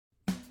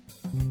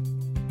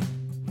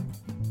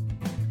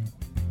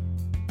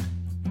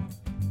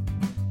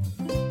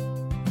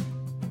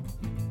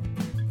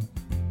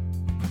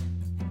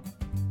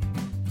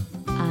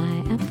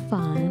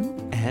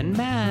and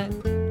Matt.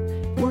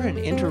 We're an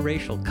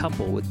interracial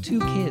couple with 2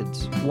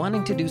 kids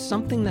wanting to do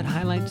something that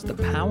highlights the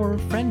power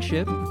of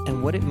friendship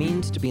and what it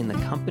means to be in the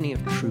company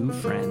of true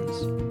friends.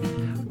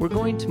 We're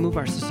going to move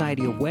our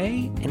society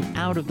away and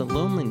out of the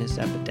loneliness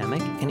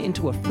epidemic and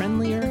into a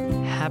friendlier,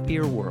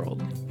 happier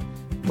world.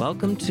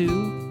 Welcome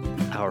to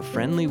Our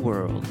Friendly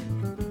World.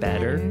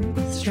 Better,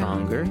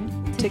 stronger,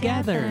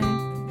 together.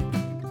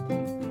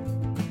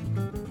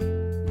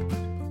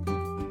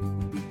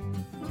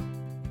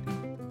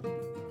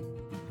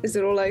 Is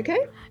it all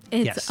okay?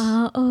 It's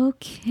all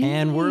okay.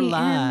 And we're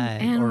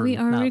live. And we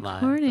are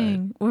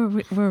recording.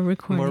 Live, we're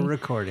recording. We're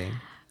recording.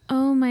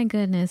 Oh my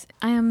goodness.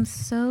 I am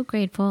so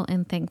grateful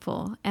and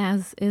thankful,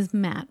 as is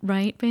Matt,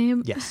 right,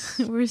 babe? Yes.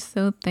 We're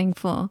so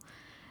thankful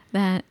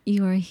that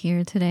you are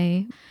here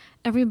today.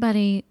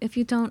 Everybody, if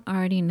you don't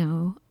already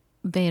know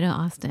Veda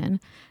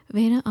Austin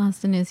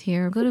is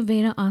here. Go to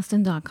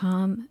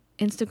VedaAustin.com.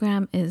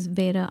 Instagram is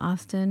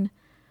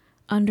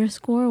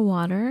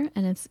VedaAustin_water,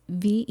 and it's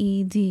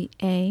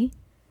VEDAAUSTIN.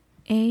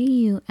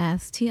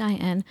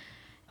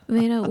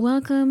 Veda,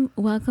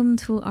 welcome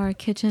to our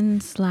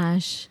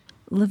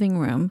kitchen/living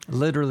room.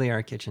 Literally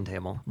our kitchen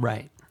table.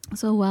 Right.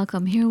 So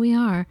welcome. Here we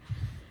are.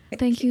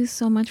 Thank you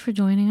so much for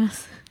joining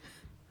us.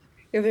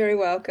 You're very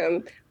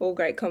welcome. All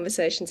great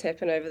conversations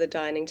happen over the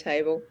dining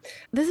table.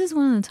 This is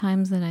one of the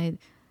times that I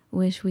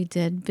wish we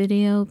did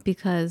video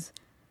because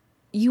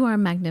you are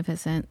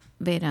magnificent,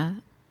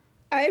 Veda.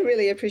 I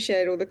really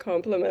appreciate all the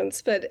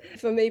compliments, but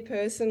for me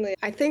personally,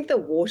 I think the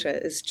water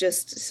is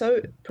just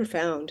so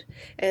profound,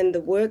 and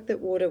the work that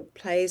water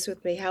plays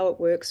with me, how it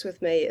works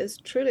with me, is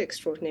truly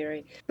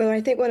extraordinary. But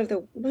I think one of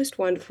the most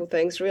wonderful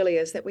things really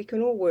is that we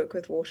can all work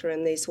with water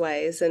in these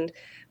ways, and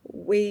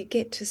we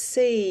get to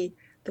see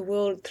the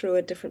world through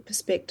a different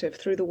perspective,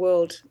 through the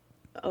world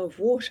of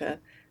water,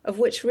 of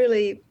which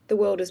really the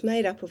world is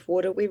made up of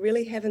water. We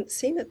really haven't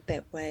seen it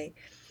that way.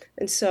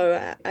 And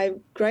so I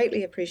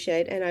greatly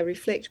appreciate, and I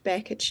reflect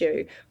back at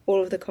you,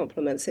 all of the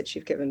compliments that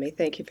you've given me.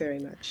 Thank you very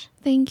much.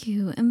 Thank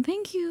you. And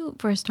thank you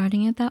for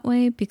starting it that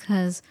way,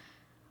 because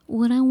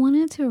what I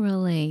wanted to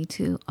relay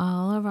to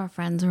all of our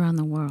friends around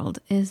the world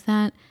is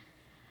that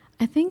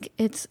I think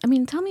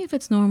tell me if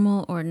it's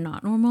normal or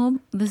not normal.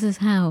 This is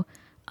how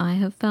I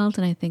have felt,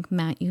 and I think,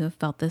 Matt, you have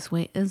felt this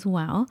way as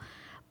well.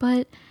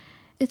 But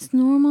it's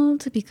normal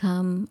to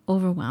become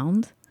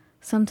overwhelmed,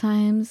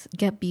 sometimes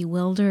get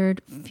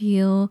bewildered,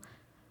 feel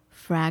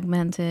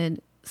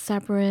fragmented,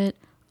 separate,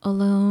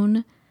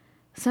 alone.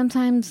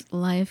 Sometimes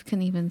life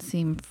can even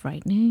seem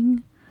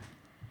frightening.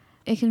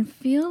 It can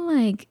feel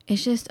like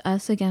it's just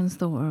us against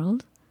the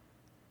world,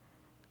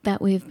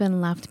 that we've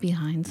been left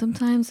behind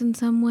sometimes in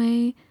some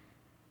way,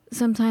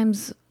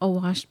 sometimes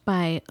awash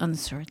by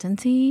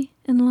uncertainty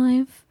in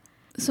life.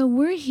 So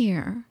we're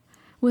here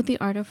with the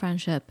Art of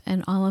Friendship,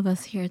 and all of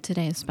us here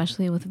today,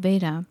 especially with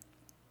Veda,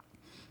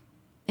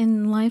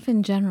 in life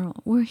in general,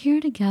 we're here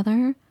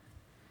together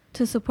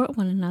to support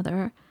one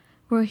another.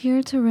 We're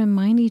here to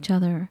remind each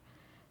other,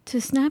 to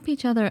snap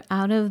each other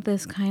out of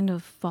this kind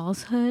of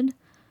falsehood,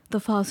 the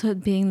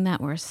falsehood being that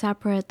we're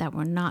separate, that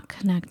we're not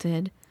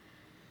connected,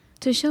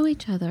 to show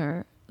each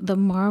other the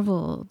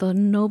marvel, the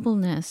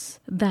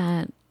nobleness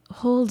that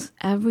holds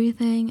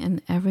everything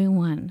and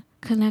everyone,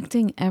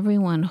 connecting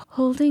everyone,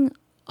 holding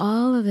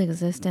all of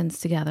existence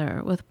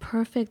together with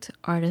perfect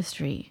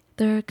artistry.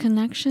 There are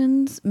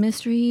connections,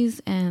 mysteries,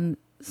 and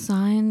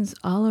signs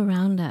all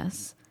around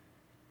us.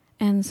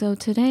 And so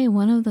today,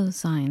 one of those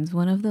signs,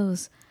 one of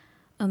those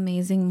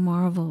amazing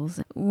marvels,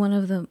 one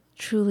of the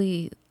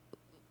truly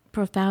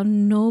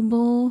profound,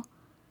 noble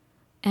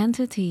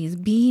entities,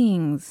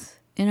 beings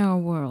in our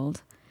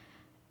world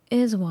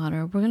is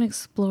water. We're going to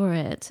explore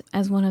it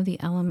as one of the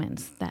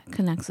elements that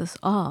connects us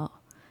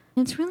all.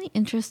 It's really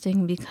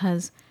interesting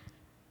because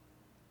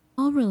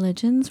all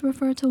religions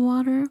refer to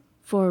water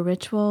for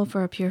ritual,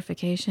 for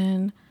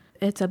purification.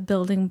 It's a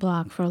building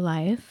block for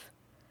life.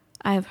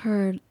 I've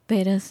heard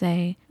Veda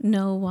say,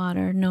 no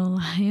water, no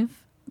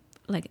life,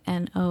 like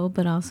N-O,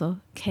 but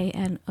also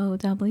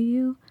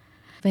K-N-O-W.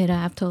 Veda,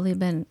 I've totally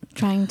been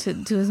trying to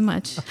do as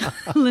much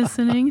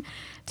listening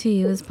to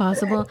you as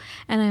possible.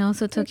 And I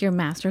also took your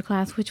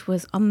masterclass, which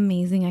was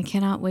amazing. I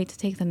cannot wait to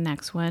take the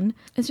next one.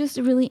 It's just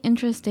really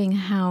interesting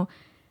how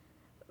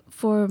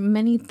for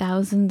many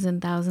thousands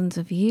and thousands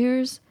of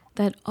years,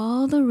 that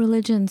all the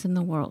religions in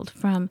the world,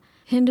 from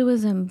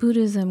Hinduism,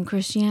 Buddhism,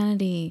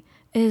 Christianity,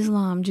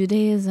 Islam,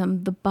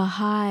 Judaism, the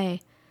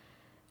Baha'i,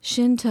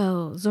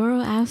 Shinto,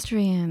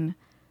 Zoroastrian,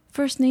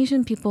 First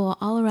Nation people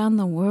all around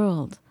the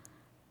world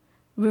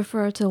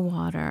refer to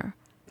water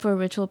for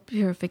ritual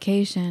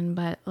purification,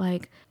 but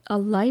like a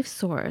life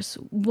source.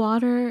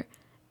 Water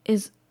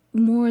is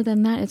more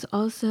than that. It's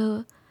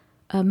also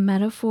a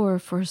metaphor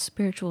for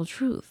spiritual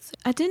truths.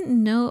 I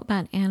didn't know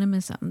about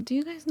animism. Do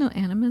you guys know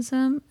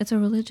animism? It's a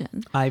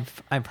religion.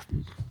 I've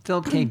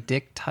Philip K.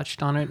 Dick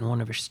touched on it in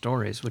one of his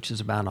stories, which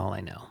is about all I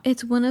know.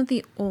 It's one of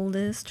the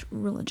oldest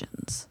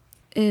religions.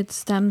 It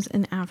stems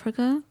in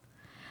Africa,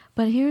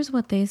 But here's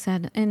what they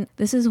said, and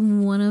this is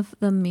one of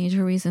the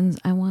major reasons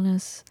I want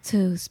us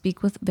to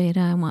speak with Veda.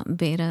 I want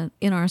Veda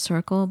in our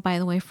circle. By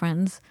the way,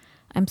 friends,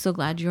 I'm so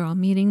glad you're all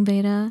meeting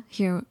Veda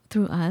here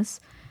through us,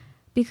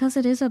 because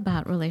it is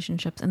about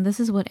relationships. And this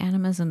is what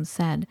animism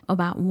said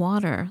about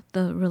water,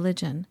 the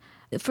religion.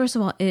 First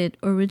of all, it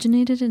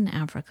originated in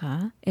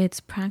Africa. It's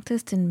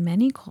practiced in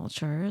many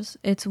cultures.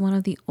 It's one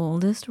of the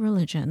oldest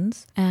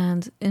religions.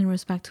 And in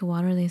respect to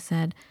water, they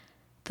said,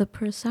 the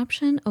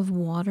perception of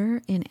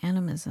water in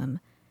animism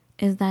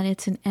is that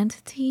it's an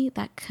entity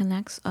that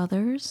connects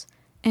others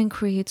and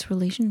creates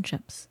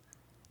relationships.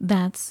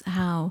 That's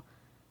how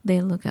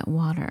they look at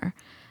water.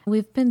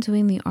 We've been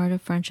doing the art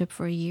of friendship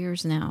for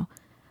years now,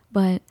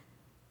 but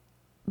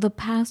the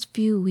past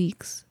few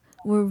weeks,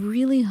 we're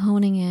really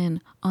honing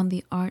in on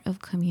the art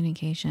of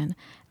communication.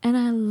 And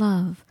I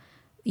love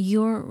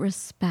your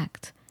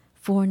respect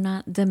for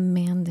not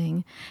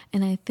demanding.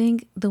 And I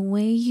think the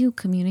way you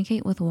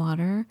communicate with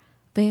water,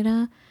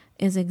 Veda,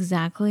 is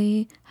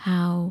exactly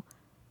how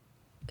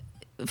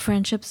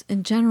friendships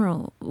in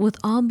general with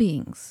all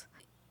beings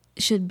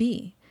should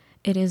be.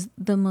 It is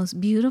the most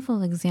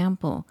beautiful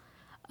example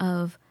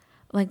of,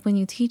 like, when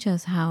you teach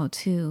us how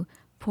to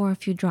pour a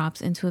few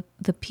drops into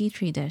the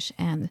petri dish,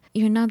 and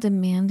you're not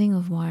demanding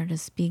of water to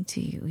speak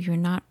to you. You're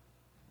not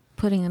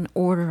putting an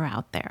order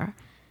out there.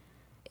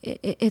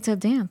 It's a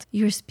dance.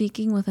 You're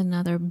speaking with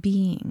another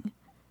being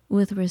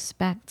with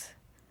respect,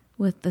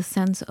 with the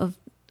sense of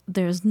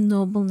there's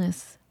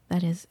nobleness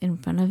that is in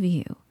front of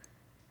you.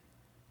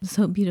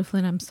 So beautiful,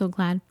 and I'm so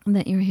glad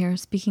that you're here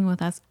speaking with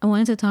us. I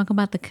wanted to talk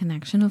about the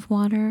connection of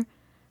water.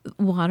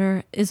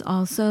 Water is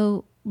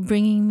also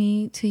bringing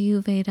me to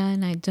you, Veda,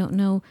 and I don't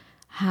know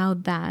how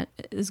that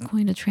is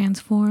going to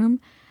transform.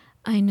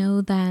 I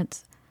know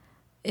that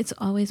it's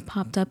always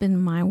popped up in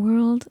my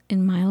world,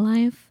 in my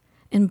life,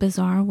 in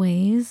bizarre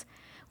ways.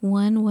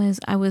 One was,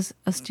 I was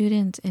a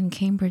student in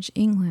Cambridge,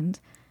 England,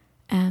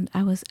 and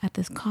I was at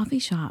this coffee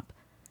shop,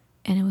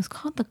 and it was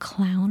called The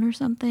Clown or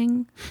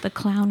something, The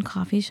Clown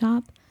Coffee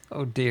Shop.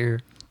 Oh, dear.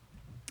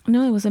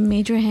 No, it was a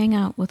major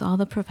hangout with all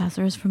the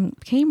professors from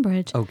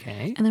Cambridge.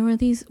 Okay. And there were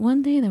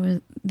one day there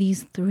were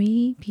these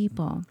 3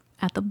 people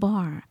at the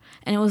bar,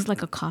 and it was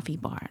like a coffee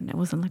bar, and it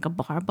wasn't like a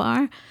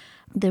bar.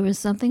 There was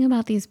something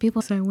about these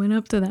people. So I went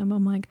up to them.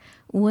 I'm like,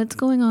 what's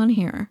going on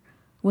here?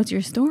 What's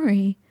your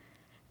story?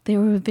 They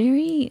were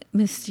very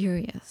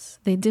mysterious.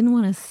 They didn't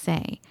want to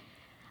say.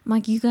 I'm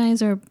like, you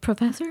guys are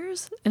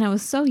professors? And I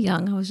was so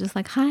young. I was just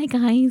like, hi,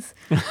 guys.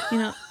 You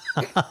know,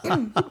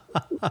 I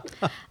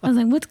was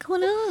like, what's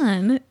going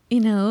on?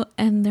 You know,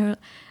 and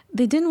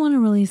they didn't want to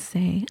really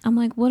say. I'm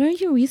like, what are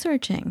you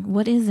researching?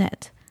 What is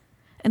it?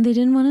 And they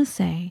didn't want to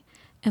say.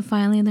 And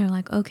finally, they're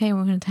like, okay,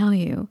 we're going to tell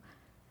you.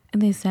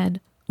 And they said,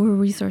 we're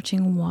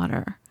researching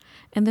water.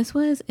 And this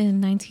was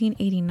in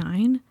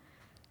 1989.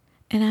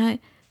 And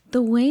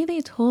the way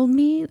they told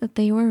me that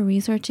they were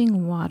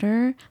researching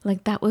water,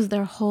 like that was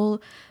their whole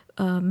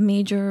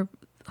major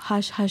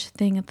hush-hush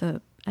thing at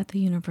the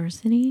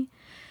university.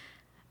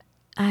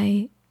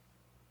 I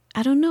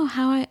don't know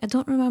how I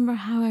don't remember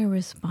how I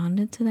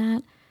responded to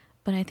that,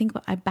 but I think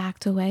I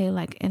backed away,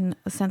 like in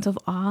a sense of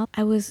awe.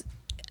 I was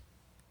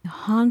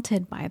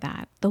haunted by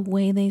that, the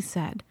way they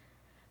said,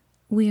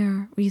 we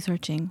are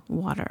researching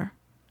water.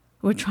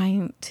 We're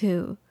doing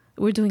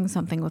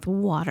something with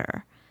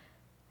water.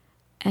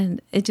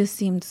 And it just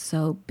seemed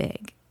so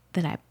big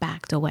that I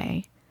backed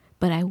away.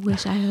 But I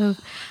wish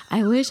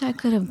I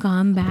could have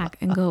gone back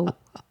and go,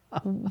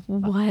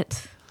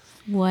 what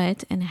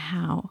and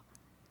how?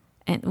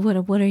 And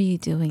what are you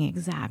doing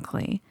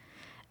exactly?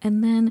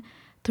 And then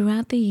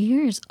throughout the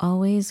years,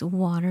 always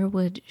water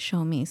would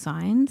show me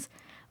signs.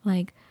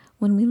 Like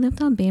when we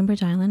lived on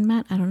Bainbridge Island,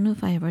 Matt, I don't know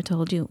if I ever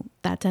told you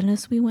that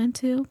dentist we went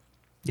to.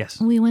 Yes.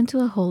 We went to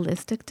a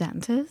holistic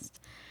dentist,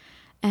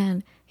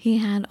 and he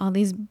had all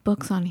these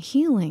books on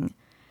healing.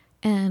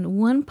 And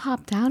one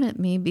popped out at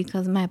me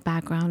because my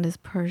background is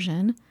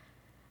Persian.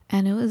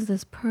 And it was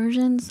this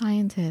Persian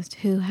scientist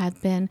who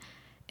had been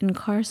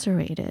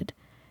incarcerated.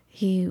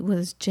 He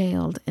was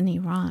jailed in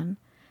Iran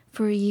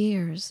for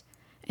years.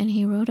 And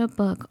he wrote a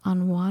book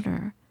on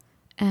water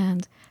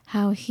and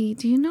how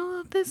do you know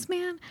of this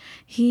man?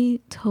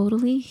 He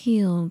totally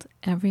healed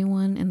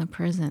everyone in the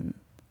prison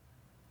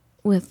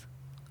with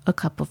a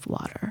cup of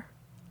water.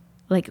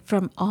 Like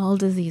from all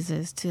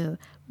diseases to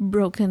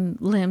broken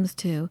limbs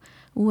to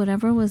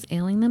whatever was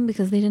ailing them,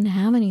 because they didn't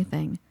have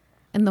anything.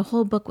 And the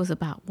whole book was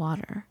about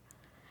water.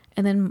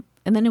 And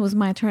then it was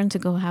my turn to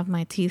go have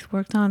my teeth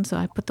worked on. So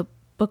I put the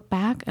book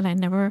back and I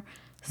never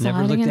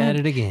looked at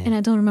it again. And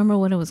I don't remember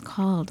what it was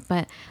called.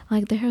 But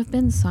like there have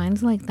been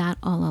signs like that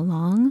all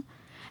along.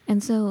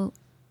 And so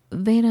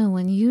Veda,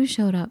 when you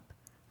showed up,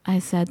 I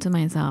said to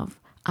myself,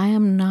 I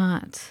am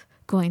not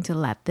going to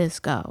let this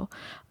go.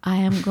 I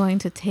am going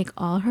to take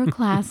all her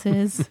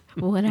classes,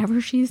 whatever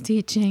she's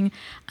teaching.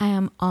 I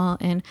am all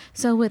in.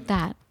 So with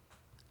that,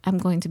 I'm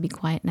going to be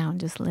quiet now and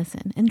just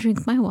listen and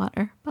drink my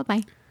water.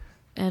 Bye-bye.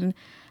 And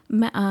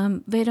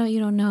Veda, you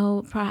don't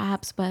know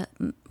perhaps, but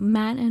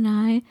Matt and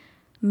I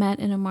met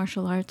in a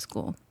martial arts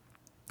school.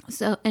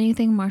 So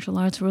anything martial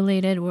arts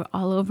related, we're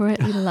all over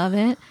it. We love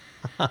it.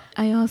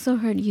 I also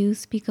heard you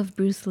speak of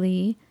Bruce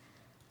Lee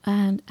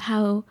and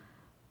how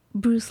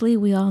Bruce Lee,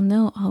 we all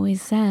know,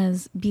 always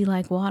says, be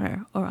like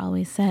water, or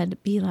always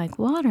said, be like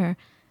water.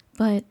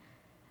 But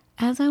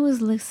as I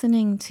was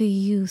listening to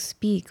you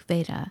speak,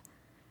 Veda,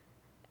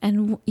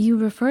 and you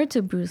referred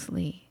to Bruce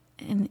Lee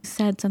and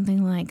said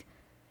something like,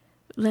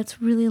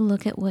 let's really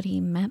look at what he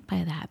meant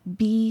by that.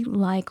 Be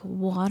like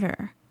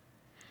water.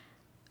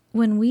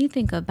 When we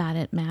think about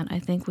it, Matt, I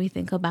think we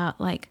think about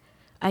like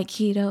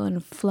Aikido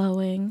and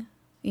flowing,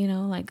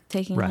 like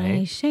taking on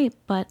any shape,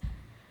 but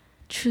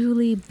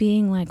truly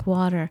being like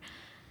water.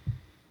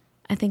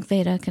 I think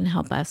Veda can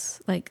help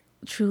us like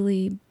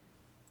truly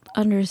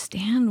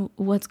understand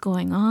what's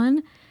going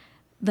on,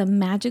 the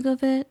magic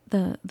of it,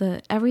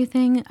 the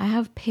everything. I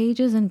have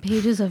pages and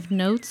pages of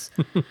notes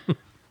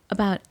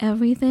about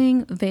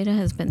everything Veda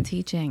has been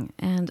teaching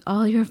and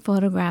all your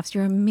photographs,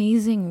 your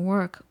amazing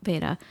work,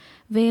 Veda.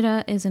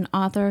 Veda is an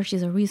author,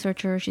 she's a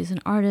researcher, she's an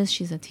artist,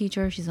 she's a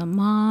teacher, she's a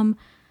mom.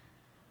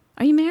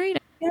 Are you married?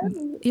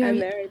 Yeah, I'm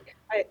married.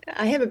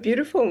 I have a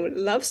beautiful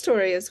love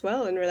story as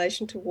well in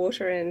relation to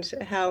water and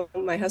how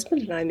my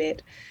husband and I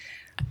met.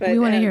 But we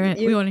want to hear it.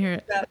 We want to hear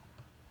it.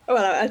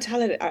 Well, I'll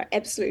tell it. I'll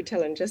absolutely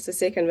tell in just a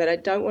second, but I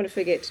don't want to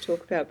forget to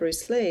talk about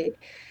Bruce Lee,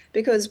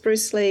 because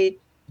Bruce Lee,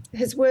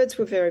 his words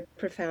were very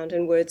profound,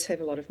 and words have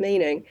a lot of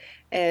meaning.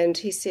 And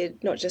he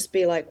said, not just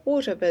be like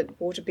water, but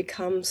water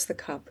becomes the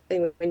cup.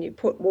 And when you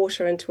put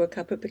water into a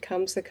cup, it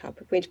becomes the cup.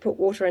 When you put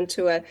water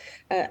into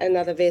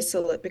another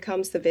vessel, it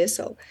becomes the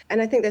vessel.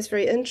 And I think that's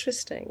very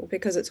interesting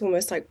because it's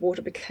almost like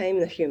water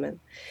became the human.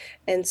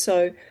 And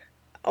so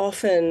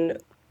often,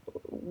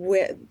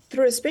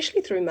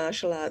 especially through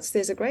martial arts,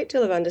 there's a great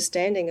deal of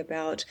understanding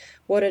about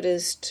what it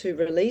is to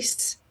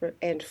release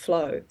and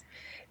flow,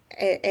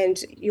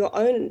 and your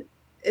own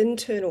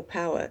internal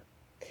power,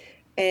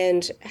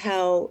 and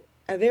how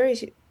a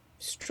very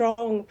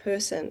strong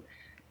person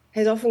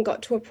has often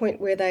got to a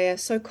point where they are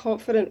so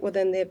confident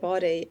within their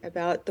body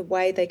about the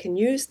way they can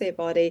use their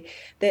body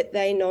that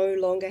they no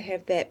longer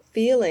have that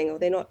feeling, or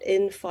they're not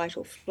in fight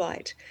or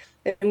flight.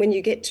 And when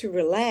you get to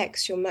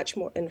relax, you're much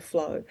more in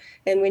flow.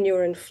 And when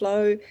you're in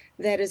flow,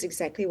 that is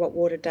exactly what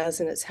water does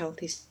in its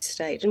healthy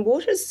state. And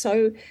water is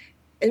so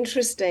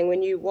interesting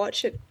when you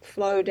watch it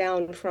flow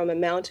down from a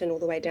mountain all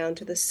the way down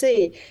to the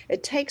sea.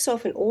 It takes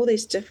off in all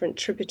these different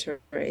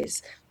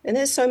tributaries. And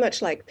there's so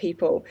much like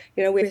people.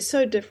 We're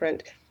so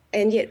different.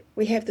 And yet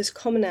we have this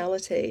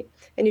commonality.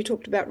 And you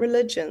talked about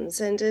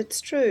religions, and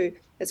it's true.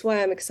 It's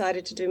why I'm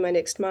excited to do my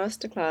next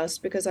masterclass,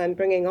 because I'm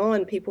bringing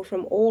on people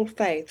from all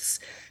faiths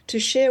to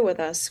share with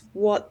us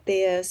what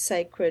their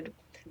sacred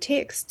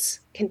texts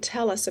can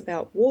tell us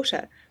about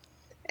water.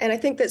 And I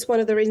think that's one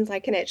of the reasons I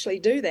can actually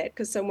do that,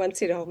 because someone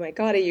said, oh my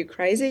God, are you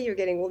crazy? You're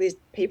getting all these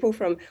people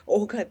from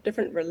all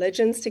different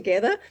religions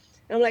together.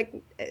 And I'm like,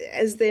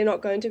 is there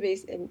not going to be?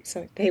 And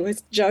so they were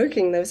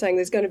joking. They were saying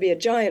there's going to be a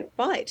giant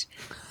fight.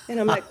 And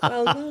I'm like,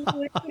 well, no,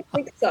 I don't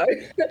think so.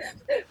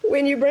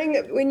 When you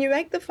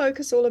make the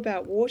focus all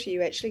about water,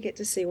 you actually get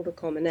to see all the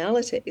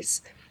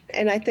commonalities.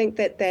 And I think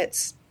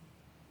that's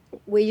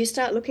where you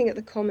start looking at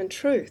the common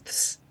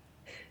truths.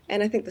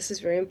 And I think this is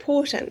very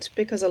important,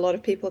 because a lot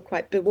of people are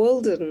quite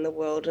bewildered in the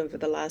world over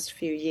the last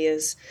few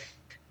years,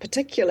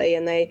 particularly,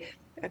 and they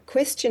are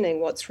questioning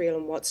what's real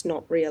and what's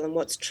not real, and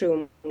what's true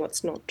and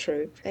what's not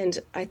true. And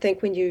I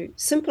think when you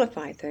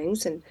simplify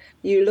things and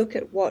you look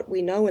at what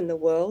we know in the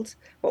world,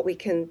 what we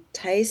can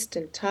taste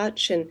and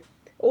touch, and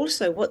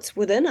also what's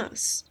within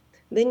us,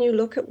 then you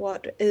look at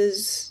what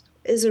is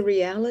a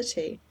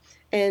reality,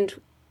 and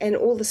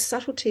all the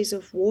subtleties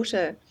of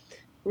water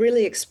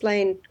really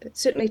explain,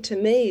 certainly to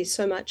me,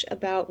 so much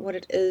about what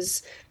it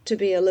is to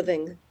be a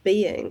living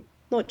being,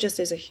 not just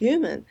as a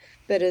human,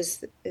 but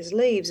as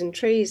leaves and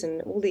trees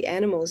and all the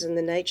animals in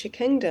the nature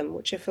kingdom,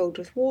 which are filled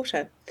with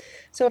water.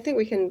 So I think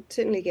we can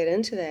certainly get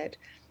into that.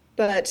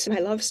 But my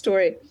love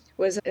story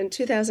was in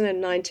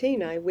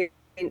 2019, I went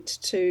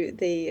to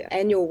the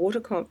annual water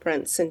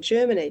conference in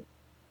Germany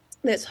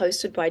that's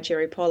hosted by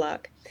Jerry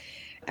Pollack.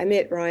 I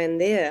met Ryan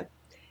there,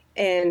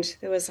 and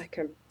there was like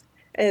an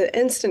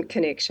instant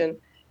connection.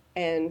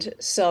 And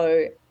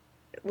so,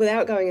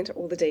 without going into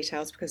all the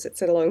details, because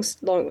it's a long,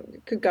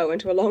 could go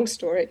into a long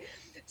story,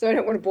 so I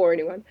don't want to bore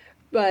anyone.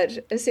 But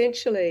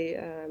essentially,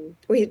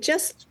 we had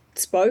just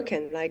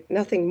spoken, like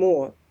nothing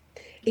more.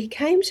 He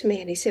came to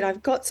me and he said,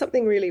 I've got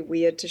something really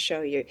weird to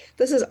show you.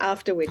 This is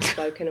after we'd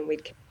spoken and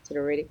we'd connected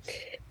already.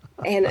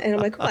 And I'm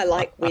like, oh, I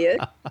like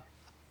weird.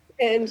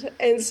 And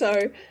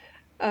so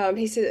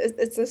he said,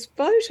 it's this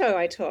photo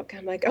I took.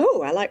 I'm like,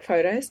 oh, I like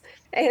photos.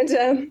 And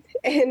so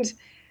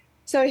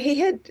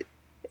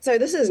so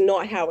this is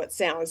not how it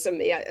sounds to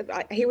me.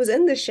 He was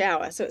in the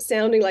shower, so it's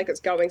sounding like it's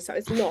going, so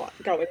it's not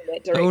going in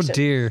that direction. Oh,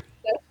 dear.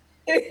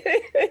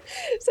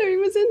 So he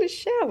was in the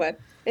shower,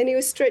 and he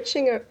was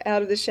stretching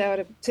out of the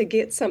shower to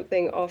get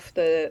something off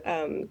the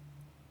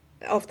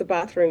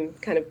bathroom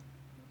kind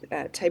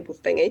of table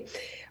thingy.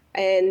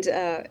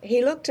 And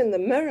he looked in the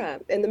mirror,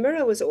 and the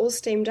mirror was all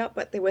steamed up,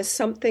 but there was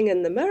something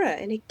in the mirror.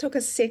 And he took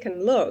a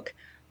second look,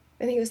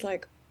 and he was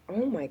like,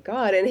 "Oh my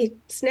God!" And he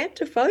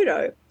snapped a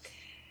photo,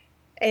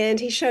 and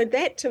he showed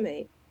that to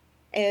me.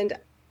 And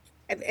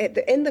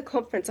in the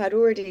conference, I'd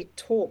already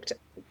talked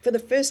for the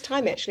first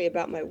time actually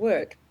about my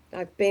work.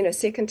 I've been a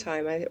second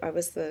time. I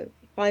was the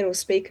final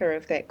speaker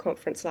of that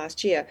conference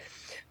last year.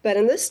 But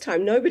in this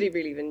time, nobody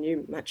really even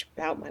knew much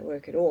about my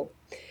work at all.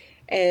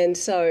 And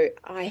so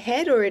I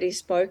had already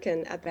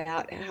spoken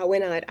about how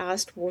when I'd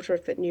asked water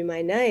if it knew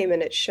my name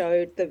and it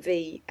showed the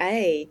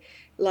VA,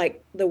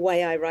 like the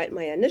way I write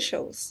my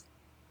initials.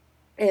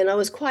 And I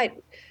was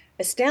quite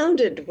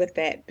astounded with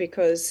that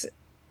because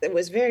it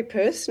was very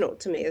personal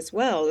to me as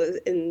well,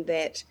 in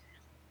that,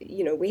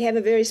 we have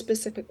a very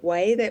specific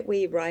way that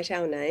we write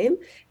our name.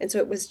 And so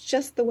it was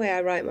just the way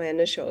I write my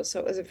initials. So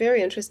it was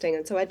very interesting.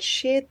 And so I'd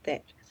shared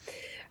that.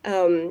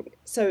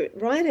 So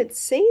Ryan had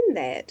seen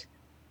that,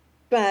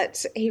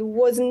 but he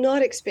was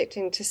not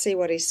expecting to see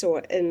what he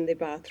saw in the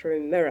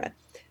bathroom mirror.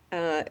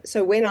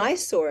 So when I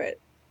saw it,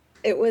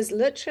 it was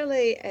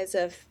literally as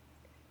if,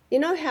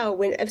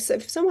 how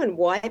if someone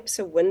wipes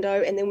a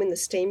window and then when the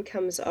steam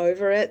comes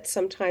over it,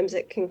 sometimes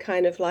it can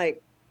kind of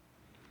like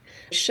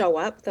show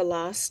up the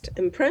last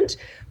imprint.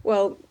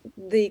 Well,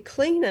 the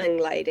cleaning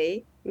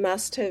lady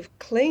must have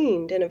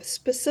cleaned in a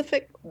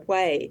specific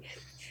way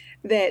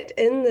that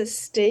in the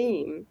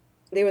steam,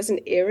 there was an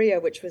area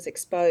which was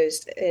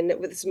exposed, and it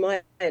was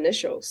my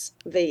initials,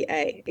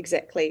 VA,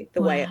 exactly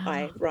the way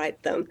I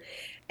write them.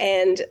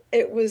 And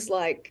it was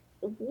like,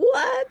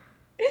 what?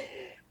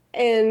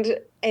 And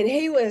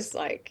he was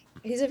like,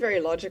 he's a very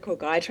logical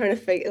guy trying to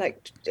figure,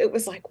 like, it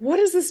was like, what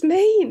does this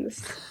mean?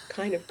 This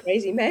kind of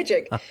crazy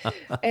magic.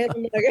 And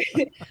I'm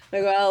like,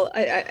 well,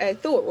 I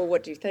thought, well,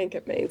 what do you think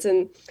it means?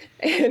 And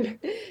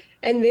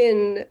and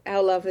then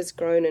our love has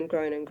grown and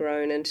grown and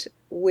grown. And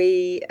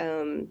we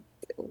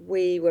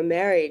were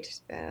married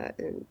a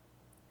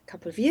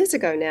couple of years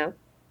ago now.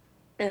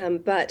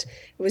 But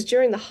it was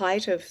during the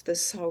height of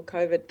this whole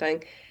COVID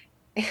thing.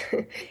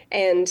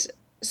 And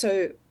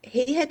so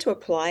he had to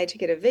apply to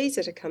get a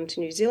visa to come to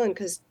New Zealand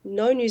because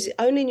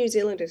only New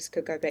Zealanders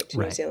could go back to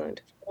New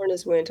Zealand.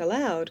 Foreigners weren't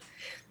allowed.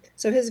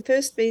 So his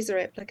first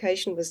visa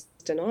application was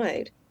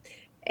denied.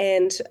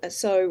 And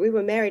so we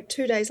were married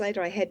 2 days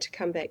later. I had to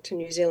come back to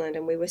New Zealand,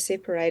 and we were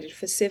separated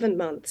for 7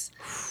 months.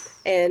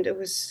 And it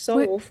was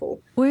so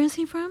awful. Where is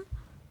he from?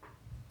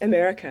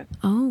 America.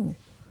 Oh.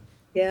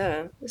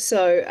 Yeah.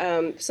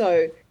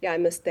 So yeah, I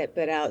missed that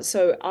bit out.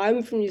 So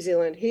I'm from New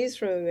Zealand. He's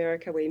from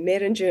America. We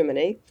met in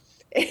Germany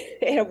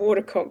at a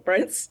water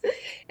conference,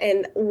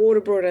 and water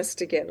brought us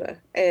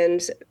together.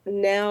 And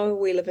now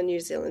we live in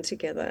New Zealand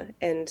together,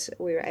 and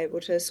we were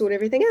able to sort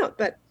everything out.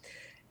 But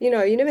you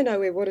never know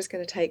where water's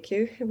going to take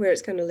you, where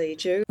it's going to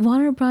lead you.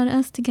 Water brought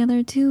us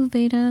together too,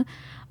 Veda.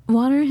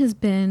 Water has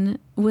been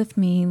with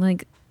me.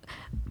 Like,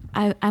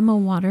 I'm a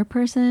water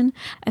person.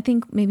 I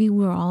think maybe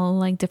we're all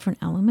like different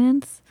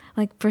elements.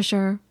 Like, for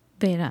sure,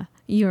 Veda,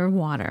 you're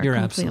water. You're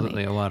completely.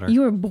 Absolutely a water.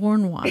 You were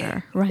born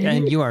water, right?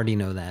 And you already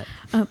know that.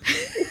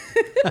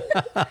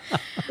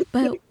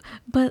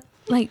 But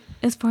like,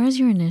 as far as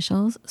your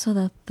initials, so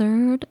the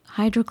third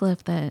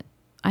hydroglyph that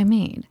I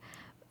made,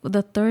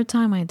 the third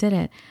time I did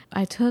it,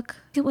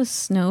 it was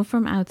snow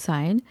from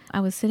outside. I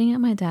was sitting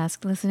at my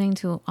desk listening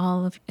to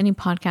any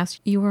podcast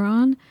you were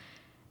on.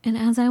 And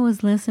as I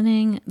was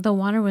listening, the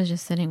water was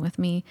just sitting with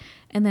me.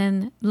 And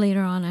then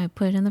later on, I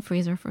put it in the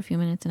freezer for a few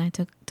minutes and I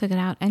took it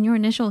out, and your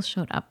initials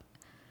showed up.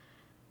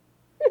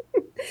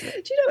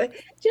 Do you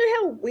know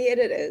how weird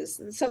it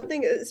is?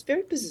 Something that's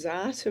very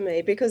bizarre to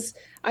me, because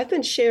I've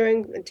been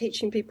sharing and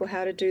teaching people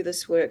how to do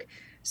this work.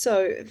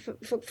 So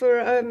for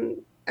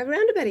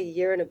around about a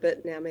year and a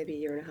bit now, maybe a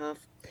year and a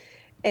half.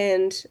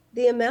 And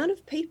the amount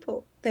of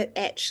people that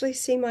actually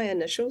see my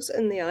initials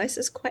in the ice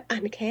is quite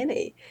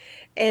uncanny.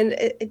 And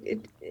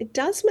it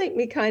does make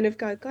me kind of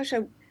go, gosh,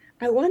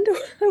 I wonder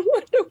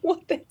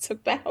what that's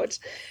about.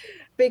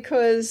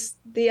 Because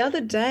the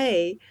other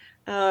day,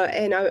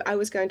 and I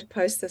was going to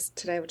post this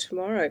today or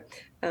tomorrow,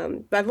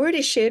 but I've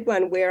already shared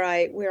one where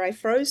I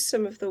froze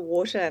some of the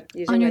water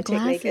using my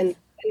technique in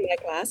my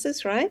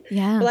glasses, right?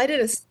 Yeah. Well, I did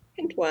a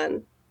second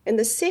one, and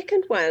the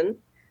second one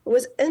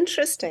was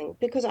interesting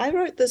because I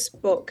wrote this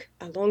book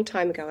a long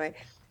time ago.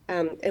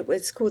 It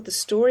was called The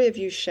Story of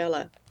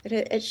Ushella.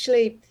 It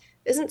actually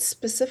isn't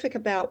specific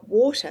about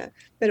water,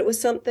 but it was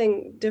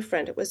something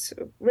different. It was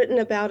written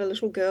about a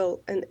little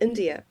girl in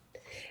India.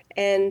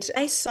 And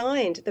I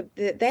signed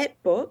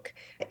that book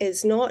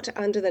is not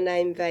under the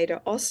name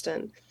Veda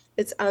Austin.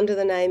 It's under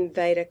the name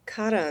Veda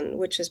Karan,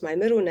 which is my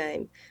middle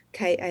name,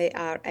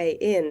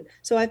 Karan.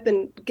 So I've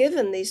been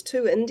given these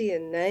two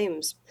Indian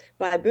names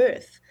by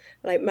birth.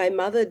 Like, my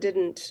mother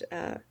didn't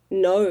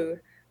know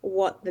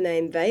what the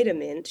name Veda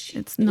meant. She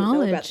It's didn't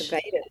knowledge. know about the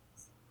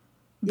Vedas.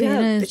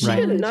 Veda But she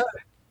didn't know.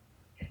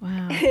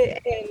 Wow.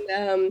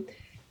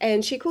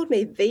 And she called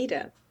me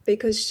Veda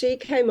because she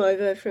came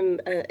over from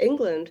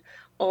England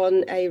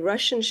on a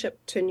Russian ship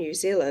to New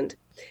Zealand.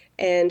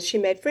 And she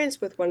made friends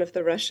with one of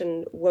the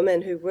Russian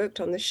women who worked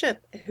on the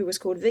ship, who was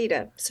called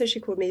Veda. So she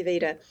called me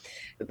Veda.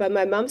 But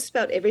my mum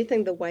spelled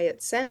everything the way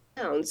it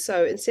sounds.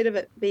 So instead of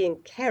it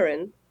being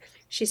Karen,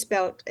 she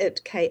spelled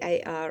it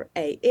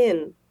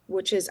Karan,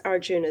 which is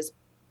Arjuna's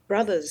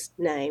brother's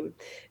name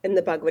in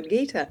the Bhagavad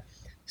Gita.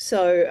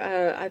 So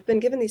I've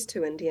been given these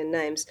two Indian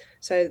names.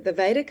 So the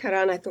Veda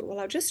Karan, I thought, well,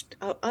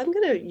 I'm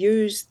going to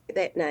use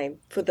that name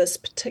for this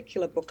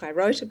particular book I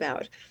wrote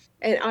about.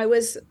 And I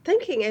was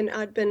thinking, and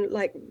I'd been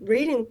like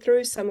reading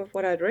through some of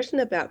what I'd written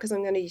about, because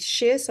I'm going to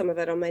share some of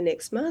it on my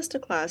next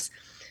masterclass.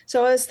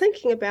 So I was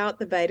thinking about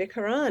the Veda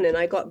Quran, and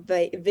I got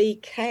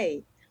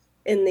VK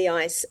in the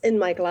ice in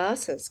my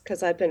glasses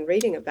because I'd been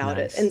reading about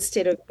it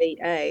instead of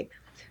VA.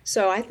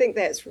 So I think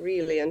that's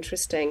really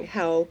interesting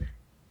how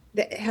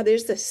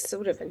there's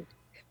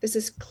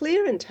this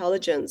clear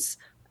intelligence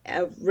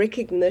of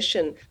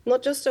recognition,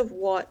 not just of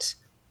what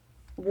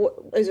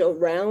is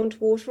around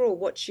water or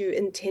what you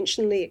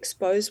intentionally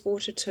expose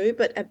water to,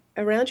 but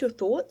around your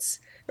thoughts,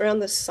 around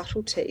the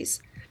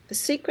subtleties. The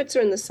secrets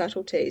are in the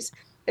subtleties.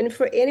 And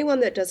for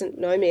anyone that doesn't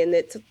know me, and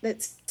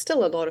that's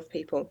still a lot of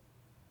people,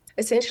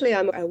 essentially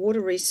I'm a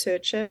water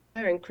researcher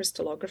and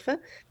crystallographer.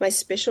 My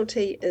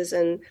specialty is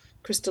in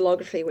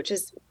crystallography, which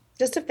is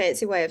just a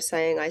fancy way of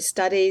saying I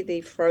study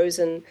the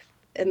frozen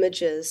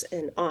images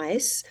in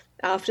ice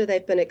after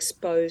they've been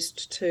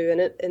exposed to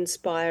an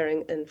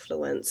inspiring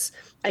influence.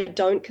 I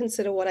don't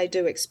consider what I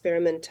do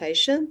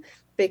experimentation,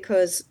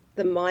 because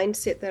the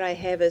mindset that I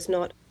have is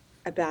not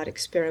about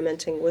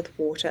experimenting with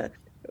water.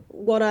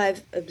 What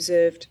I've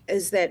observed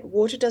is that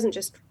water doesn't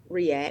just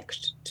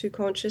react to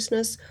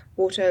consciousness,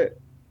 water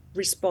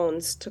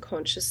responds to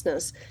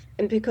consciousness.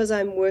 And because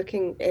I'm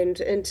working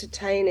and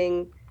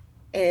entertaining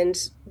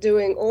and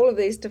doing all of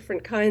these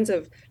different kinds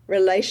of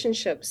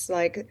relationships,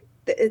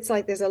 it's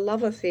like there's a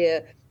love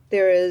affair,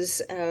 there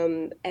is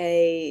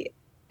a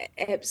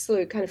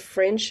absolute kind of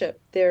friendship,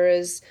 there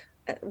is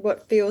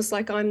what feels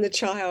like I'm the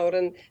child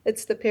and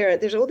it's the parent.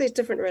 There's all these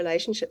different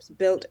relationships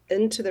built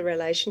into the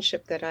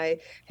relationship that I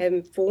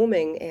am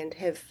forming and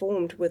have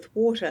formed with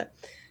water,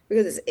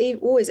 because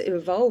it's always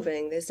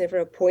evolving. There's never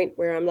a point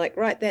where I'm like,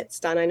 right, that's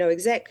done. I know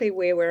exactly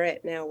where we're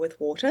at now with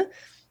water,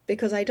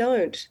 because I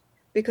don't.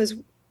 Because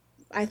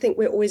I think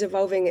we're always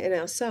evolving in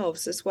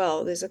ourselves as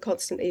well. There's a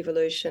constant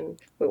evolution.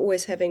 We're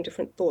always having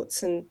different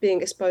thoughts and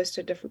being exposed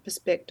to different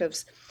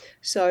perspectives.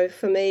 So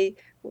for me,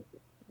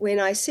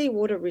 when I see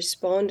water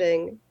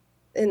responding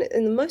in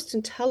the most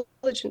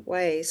intelligent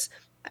ways,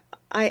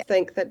 I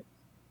think that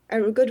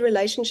a good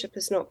relationship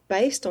is not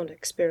based on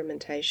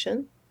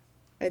experimentation.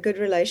 A good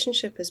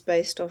relationship is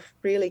based off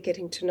really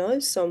getting to know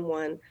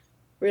someone,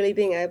 really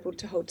being able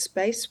to hold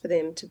space for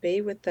them, to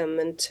be with them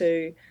and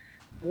to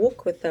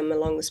walk with them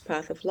along this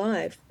path of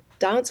life,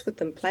 dance with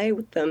them, play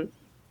with them,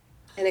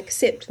 and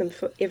accept them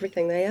for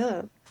everything they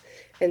are.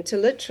 And to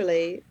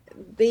literally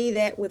be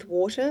that with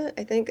water,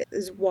 I think,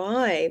 is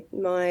why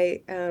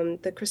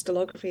the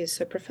crystallography is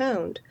so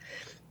profound.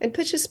 And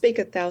pictures speak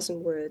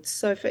 1,000 words.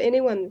 So for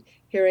anyone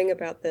hearing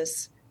about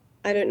this,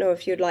 I don't know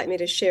if you'd like me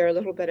to share a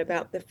little bit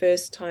about the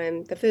first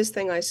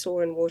thing I saw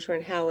in water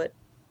and how it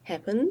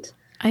happened.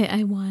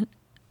 I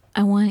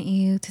want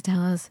you to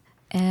tell us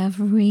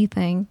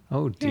everything.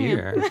 Oh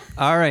dear.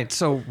 All right,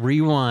 so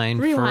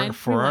rewind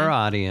for our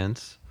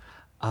audience.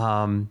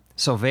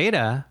 So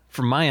Veda,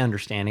 from my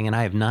understanding, and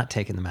I have not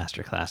taken the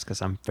master class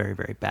because I'm very,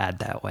 very bad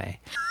that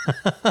way.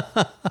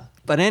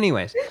 But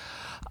anyways,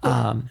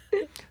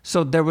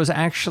 so there was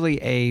actually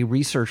a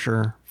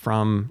researcher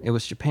it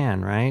was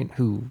Japan, right,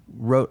 who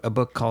wrote a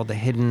book called The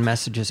Hidden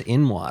Messages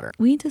in Water.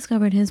 We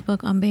discovered his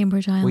book on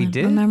Bainbridge Island. We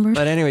did? Remember?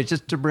 But anyway,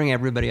 just to bring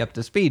everybody up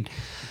to speed.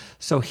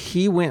 So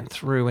he went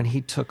through and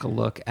he took a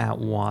look at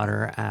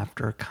water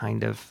after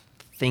kind of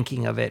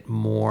thinking of it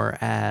more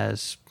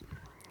as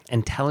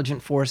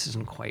intelligent force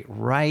isn't quite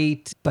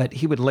right, but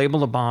he would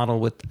label a bottle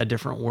with a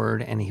different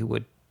word and he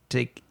would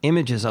take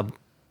images of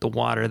the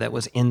water that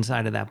was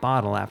inside of that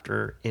bottle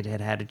after it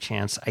had had a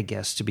chance, I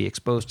guess, to be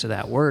exposed to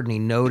that word. And he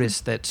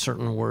noticed that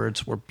certain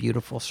words were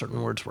beautiful,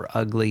 certain words were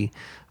ugly,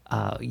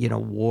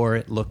 war,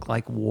 it looked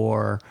like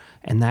war,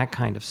 and that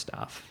kind of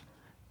stuff.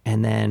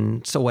 And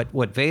then, so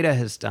what Veda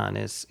has done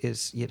is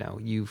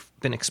you've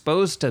been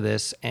exposed to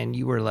this and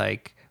you were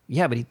like,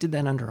 yeah, but he did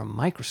that under a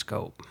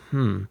microscope.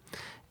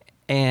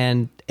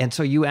 And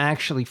so you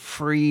actually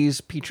freeze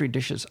petri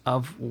dishes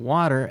of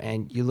water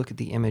and you look at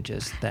the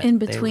images that in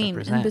they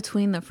represent. In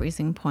between the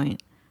freezing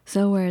point.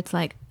 So where it's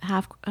like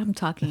I'm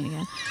talking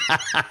again,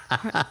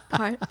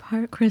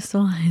 part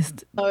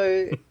crystallized.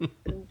 So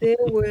there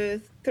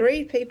were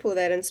 3 people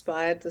that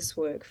inspired this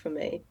work for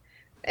me.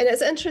 And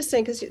it's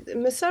interesting because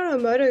Masaru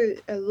Emoto,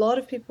 a lot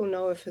of people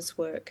know of his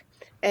work.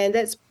 And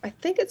I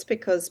think it's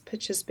because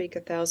pictures speak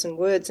 1,000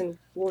 words and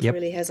water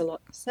really has a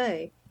lot to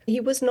say. He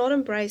was not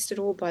embraced at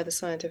all by the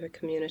scientific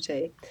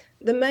community.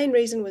 The main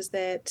reason was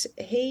that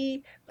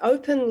he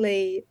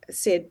openly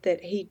said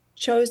that he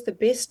chose the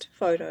best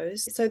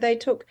photos. So they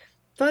took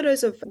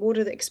photos of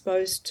water that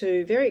exposed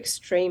to very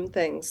extreme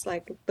things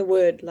like the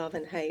word love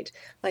and hate,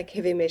 like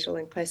heavy metal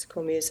and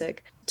classical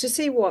music, to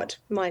see what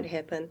might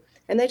happen.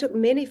 And they took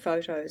many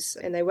photos,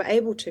 and they were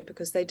able to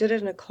because they did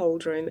it in a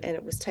cold room, and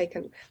it was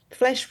taken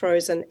flash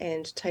frozen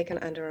and taken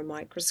under a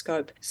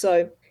microscope.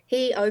 So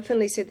he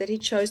openly said that he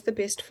chose the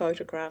best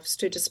photographs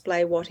to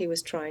display what he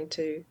was trying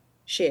to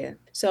share.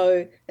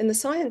 So in the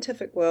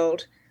scientific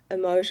world,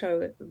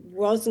 Emoto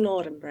was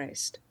not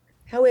embraced.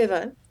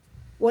 However,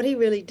 what he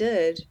really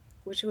did,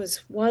 which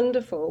was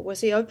wonderful,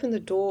 was he opened the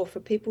door for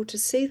people to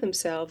see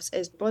themselves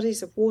as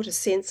bodies of water,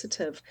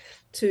 sensitive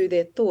to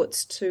their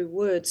thoughts, to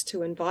words,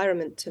 to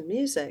environment, to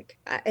music.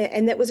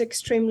 And that was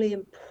extremely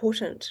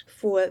important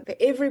for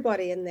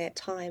everybody in that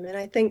time. And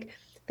I think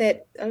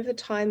that over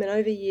time and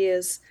over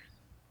years,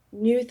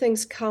 new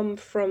things come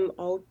from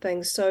old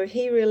things. So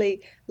he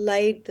really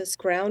laid this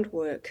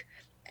groundwork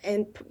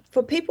and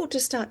for people to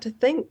start to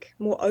think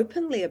more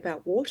openly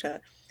about water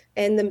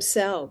and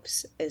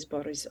themselves as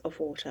bodies of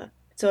water.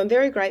 So I'm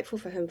very grateful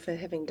for him for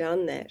having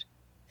done that.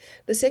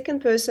 The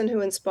second person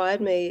who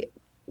inspired me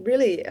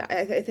really,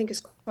 I think,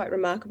 is quite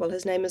remarkable.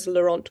 His name is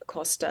Laurent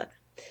Costa.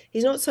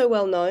 He's not so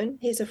well known.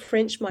 He's a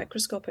French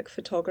microscopic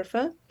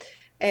photographer,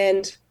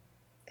 and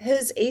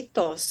his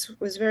ethos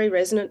was very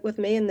resonant with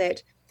me in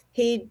that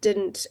he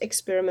didn't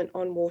experiment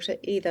on water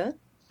either.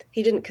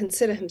 He didn't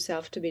consider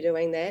himself to be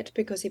doing that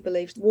because he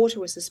believed water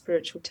was a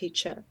spiritual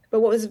teacher. But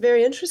what was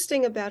very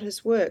interesting about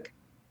his work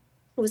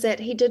was that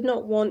he did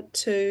not want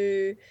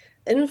to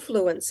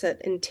influence it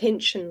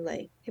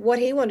intentionally. What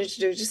he wanted to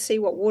do was just see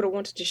what water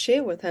wanted to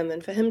share with him,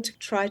 and for him to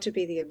try to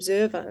be the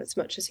observer as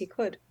much as he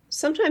could.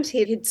 Sometimes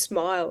he'd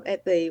smile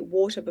at the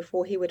water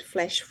before he would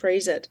flash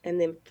freeze it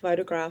and then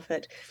photograph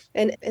it.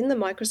 And in the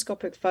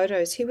microscopic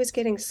photos, he was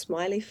getting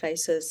smiley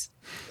faces,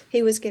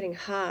 he was getting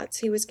hearts,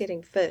 he was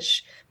getting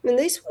fish. And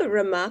these were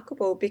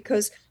remarkable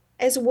because,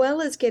 as well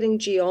as getting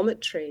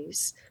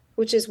geometries,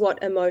 which is what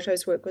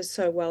Emoto's work was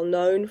so well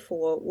known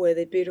for, were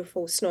the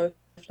beautiful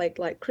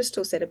snowflake-like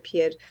crystals that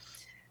appeared,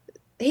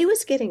 he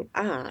was getting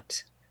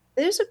art.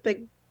 There's a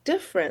big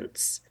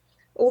difference.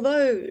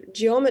 Although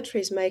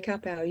geometries make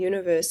up our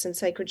universe and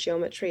sacred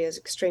geometry is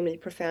extremely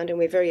profound and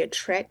we're very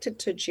attracted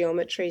to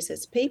geometries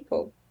as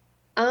people,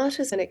 art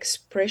is an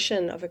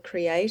expression of a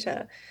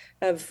creator,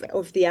 of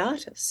the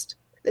artist.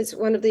 It's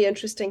one of the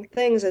interesting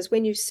things is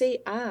when you see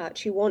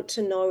art, you want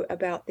to know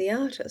about the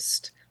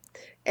artist.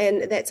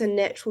 And that's a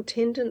natural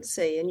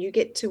tendency. And you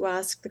get to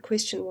ask the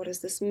question, what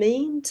does this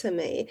mean to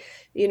me?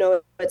 You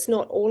know, it's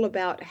not all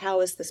about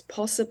how is this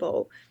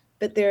possible,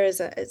 but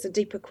it's a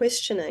deeper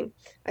questioning.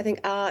 I think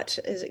art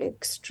is an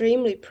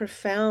extremely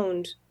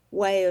profound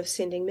way of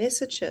sending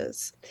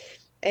messages.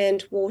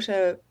 And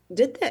water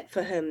did that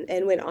for him.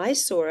 And when I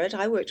saw it,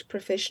 I worked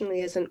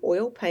professionally as an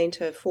oil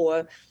painter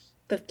for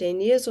 15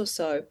 years or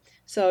so.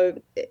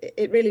 So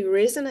it really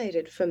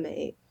resonated for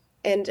me.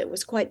 And it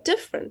was quite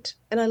different.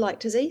 And I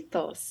liked his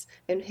ethos.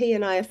 And he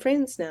and I are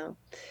friends now.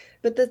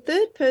 But the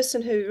third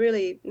person who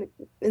really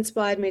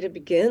inspired me to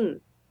begin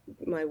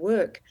my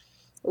work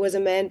was a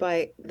man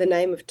by the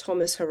name of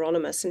Thomas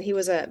Hieronymus. And he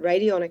was a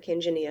radionic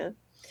engineer.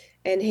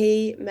 And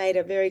he made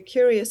a very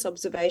curious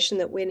observation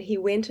that when he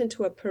went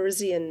into a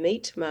Parisian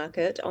meat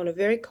market on a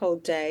very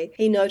cold day,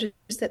 he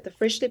noticed that the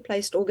freshly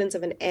placed organs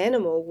of an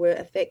animal were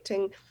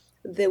affecting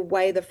the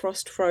way the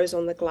frost froze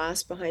on the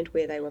glass behind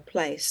where they were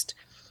placed.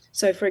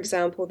 So, for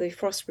example, the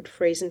frost would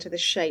freeze into the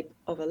shape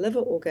of a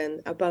liver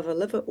organ, above a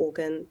liver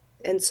organ,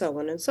 and so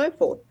on and so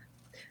forth.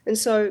 And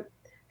so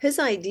his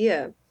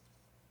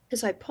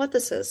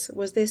hypothesis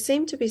was there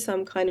seemed to be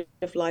some kind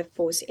of life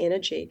force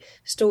energy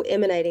still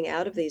emanating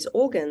out of these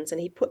organs,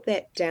 and he put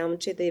that down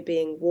to there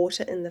being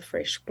water in the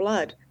fresh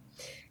blood.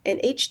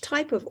 And each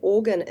type of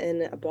organ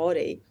in a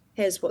body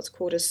has what's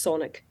called a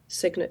sonic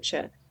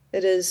signature.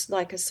 It is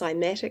like a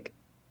cymatic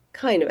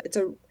it's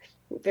a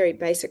very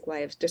basic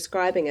way of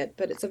describing it,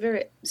 but it's a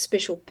very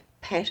special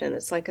pattern.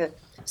 It's like a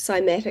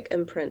cymatic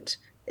imprint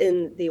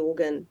in the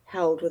organ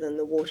held within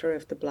the water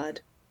of the blood.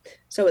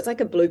 So it's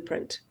like a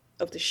blueprint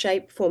of the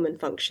shape, form, and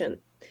function.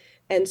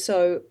 And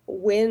so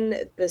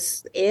when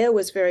this air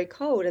was very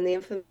cold and the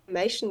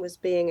information was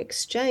being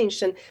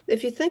exchanged, and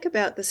if you think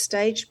about the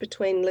stage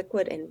between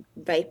liquid and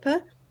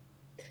vapor,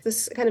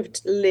 this kind of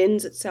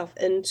lends itself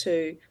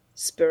into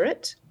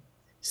spirit.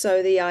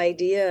 So this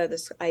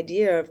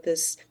idea of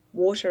this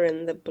water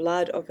in the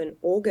blood of an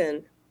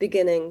organ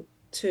beginning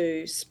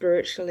to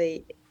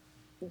spiritually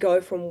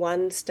go from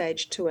one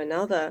stage to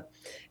another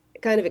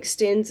kind of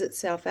extends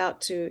itself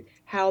out to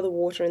how the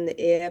water in the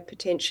air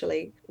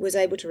potentially was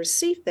able to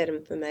receive that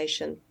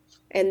information.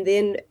 And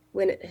then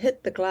when it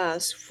hit the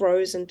glass,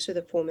 froze into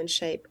the form and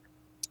shape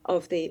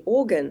of the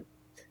organ.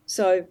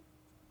 So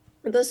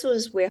this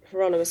was where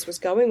Hieronymus was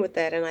going with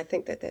that, and I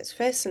think that that's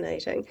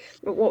fascinating.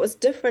 But what was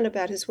different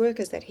about his work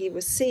is that he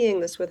was seeing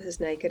this with his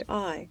naked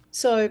eye.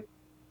 So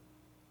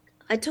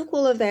I took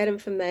all of that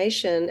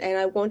information and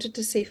I wanted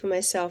to see for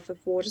myself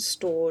if water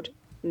stored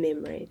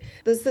memory.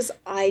 There's this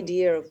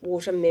idea of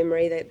water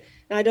memory that,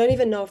 and I don't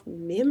even know if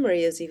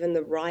memory is even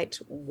the right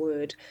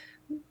word,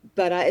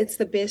 but it's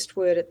the best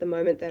word at the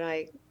moment that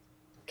I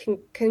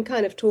can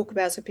kind of talk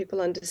about so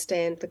people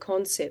understand the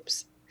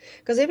concepts.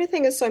 Because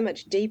everything is so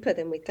much deeper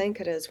than we think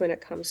it is when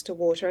it comes to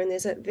water. And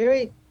there's a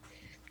very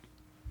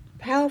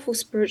powerful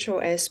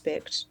spiritual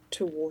aspect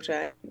to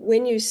water.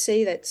 When you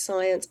see that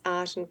science,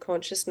 art, and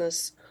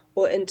consciousness,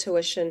 or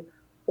intuition,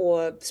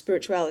 or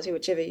spirituality,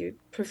 whichever you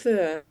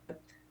prefer,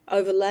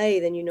 overlay,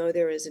 then you know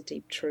there is a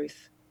deep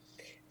truth.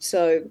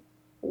 So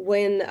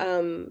when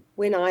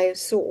I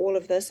saw all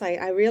of this,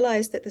 I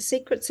realized that the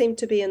secret seemed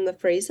to be in the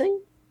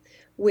freezing,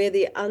 where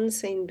the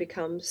unseen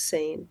becomes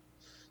seen.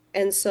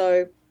 And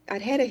so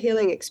I'd had a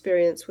healing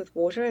experience with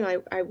water,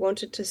 and I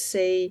wanted to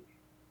see,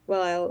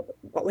 well,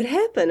 what would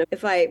happen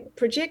if I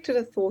projected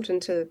a thought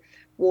into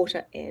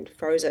water and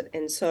froze it.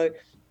 And so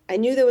I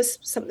knew there was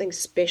something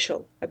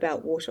special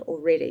about water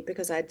already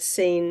because I'd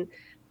seen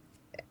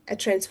a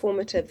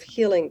transformative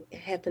healing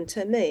happen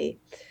to me.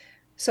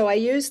 So I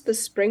used the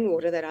spring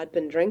water that I'd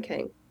been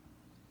drinking,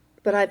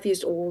 but I've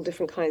used all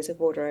different kinds of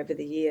water over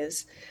the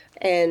years.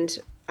 And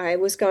I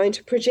was going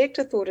to project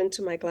a thought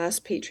into my glass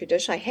petri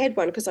dish. I had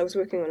one because I was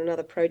working on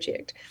another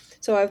project.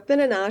 So I've been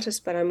an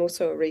artist, but I'm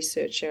also a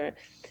researcher.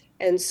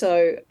 And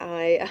so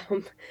I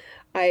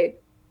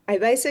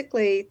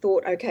basically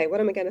thought, okay, what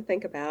am I going to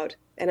think about?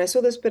 And I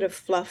saw this bit of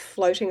fluff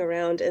floating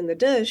around in the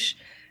dish.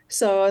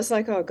 So I was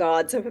like, oh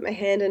God. So I put my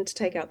hand in to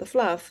take out the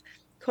fluff,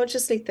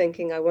 consciously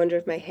thinking, I wonder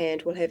if my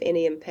hand will have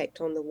any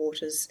impact on the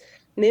water's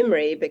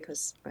memory,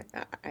 because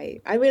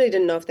I really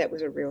didn't know if that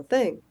was a real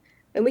thing.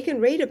 And we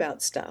can read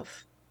about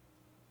stuff.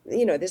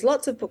 There's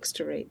lots of books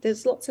to read.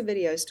 There's lots of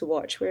videos to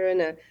watch. We're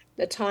in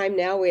a time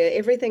now where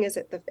everything is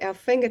at our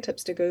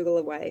fingertips to Google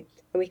away,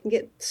 and we can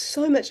get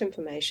so much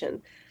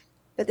information.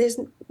 But there's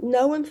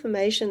no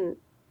information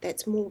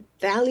that's more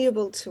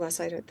valuable to us,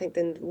 I don't think,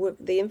 than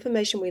the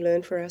information we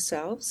learn for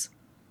ourselves,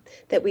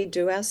 that we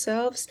do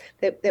ourselves,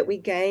 that we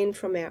gain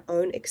from our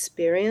own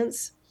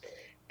experience.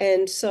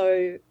 And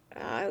so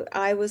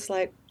I was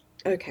like,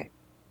 okay,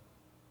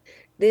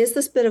 there's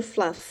this bit of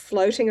fluff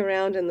floating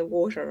around in the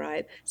water,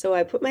 right? So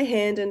I put my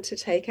hand in to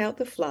take out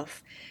the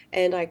fluff,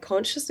 and I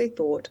consciously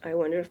thought, I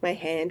wonder if my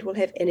hand will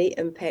have any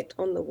impact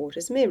on the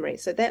water's memory.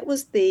 So that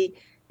was the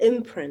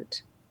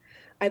imprint.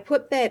 I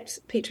put that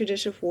petri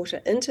dish of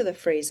water into the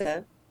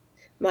freezer,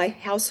 my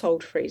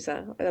household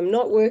freezer. I'm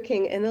not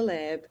working in a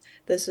lab.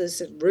 This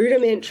is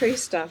rudimentary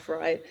stuff,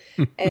 right?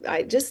 And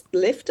I just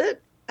left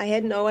it. I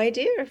had no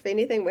idea if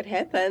anything would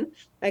happen.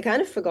 I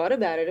kind of forgot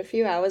about it. A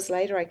few hours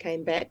later, I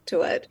came back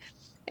to it,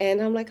 and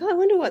I'm like, oh, I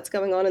wonder what's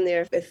going on in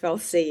there, if I'll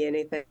see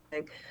anything,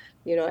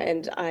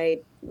 and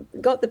I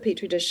got the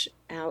petri dish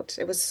out.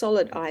 It was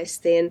solid ice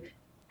then,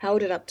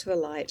 held it up to the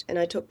light, and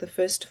I took the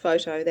first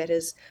photo that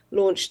has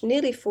launched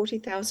nearly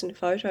 40,000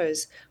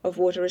 photos of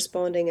water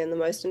responding in the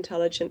most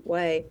intelligent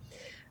way.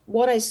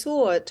 What I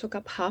saw took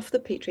up half the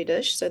petri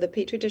dish. So the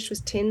petri dish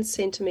was 10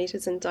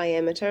 centimeters in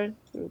diameter.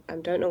 I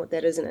don't know what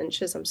that is in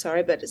inches, I'm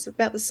sorry, but it's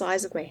about the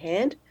size of my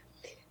hand.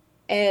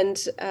 And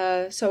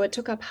so it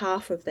took up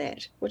half of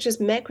that, which is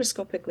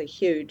macroscopically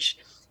huge.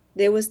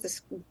 There was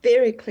this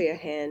very clear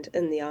hand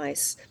in the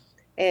ice,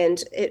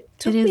 and it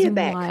took me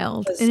aback.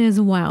 Wild. It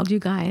is wild, you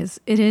guys.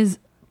 It is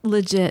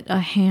legit a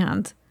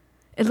hand.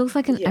 It looks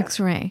like an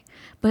X-ray,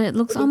 but it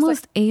looks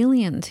almost like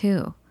alien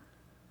too.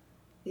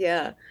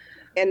 Yeah.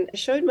 And I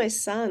showed my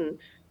son,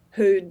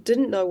 who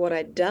didn't know what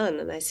I'd done.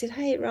 And I said,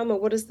 hey, Rama,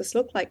 what does this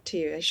look like to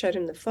you? I showed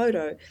him the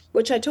photo,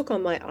 which I took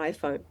on my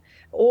iPhone.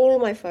 All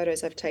my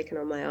photos I've taken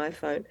on my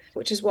iPhone,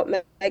 which is what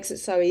makes it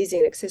so easy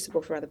and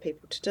accessible for other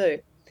people to do.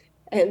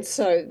 And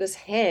so this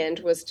hand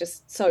was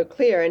just so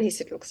clear. And he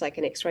said, looks like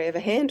an X-ray of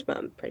a hand,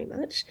 Mum, pretty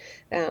much.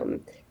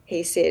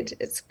 He said,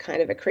 it's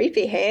kind of a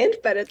creepy hand,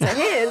 but it's a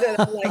hand. And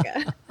I'm like,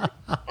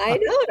 I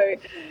know.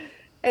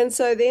 And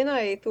so then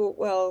I thought,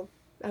 well,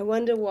 I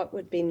wonder what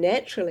would be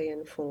naturally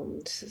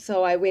informed.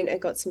 So I went and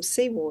got some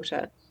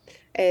seawater,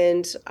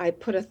 and I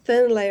put a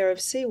thin layer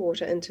of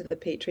seawater into the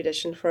petri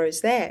dish and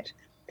froze that.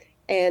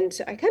 And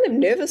I kind of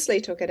nervously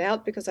took it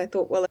out because I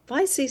thought, well, if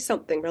I see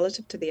something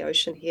relative to the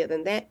ocean here,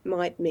 then that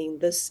might mean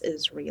this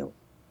is real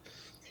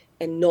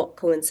and not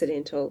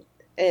coincidental.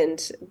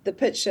 And the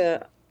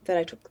picture that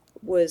I took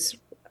was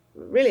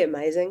really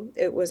amazing.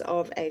 It was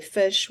of a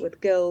fish with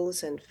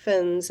gills and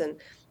fins and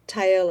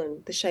tail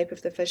and the shape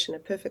of the fish and a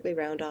perfectly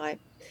round eye.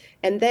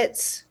 And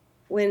that's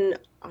when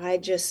I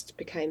just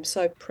became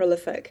so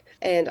prolific.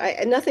 And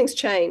nothing's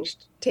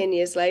changed 10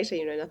 years later,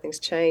 nothing's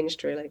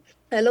changed really.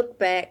 I look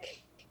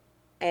back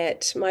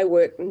at my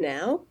work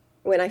now,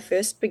 when I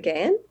first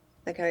began,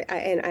 like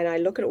I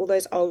look at all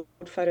those old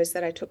photos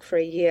that I took for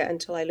a year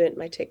until I learned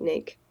my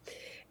technique.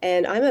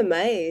 And I'm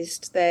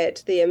amazed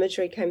that the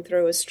imagery came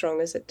through as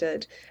strong as it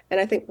did. And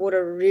I think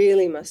water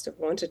really must have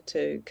wanted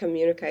to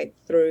communicate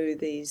through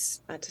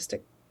these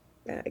artistic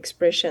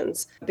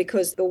expressions,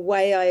 because the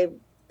way I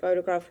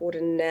photograph water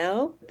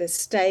now, the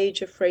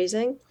stage of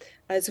freezing,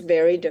 is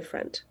very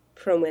different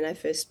from when I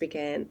first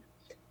began.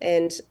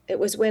 And it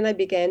was when I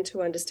began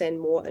to understand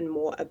more and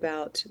more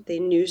about the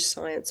new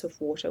science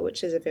of water,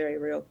 which is a very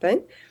real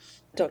thing,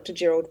 Dr.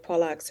 Gerald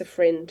Pollack's a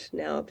friend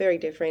now, a very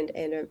dear friend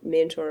and a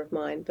mentor of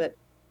mine. But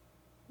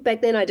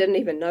back then I didn't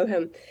even know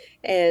him.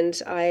 And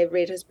I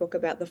read his book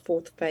about the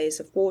fourth phase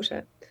of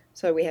water.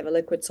 So we have a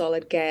liquid,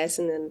 solid, gas,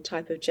 and then a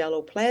type of gel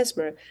or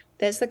plasma.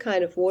 That's the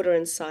kind of water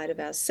inside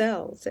of our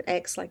cells. It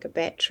acts like a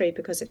battery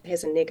because it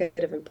has a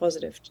negative and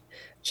positive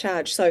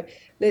charge. So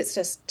let's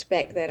just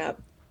back that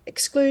up.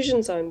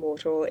 Exclusion zone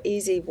water, or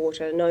easy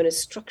water, known as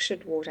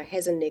structured water,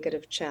 has a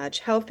negative charge.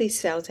 Healthy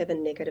cells have a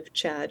negative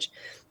charge.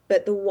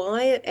 But the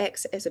why it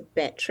acts as a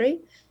battery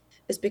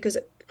is because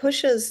it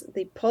pushes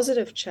the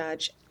positive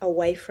charge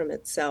away from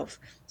itself.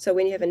 So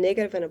when you have a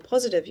negative and a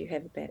positive, you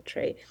have a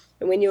battery.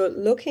 And when you're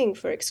looking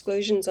for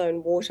exclusion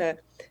zone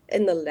water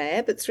in the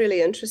lab, it's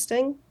really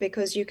interesting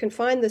because you can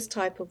find this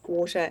type of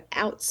water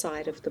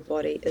outside of the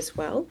body as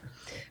well.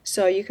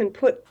 So you can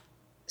put,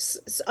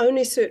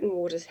 only certain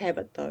waters have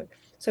it though.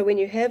 So when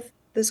you have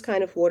this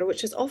kind of water,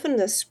 which is often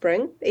the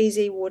spring,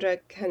 easy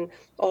water can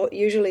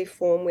usually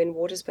form when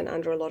water's been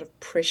under a lot of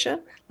pressure,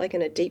 like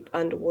in a deep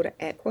underwater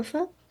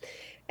aquifer.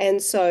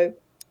 And so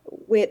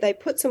where they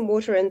put some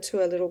water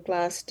into a little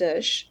glass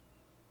dish,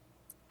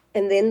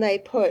 and then they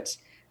put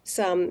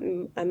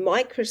some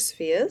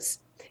microspheres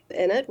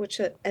in it, which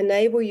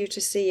enable you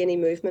to see any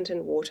movement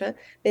in water.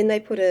 Then they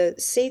put a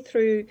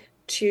see-through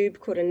tube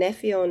called a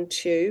Nafion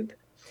tube,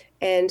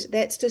 and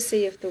that's to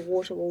see if the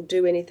water will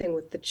do anything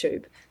with the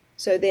tube.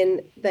 So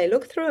then they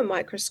look through a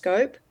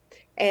microscope,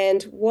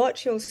 and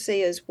what you'll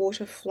see is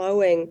water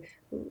flowing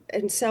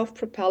and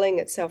self-propelling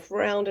itself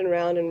round and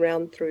round and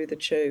round through the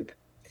tube.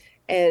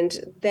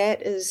 And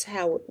that is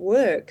how it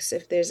works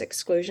if there's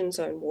exclusion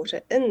zone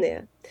water in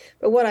there.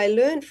 But what I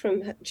learned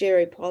from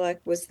Jerry Pollack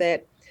was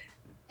that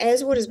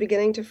as water is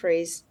beginning to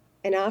freeze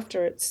and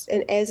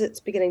as it's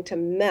beginning to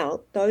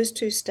melt, those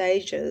two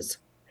stages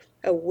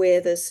are where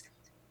this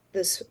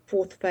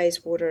fourth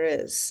phase water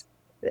is.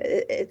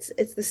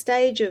 It's the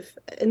stage of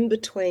in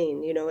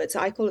between,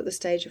 I call it the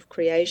stage of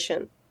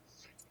creation.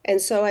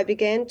 And so I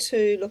began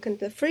to look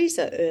into the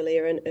freezer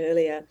earlier and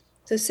earlier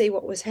to see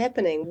what was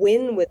happening,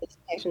 when were the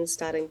patterns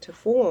starting to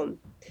form.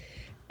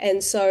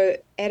 And so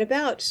at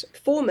about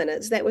 4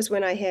 minutes, that was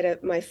when I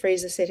had my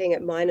freezer setting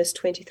at minus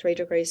 23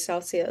 degrees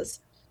Celsius.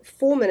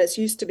 4 minutes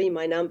used to be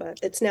my number.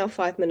 It's now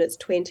 5 minutes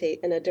 20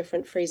 in a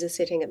different freezer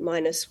setting at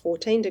minus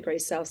 14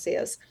 degrees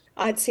Celsius.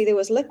 I'd see there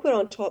was liquid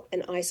on top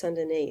and ice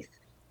underneath.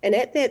 And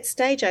at that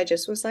stage, I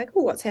just was like,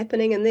 oh, what's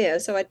happening in there?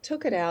 So I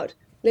took it out,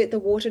 let the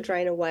water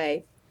drain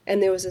away.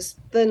 And there was this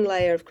thin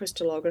layer of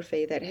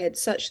crystallography that had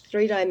such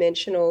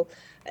three-dimensional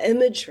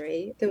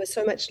imagery. There was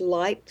so much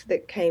light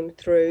that came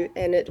through,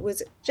 and it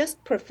was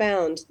just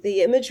profound.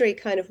 The imagery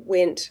kind of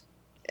went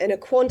in a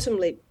quantum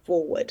leap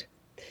forward.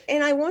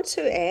 And I want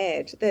to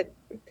add that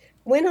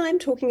when I'm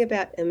talking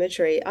about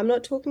imagery, I'm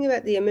not talking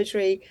about the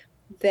imagery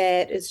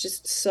that is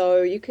just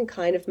so you can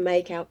kind of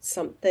make out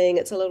something.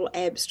 It's a little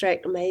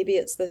abstract. Maybe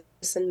it's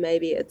this and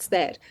maybe it's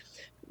that.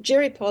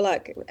 Jerry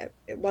Pollack,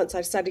 once I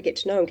started to get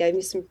to know him, gave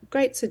me some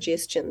great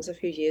suggestions a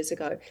few years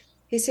ago.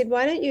 He said,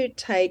 why don't you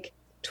take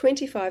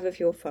 25 of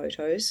your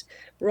photos,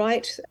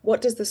 write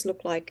what does this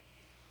look like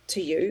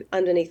to you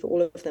underneath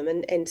all of them,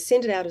 and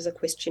send it out as a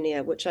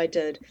questionnaire, which I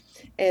did.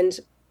 And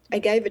I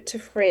gave it to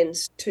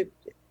friends to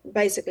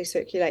basically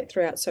circulate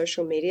throughout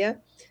social media.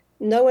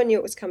 No one knew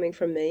it was coming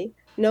from me.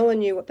 No one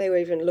knew what they were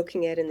even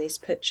looking at in these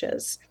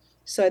pictures.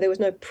 So there was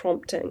no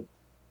prompting.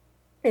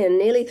 And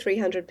nearly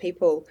 300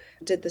 people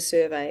did the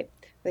survey.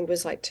 I think it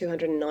was like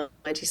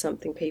 290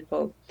 something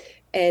people.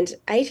 And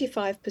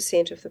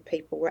 85% of the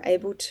people were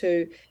able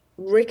to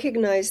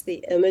recognize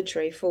the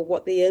imagery for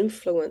what the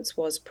influence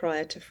was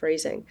prior to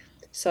freezing.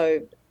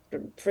 So,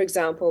 for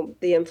example,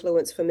 the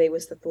influence for me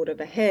was the thought of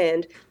a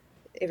hand.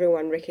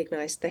 Everyone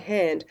recognized the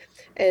hand.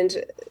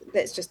 And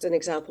that's just an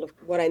example of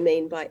what I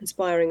mean by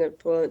inspiring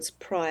influence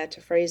prior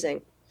to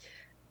freezing.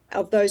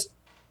 Of those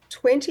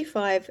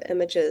 25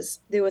 images,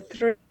 there were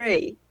 3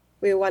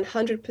 where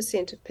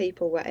 100% of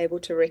people were able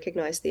to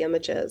recognize the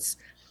images.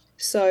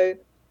 So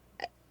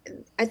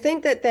I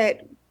think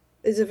that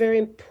is a very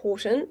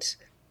important,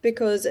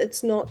 because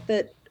it's not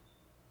that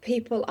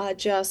people are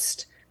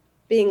just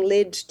being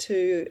led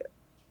to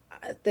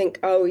think,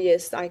 oh,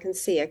 yes, I can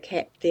see a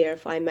cat there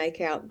if I make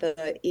out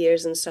the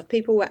ears and stuff.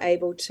 People were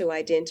able to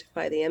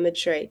identify the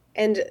imagery.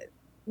 And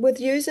with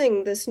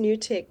using this new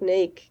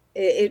technique,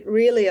 it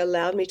really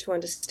allowed me to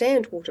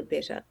understand water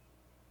better.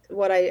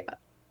 What I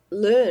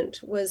learned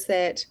was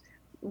that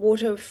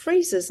water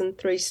freezes in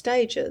 3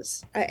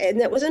 stages.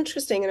 And that was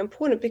interesting and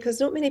important because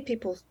not many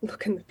people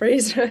look in the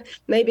freezer,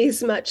 maybe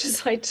as much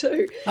as I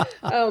do,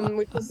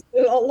 which is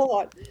a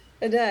lot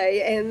a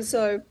day. And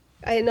so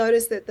I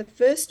noticed that the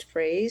first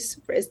freeze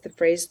is the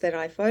freeze that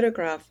I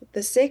photograph.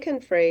 The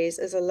second freeze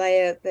is a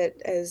layer that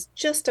is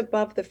just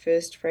above the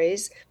first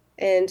freeze.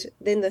 And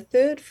then the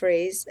third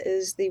freeze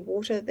is the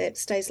water that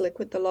stays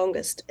liquid the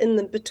longest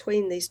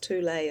between these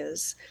 2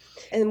 layers.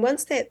 And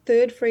once that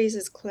third freeze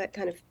is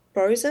kind of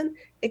frozen,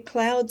 it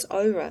clouds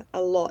over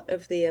a lot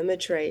of the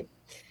imagery.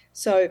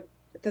 So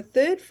the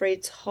third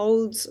freeze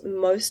holds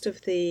most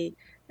of the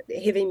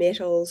heavy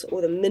metals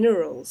or the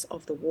minerals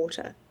of the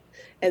water.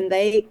 And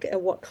they are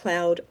what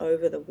cloud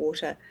over the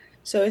water.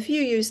 So if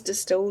you use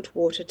distilled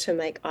water to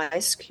make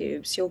ice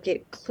cubes, you'll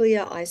get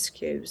clear ice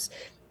cubes.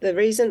 The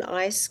reason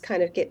ice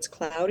kind of gets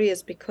cloudy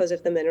is because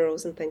of the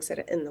minerals and things that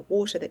are in the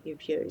water that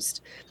you've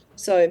used.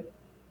 So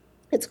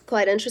it's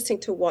quite interesting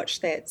to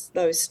watch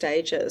those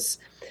stages.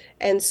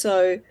 And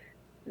so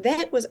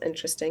that was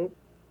interesting,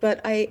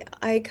 but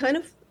I kind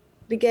of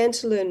began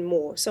to learn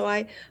more. So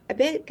I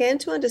began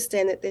to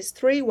understand that there's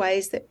three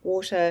ways that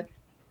water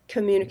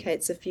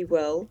communicates, if you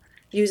will,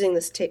 using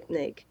this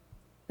technique.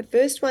 The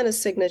first one is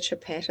signature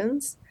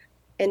patterns.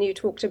 And you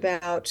talked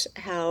about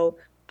how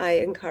I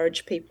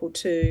encourage people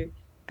to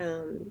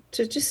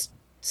just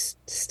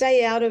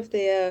stay out of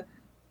their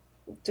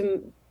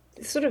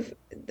sort of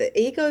the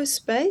ego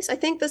space. I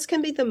think this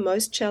can be the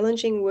most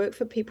challenging work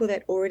for people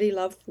that already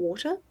love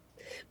water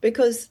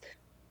because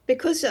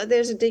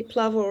there's a deep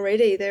love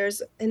already.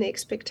 There's an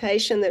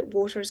expectation that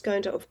water is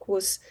going to, of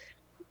course,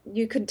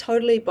 you could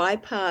totally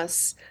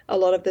bypass a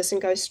lot of this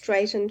and go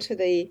straight into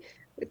the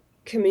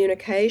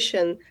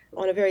communication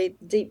on a very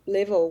deep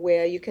level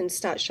where you can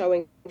start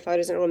showing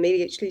photos and it will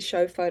immediately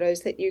show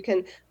photos that you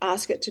can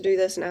ask it to do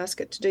this and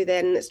ask it to do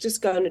that, and it's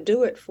just going to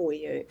do it for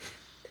you.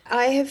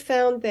 I have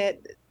found that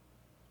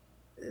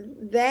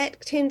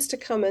that tends to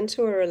come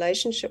into a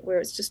relationship where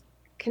it's just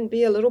can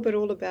be a little bit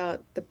all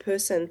about the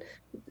person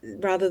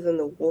rather than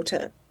the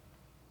water.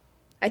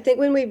 I think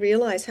when we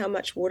realize how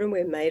much water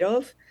we're made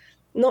of,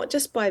 not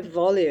just by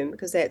volume,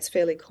 because that's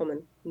fairly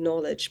common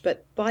knowledge,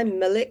 but by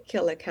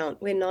molecular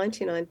count, we're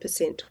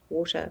 99%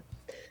 water.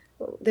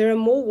 There are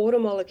more water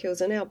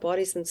molecules in our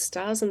bodies than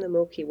stars in the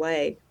Milky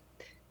Way.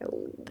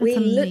 We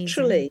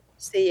literally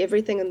see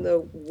everything in the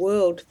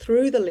world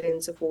through the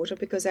lens of water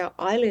because our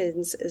eye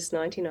lens is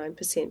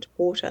 99%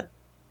 water.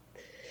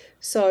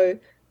 So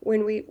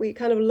when we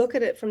kind of look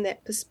at it from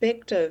that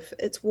perspective,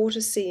 it's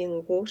water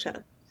seeing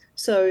water.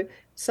 So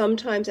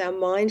sometimes our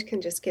mind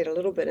can just get a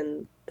little bit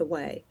in the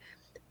way.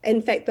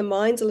 In fact, the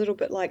mind's a little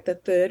bit like the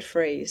third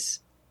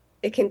freeze.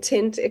 It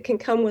can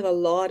come with a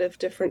lot of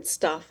different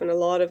stuff and a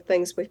lot of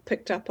things we've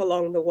picked up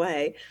along the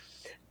way.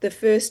 The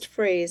first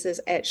freeze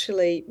is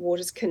actually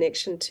water's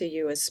connection to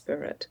you as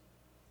spirit.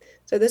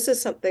 So this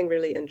is something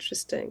really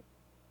interesting.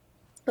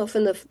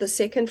 Often the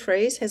second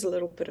freeze has a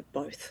little bit of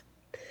both.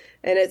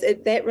 And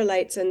that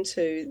relates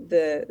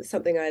into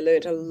something I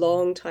learned a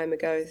long time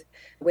ago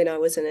when I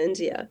was in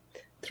India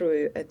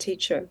through a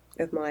teacher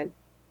of mine.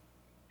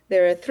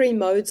 There are three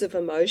modes of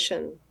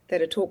emotion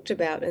that are talked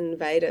about in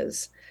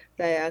Vedas.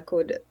 They are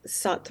called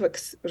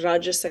sattvic,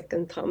 rajasic,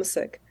 and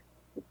tamasic.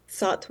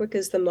 Sattvic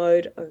is the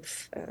mode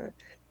of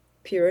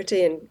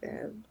purity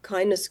and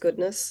kindness,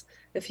 goodness,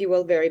 if you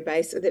will, very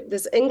basic.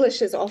 This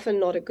English is often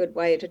not a good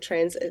way to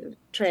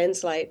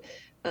translate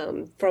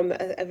from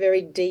a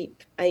very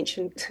deep,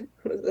 ancient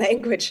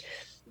language,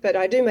 but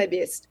I do my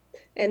best.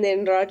 And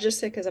then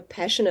Rajasic is a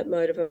passionate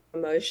mode of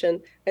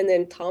emotion, and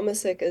then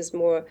Tamasic is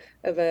more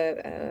of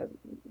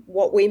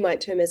what we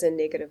might term as a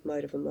negative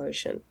mode of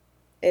emotion.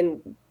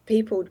 And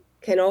people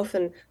can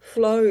often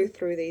flow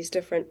through these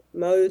different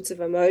modes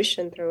of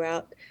emotion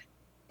throughout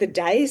the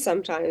day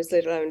sometimes,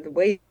 let alone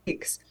the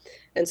weeks.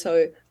 And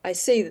so I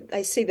see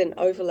an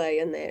overlay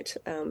in that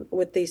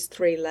with these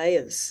three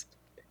layers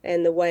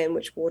and the way in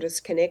which water's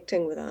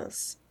connecting with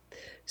us.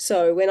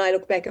 So when I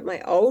look back at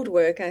my old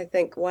work, I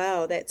think,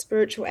 wow, that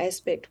spiritual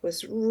aspect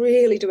was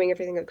really doing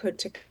everything it could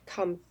to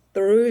come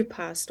through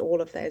past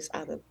all of those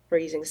other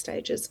freezing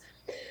stages.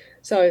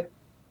 So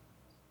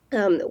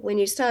when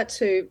you start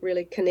to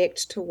really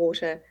connect to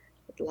water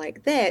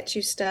like that,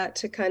 you start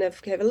to kind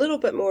of have a little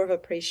bit more of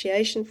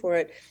appreciation for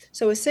it.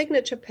 So a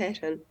signature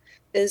pattern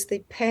is the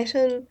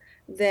pattern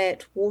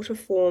that water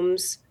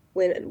forms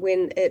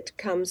when it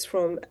comes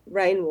from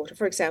rainwater.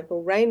 For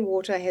example,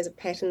 rainwater has a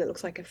pattern that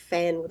looks like a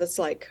fan with a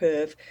slight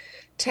curve.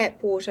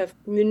 Tap water,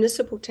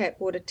 municipal tap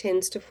water,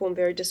 tends to form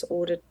very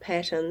disordered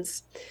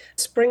patterns.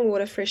 Spring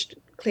water,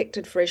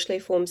 collected freshly,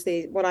 forms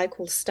what I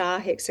call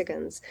star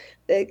hexagons.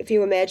 If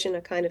you imagine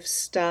a kind of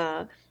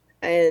star,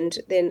 and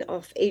then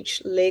off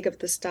each leg of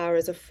the star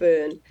is a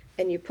fern,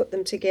 and you put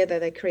them together,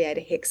 they create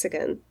a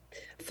hexagon.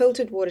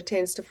 Filtered water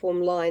tends to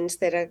form lines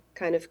that are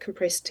kind of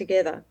compressed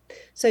together.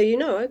 So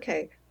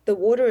okay, the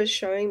water is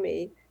showing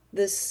me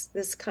this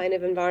kind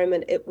of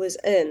environment it was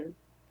in.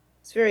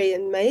 It's very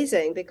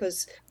amazing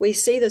because we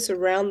see this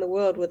around the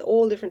world with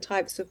all different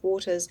types of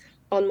waters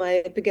on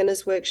my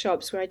beginners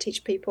workshops where I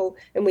teach people,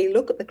 and we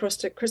look at the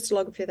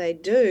crystallography they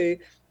do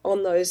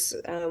on those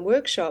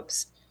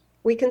workshops.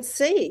 We can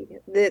see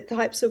the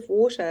types of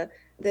water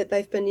that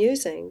they've been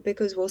using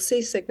because we'll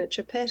see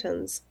signature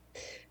patterns.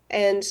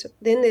 And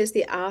then there's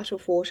the art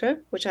of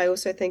water, which I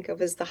also think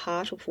of as the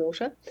heart of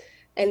water.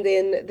 And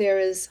then there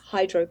is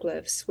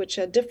hydroglyphs, which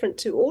are different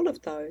to all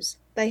of those.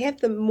 They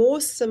have the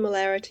more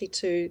similarity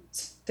to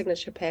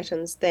signature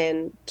patterns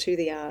than to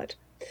the art.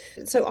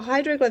 So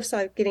hydroglyphs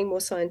are getting more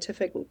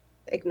scientific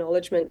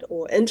acknowledgement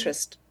or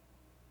interest.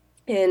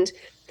 And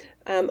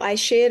I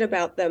shared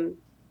about them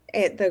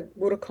at the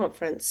water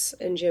conference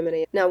in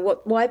Germany. Now,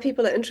 why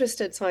people are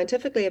interested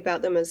scientifically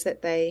about them is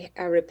that they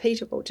are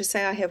repeatable. To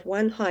say I have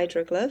one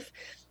hydroglyph,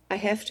 I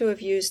have to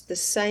have used the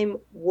same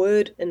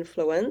word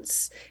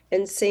influence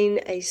and seen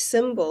a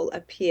symbol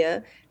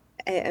appear,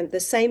 and the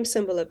same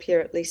symbol appear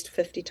at least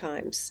 50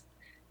 times.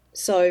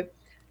 So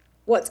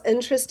what's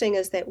interesting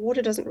is that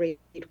water doesn't read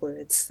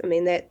words. I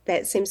mean,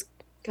 that seems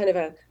kind of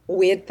a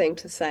weird thing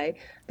to say,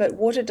 but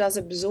water does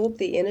absorb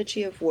the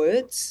energy of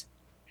words,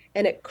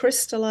 and it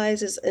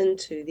crystallizes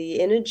into the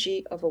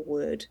energy of a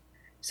word.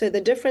 So the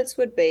difference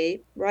would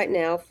be right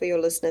now for your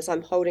listeners,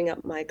 I'm holding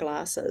up my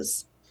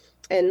glasses,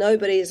 and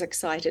nobody is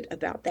excited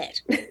about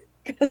that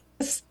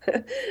because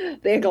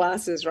they're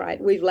glasses,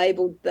 right? We've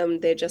labeled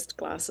them, they're just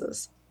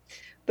glasses.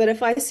 But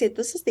if I said,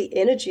 this is the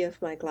energy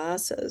of my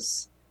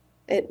glasses,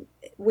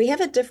 we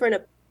have a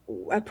different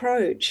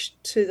approach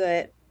to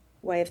that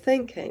way of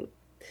thinking.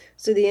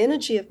 So the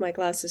energy of my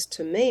glasses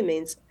to me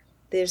means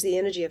there's the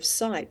energy of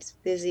sight.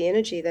 There's the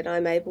energy that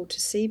I'm able to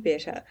see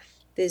better.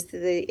 There's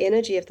the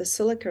energy of the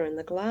silica in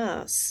the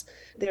glass.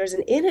 There is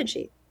an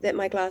energy that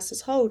my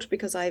glasses hold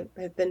because I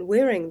have been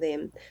wearing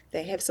them.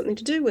 They have something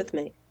to do with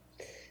me.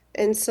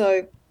 And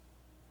so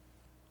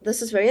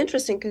this is very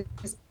interesting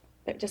because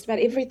just about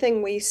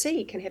everything we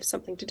see can have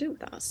something to do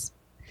with us.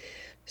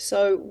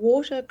 So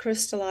water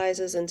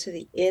crystallizes into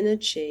the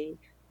energy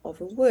of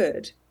a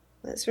word.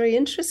 That's very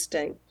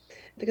interesting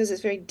because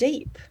it's very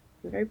deep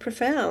and very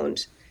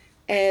profound.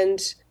 And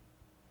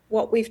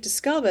what we've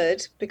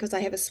discovered, because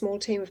I have a small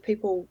team of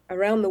people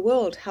around the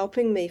world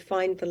helping me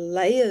find the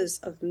layers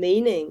of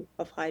meaning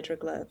of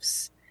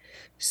hydroglyphs.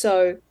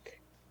 So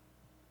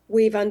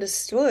we've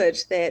understood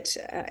that,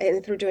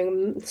 and through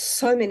doing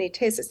so many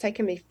tests, it's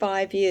taken me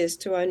 5 years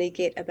to only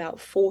get about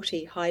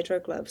 40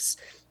 hydroglyphs.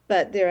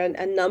 But there are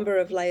a number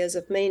of layers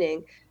of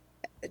meaning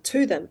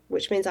to them,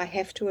 which means I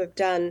have to have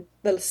done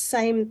the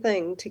same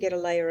thing to get a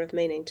layer of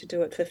meaning, to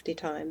do it 50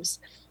 times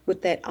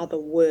with that other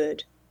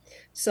word.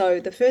 So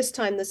the first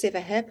time this ever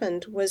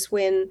happened was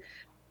when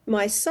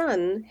my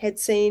son had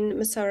seen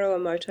Masaru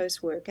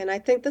Emoto's work. And I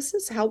think this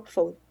is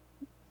helpful,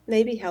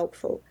 maybe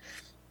helpful.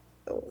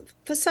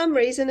 For some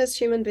reason, as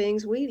human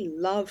beings, we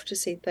love to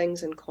see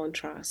things in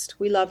contrast.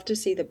 We love to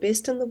see the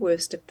best and the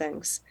worst of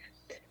things.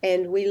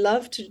 And we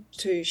love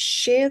to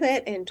share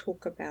that and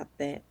talk about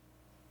that.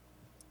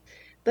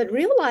 But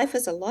real life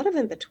is a lot of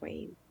in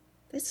between.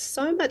 There's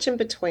so much in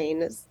between.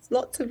 There's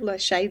lots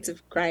of shades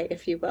of gray,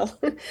 if you will.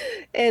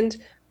 and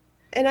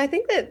I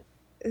think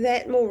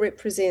that more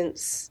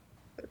represents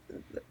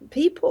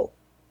people.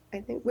 I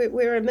think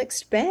we're a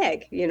mixed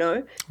bag, you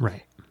know.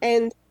 Right.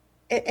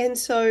 And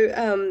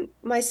so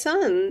my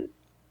son,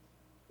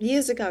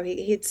 years ago,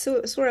 he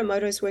saw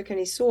Emoto's work, and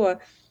he saw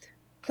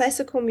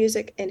classical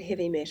music and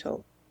heavy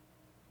metal.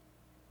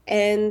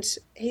 And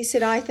he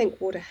said, I think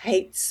water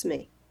hates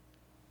me.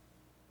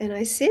 And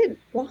I said,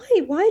 why?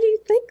 Why do you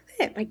think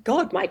that? My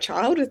God, my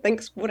child who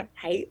thinks water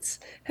hates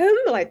him.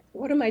 Like,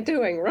 what am I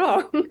doing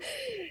wrong?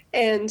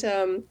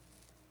 And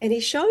he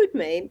showed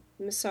me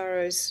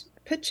Masaru's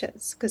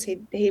pictures because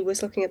he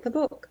was looking at the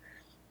book.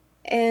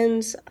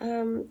 And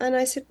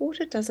I said,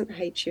 water doesn't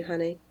hate you,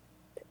 honey.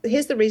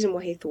 Here's the reason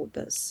why he thought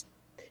this.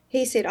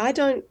 He said, I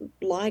don't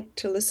like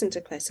to listen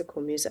to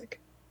classical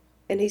music.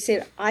 And he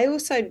said, I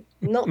also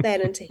not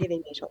that into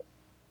heavy metal.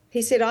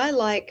 He said, I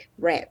like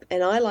rap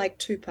and I like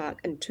Tupac,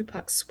 and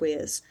Tupac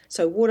swears.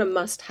 So water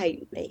must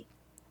hate me.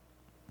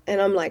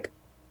 And I'm like,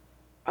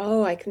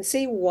 oh, I can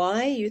see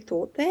why you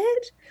thought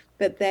that,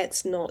 but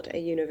that's not a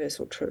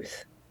universal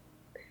truth.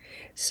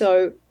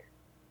 So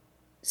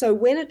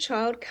when a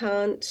child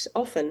can't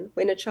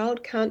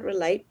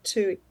relate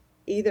to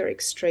either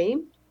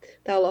extreme,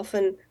 they'll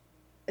often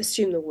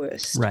assume the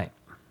worst. Right.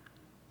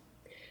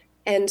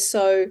 And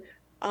so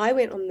I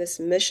went on this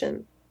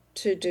mission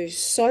to do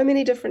so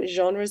many different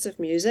genres of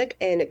music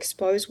and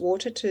expose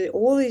water to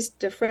all these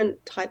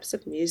different types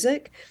of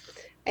music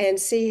and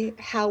see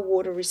how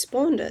water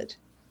responded.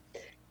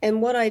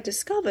 And what I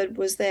discovered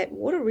was that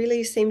water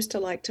really seems to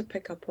like to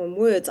pick up on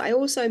words. I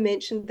also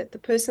mentioned that the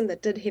person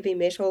that did heavy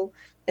metal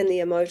in the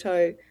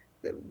Emoto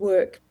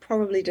work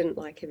probably didn't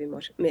like heavy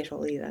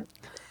metal either.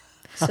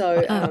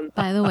 So,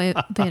 by the way,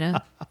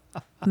 Veda,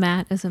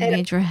 Matt is a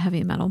major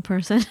heavy metal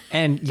person.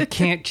 And you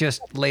can't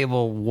just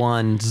label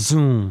one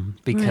Zoom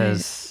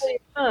because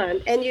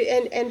right.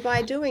 And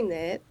by doing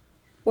that,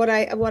 what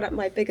I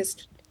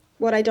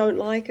don't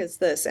like is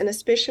this, and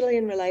especially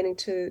in relating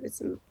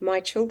to my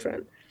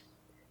children.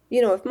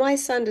 You know, if my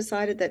son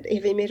decided that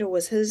heavy metal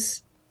was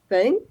his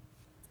thing,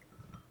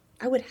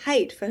 I would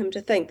hate for him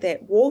to think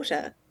that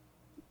water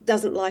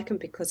doesn't like him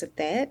because of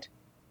that.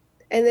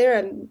 And there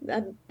are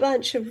a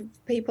bunch of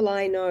people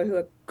I know who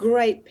are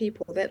great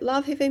people that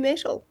love heavy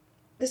metal.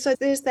 So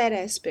there's that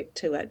aspect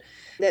to it.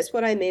 That's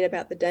what I mean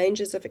about the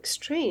dangers of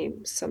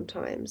extremes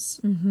sometimes.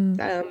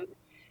 Mm-hmm.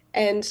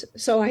 And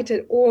so I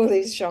did all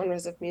these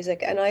genres of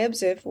music, and I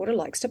observed water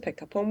likes to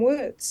pick up on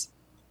words.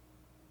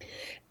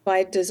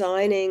 By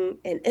designing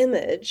an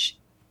image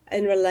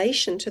in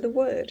relation to the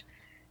word.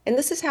 And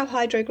this is how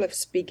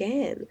hydroglyphs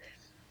began.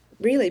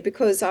 really,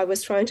 because I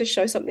was trying to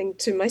show something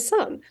to my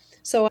son.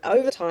 So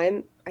over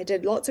time, I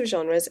did lots of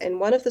genres, and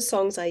one of the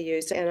songs I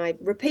used, and I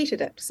repeated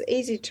it. It's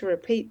easy to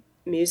repeat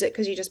music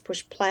because you just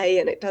push play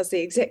and it does the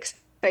exact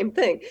same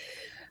thing.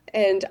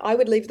 And I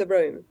would leave the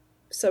room.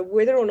 So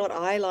whether or not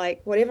I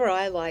like, whatever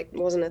I liked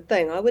wasn't a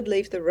thing. I would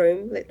leave the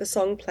room, let the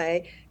song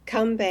play,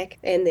 come back,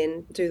 and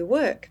then do the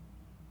work.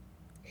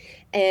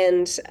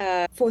 And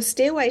for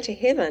Stairway to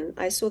Heaven,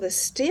 I saw the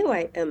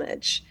stairway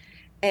image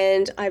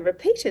and I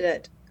repeated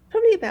it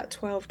probably about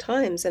 12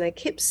 times. And I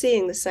kept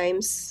seeing the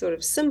same sort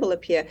of symbol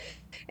appear.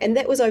 And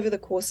that was over the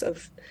course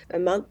of a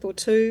month or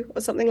two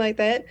or something like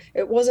that.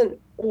 It wasn't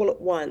all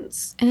at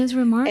once. And it's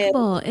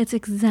remarkable. It's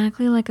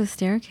exactly like a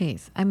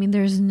staircase. I mean,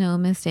 there's no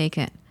mistake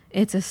it.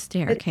 It's a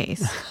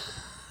staircase.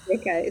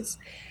 Decades.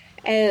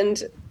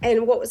 And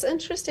what was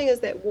interesting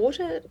is that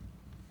water,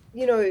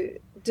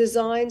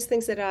 designs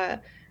things that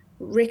are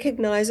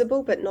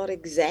recognizable but not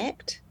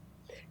exact.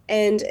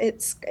 And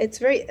it's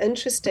very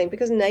interesting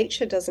because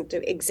nature doesn't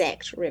do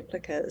exact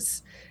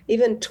replicas.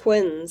 Even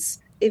twins,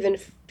 even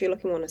if you're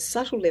looking on a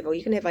subtle level,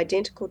 you can have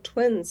identical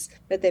twins,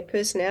 but their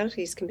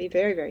personalities can be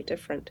very, very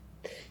different.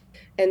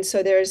 And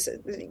so there's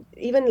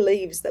even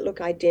leaves that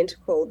look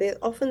identical. There's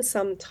often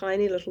some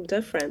tiny little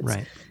difference.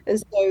 Right. And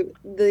so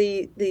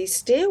the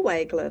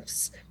stairway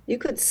glyphs, you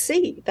could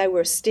see they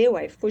were a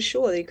stairway for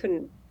sure. You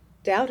couldn't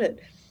doubt it.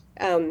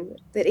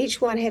 That each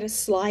one had a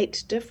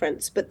slight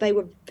difference, but they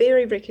were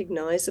very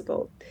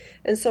recognizable.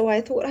 And so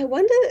I thought, I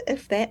wonder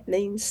if that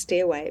means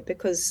stairway,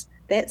 because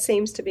that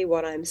seems to be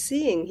what I'm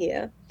seeing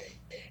here.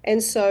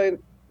 And so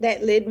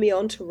that led me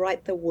on to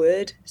write the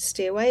word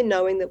stairway,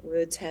 knowing that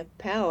words have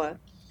power.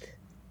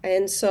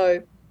 And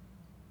so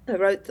I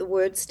wrote the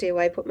word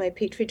stairway, put my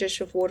petri dish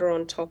of water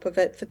on top of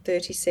it for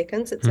 30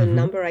 seconds. It's a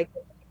number I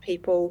give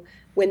people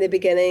when they're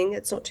beginning.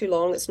 It's not too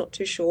long, it's not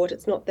too short.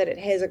 It's not that it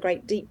has a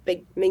great, deep,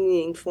 big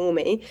meaning for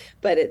me,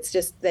 but it's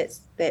just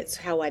that's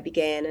how I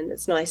began. And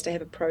it's nice to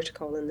have a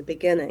protocol in the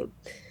beginning.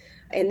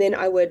 And then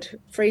I would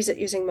freeze it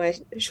using my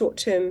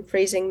short-term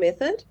freezing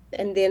method,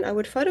 and then I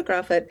would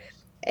photograph it.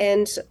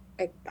 And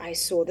I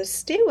saw the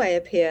stairway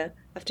appear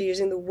after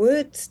using the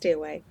word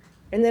stairway.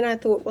 And then I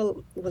thought,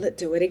 well, will it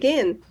do it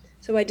again?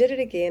 So I did it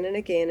again and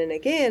again and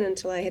again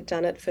until I had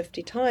done it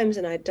 50 times,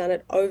 and I'd done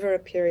it over a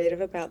period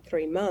of about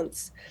 3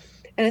 months.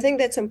 And I think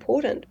that's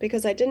important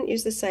because I didn't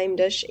use the same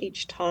dish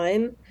each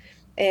time,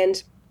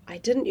 and I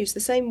didn't use the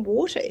same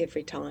water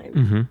every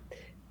time.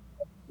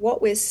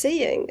 What we're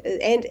seeing,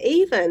 and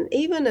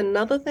even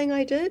another thing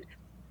I did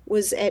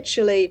was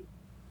actually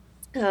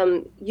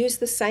use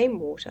the same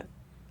water.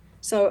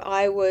 So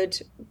I would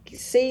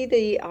see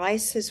the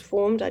ice has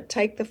formed, I'd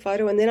take the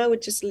photo, and then I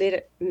would just let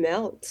it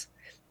melt.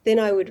 Then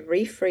I would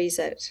refreeze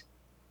it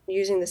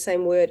using the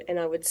same word, and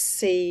I would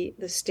see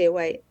the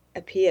stairway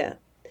appear.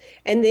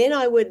 And then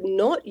I would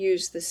not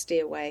use the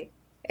stairway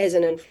as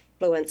an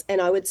influence, and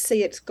I would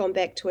see it's gone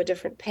back to a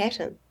different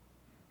pattern.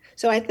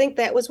 So I think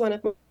that was one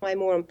of my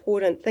more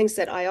important things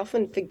that I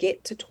often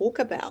forget to talk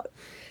about.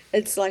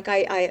 It's like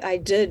I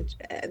did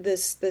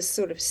this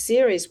sort of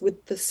series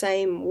with the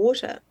same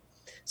water.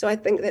 So I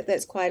think that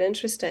that's quite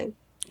interesting.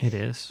 It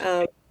is.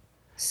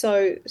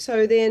 So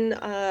then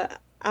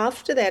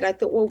after that, I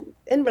thought, well,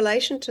 in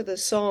relation to the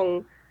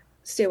song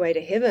Stairway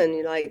to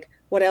Heaven, like,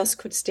 what else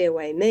could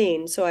stairway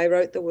mean? So I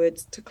wrote the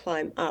words to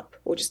climb up,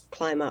 or just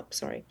climb up,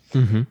 sorry.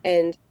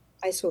 And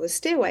I saw the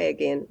stairway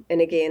again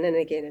and again and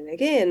again and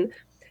again.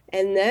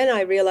 And then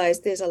I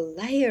realized there's a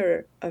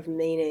layer of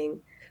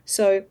meaning.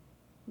 So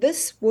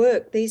this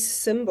work, these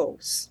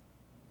symbols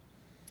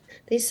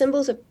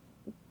are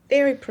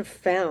very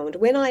profound.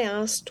 When I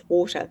asked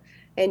water,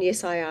 and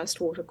yes, I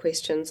asked water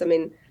questions. I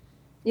mean,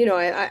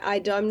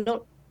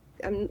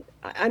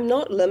 I'm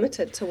not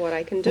limited to what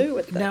I can do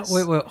with this. Now,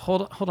 wait,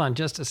 hold on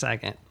just a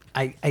second.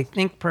 I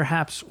think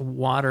perhaps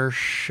water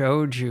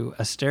showed you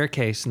a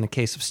staircase in the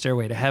case of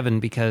Stairway to Heaven,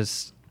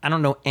 because I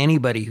don't know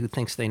anybody who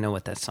thinks they know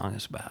what that song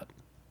is about.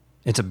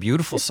 It's a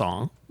beautiful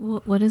song.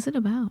 What is it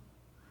about?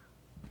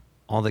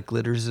 All that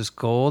glitters is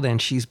gold, and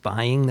she's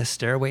buying the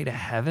stairway to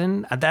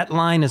heaven. That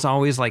line has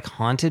always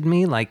haunted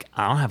me. I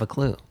don't have a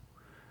clue.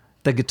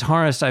 The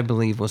guitarist, I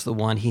believe, was the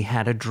one. He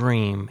had a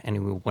dream,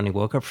 and when he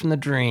woke up from the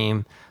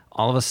dream,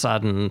 all of a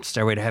sudden,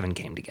 Stairway to Heaven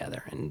came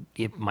together. And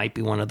it might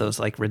be one of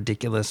those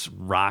ridiculous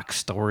rock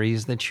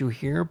stories that you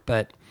hear,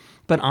 but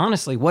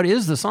honestly, what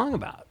is the song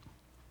about?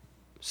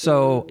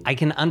 So I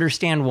can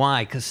understand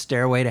why, because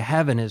Stairway to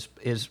Heaven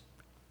is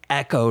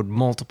echoed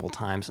multiple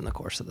times in the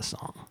course of the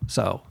song.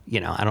 So,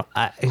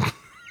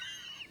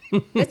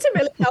 It's a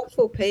really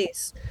helpful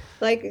piece.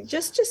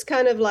 Just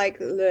kind of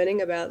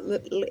learning about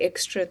little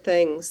extra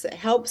things that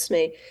helps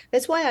me.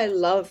 That's why I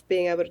love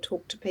being able to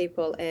talk to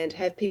people and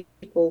have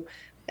people,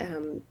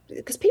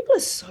 because people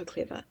are so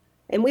clever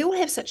and we all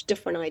have such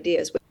different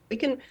ideas. We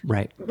can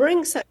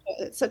bring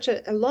such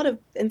a lot of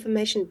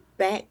information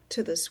back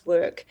to this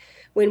work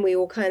when we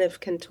all kind of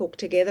can talk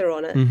together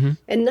on it.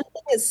 And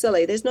nothing is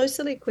silly. There's no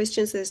silly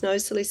questions. There's no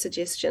silly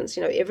suggestions.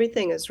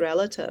 Everything is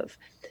relative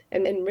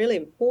and really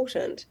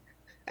important.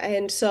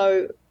 And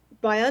so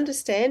by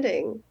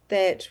understanding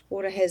that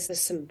water has the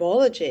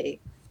symbology,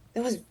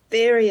 that was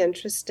very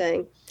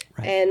interesting.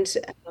 Right. And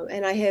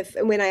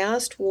when I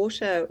asked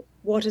water,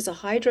 what is a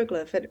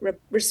hydroglyph? It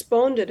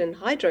responded in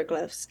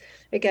hydroglyphs.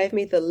 It gave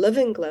me the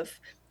living glyph,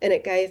 and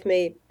it gave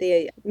me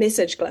the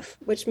message glyph,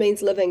 which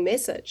means living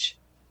message,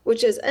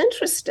 which is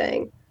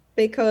interesting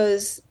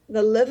because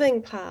the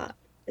living part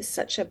is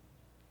such a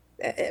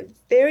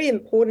very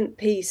important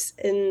piece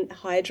in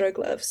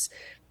hydroglyphs.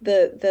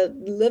 The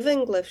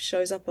living glyph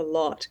shows up a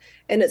lot,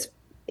 and it's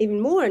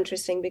even more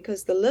interesting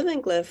because the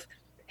living glyph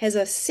has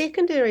a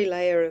secondary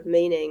layer of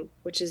meaning,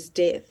 which is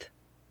death.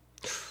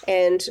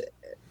 And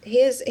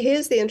here's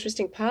the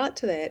interesting part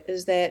to that,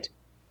 is that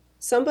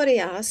somebody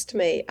asked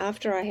me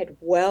after I had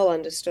well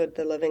understood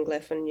the living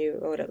glyph and knew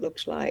what it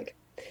looked like,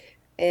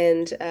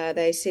 and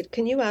they said,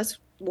 can you ask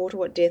water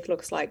what death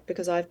looks like,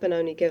 because I've been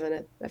only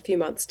given a few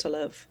months to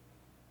live.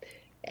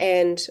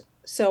 And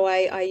so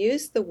I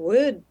used the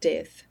word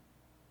death,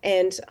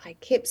 and I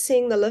kept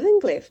seeing the living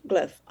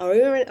glyph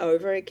over and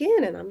over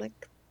again. And I'm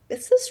like,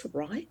 is this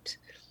right?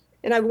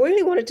 And I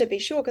really wanted to be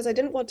sure, because I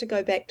didn't want to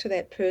go back to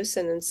that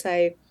person and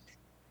say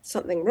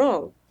something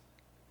wrong.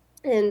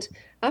 And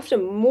after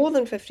more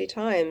than 50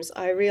 times,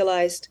 I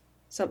realized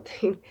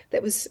something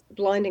that was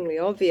blindingly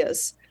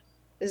obvious,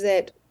 is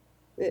that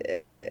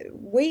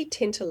we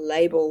tend to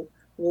label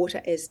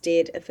water as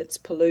dead if it's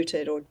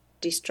polluted or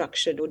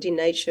destructured or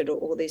denatured, or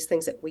all these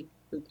things that we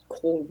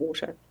call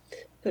water.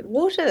 But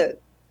water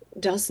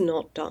does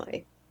not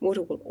die.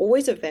 Water will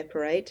always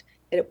evaporate,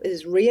 and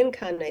it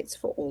reincarnates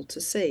for all to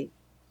see.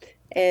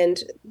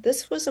 And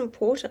this was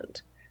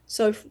important.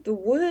 So the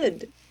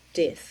word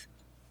death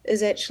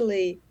is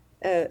actually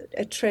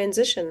a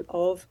transition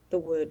of the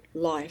word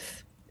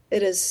life.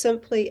 It is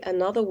simply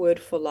another word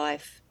for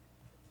life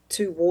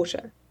to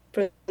water.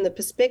 From the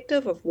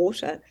perspective of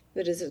water,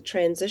 it is a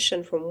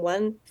transition from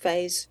one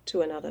phase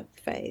to another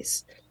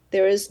phase.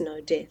 There is no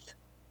death,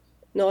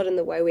 not in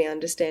the way we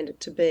understand it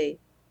to be.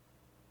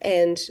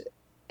 And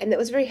that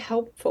was very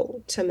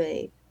helpful to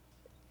me,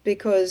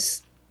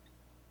 because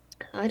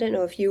I don't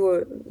know if you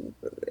were,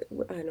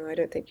 I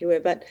don't think you were,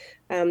 but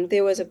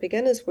there was a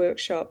beginner's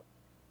workshop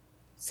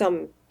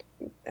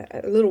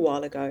a little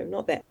while ago,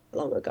 not that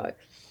long ago.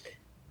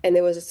 And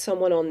there was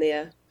someone on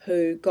there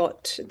who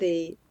got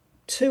the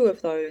two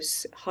of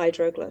those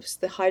hydroglyphs,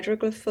 the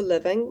hydroglyph for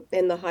living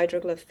and the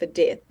hydroglyph for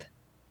death.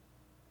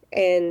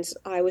 And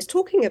I was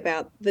talking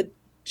about the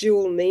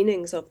dual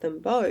meanings of them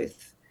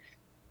both.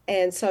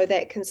 And so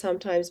that can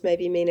sometimes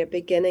maybe mean a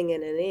beginning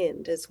and an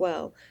end as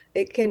well.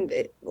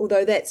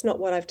 Although that's not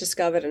what I've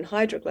discovered in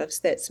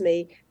hydroglyphs, that's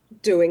me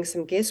doing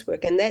some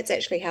guesswork. And that's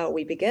actually how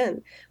we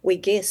begin. We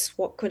guess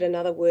what could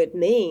another word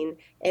mean,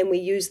 and we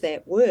use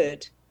that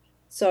word.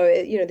 So,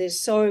 there's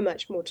so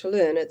much more to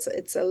learn.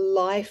 It's a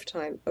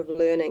lifetime of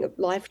learning, of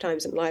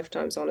lifetimes and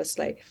lifetimes,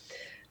 honestly.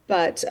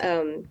 But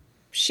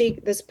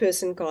this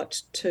person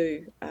got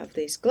two of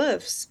these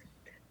glyphs,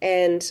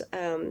 and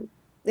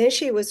then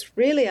she was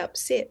really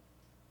upset.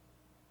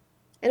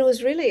 And it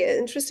was really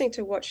interesting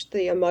to watch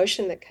the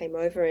emotion that came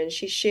over, and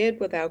she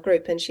shared with our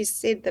group, and she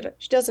said that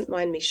she doesn't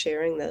mind me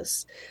sharing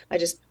this. I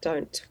just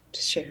don't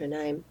share her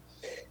name.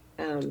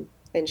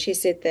 And she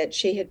said that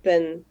she had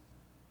been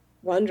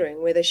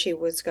wondering whether she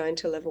was going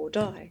to live or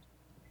die.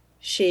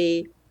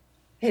 She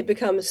had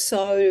become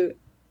so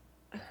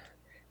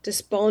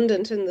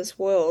despondent in this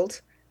world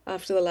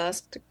after the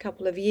last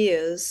couple of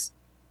years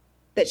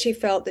that she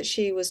felt that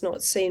she was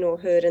not seen or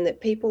heard, and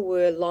that people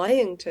were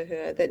lying to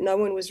her, that no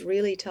one was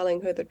really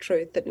telling her the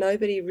truth, that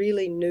nobody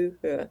really knew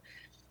her.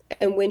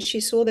 And when she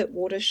saw that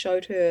water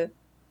showed her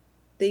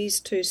these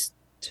two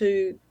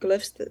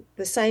glyphs,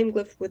 the same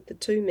glyph with the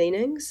two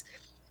meanings,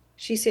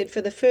 she said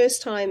for the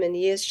first time in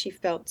years she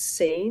felt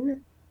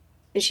seen,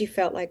 and she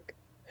felt like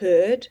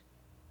heard,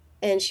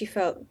 and she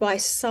felt by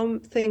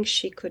something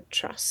she could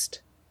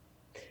trust.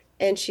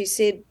 And she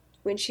said,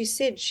 when she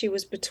said she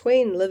was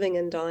between living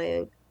and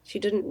dying, she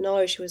didn't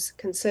know, she was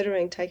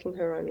considering taking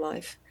her own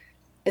life,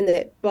 and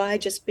that by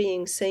just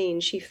being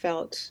seen, she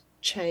felt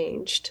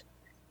changed.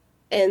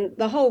 And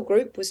the whole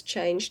group was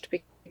changed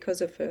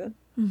because of her.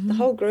 Mm-hmm. The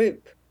whole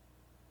group,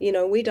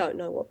 we don't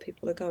know what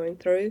people are going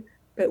through,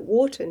 but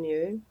water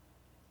knew.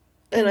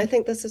 And I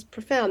think this is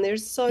profound.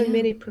 There's so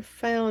many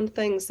profound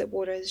things that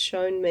water has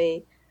shown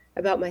me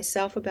about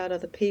myself, about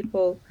other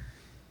people.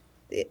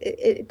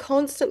 It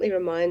constantly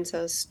reminds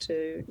us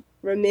to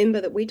remember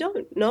that we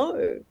don't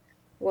know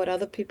what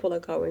other people are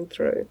going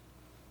through.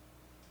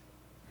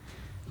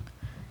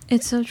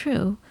 It's so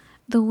true.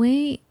 The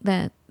way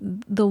that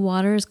the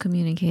water is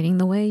communicating,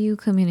 the way you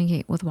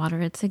communicate with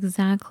water, it's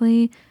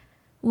exactly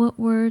what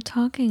we're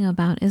talking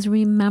about, is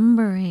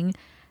remembering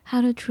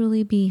how to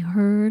truly be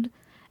heard,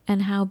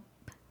 and how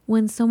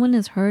when someone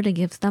is heard, it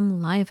gives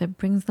them life. It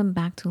brings them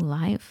back to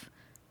life.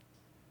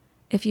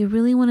 If you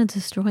really want to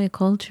destroy a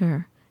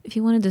culture, if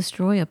you want to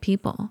destroy a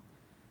people,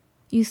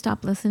 you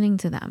stop listening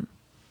to them.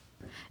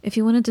 If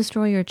you want to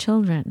destroy your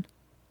children,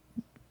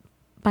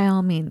 by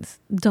all means,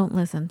 don't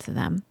listen to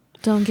them.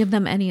 Don't give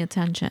them any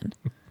attention,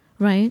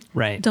 right?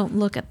 Right. Don't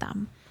look at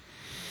them.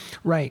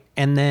 Right.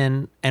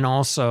 And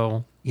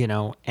also,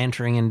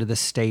 entering into the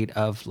state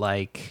of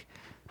like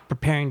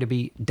preparing to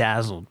be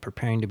dazzled,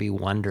 preparing to be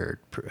wondered,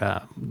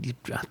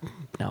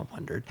 not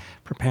wondered,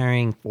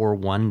 preparing for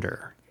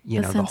wonder. The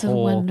The sense of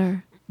whole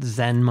wonder.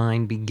 Zen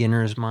mind,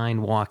 beginner's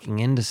mind, walking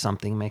into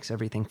something makes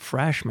everything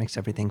fresh, makes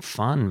everything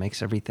fun,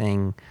 makes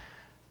everything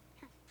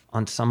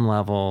on some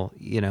level,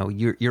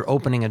 you're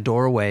opening a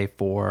doorway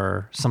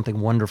for something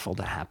wonderful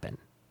to happen.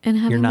 And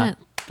You're having not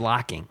that,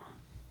 blocking.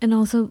 and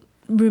also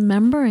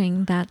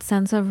remembering that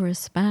sense of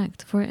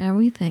respect for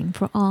everything,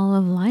 for all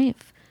of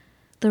life.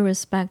 The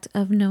respect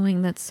of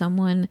knowing that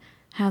someone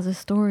has a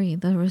story,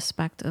 the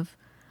respect of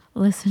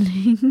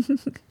listening,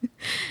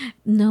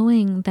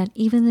 knowing that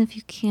even if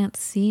you can't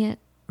see it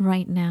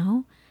right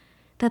now,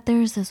 that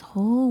there's this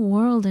whole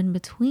world in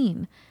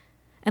between.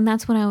 And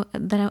that's what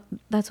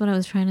that's what I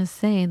was trying to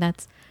say.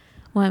 That's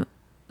why I'm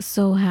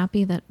so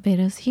happy that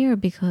Veda's here,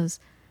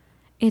 because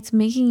it's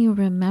making you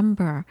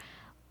remember,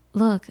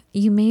 look,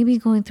 you may be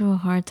going through a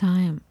hard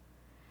time.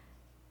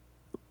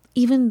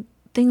 Even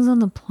things on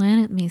the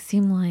planet may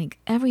seem like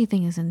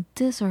everything is in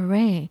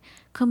disarray,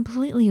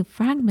 completely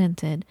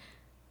fragmented.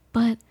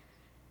 But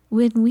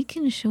when we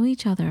can show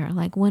each other,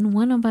 like when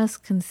one of us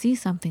can see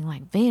something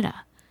like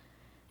Veda,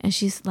 and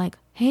she's like,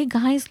 hey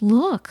guys,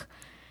 look.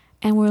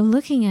 And we're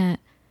looking at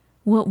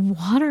what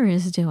water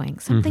is doing,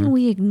 something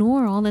we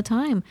ignore all the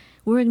time.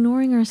 We're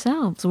ignoring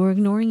ourselves. We're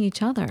ignoring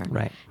each other.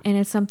 Right. And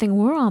it's something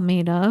we're all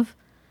made of,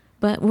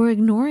 but we're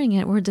ignoring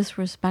it. We're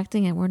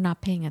disrespecting it. We're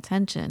not paying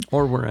attention.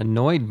 Or we're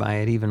annoyed by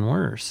it, even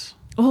worse.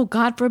 Oh,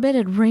 God forbid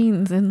it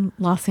rains in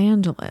Los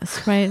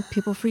Angeles, right?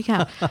 People freak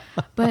out.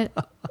 But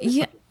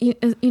yeah, you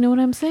know what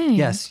I'm saying?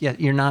 Yes. Yeah.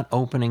 You're not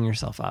opening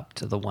yourself up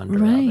to the wonder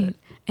of Right. it.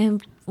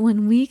 And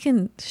when we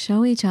can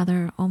show each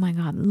other, oh my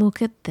God,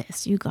 look at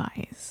this, you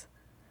guys.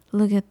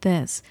 Look at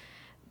this.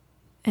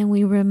 And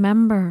we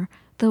remember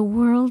the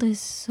world is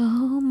so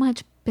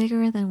much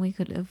bigger than we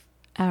could have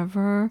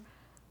ever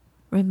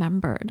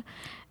remembered.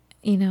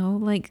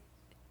 Like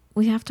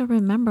we have to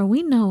remember,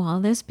 we know all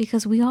this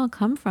because we all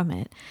come from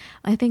it.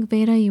 I think,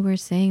 Veda, you were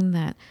saying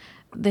that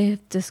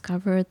they've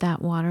discovered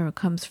that water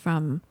comes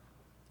from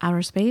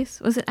outer space.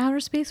 Was it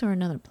outer space or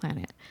another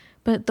planet?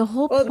 But the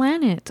whole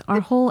planet, our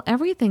whole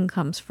everything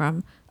comes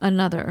from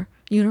another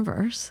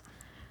universe.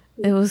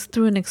 It was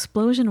through an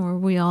explosion where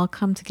we all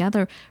come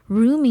together.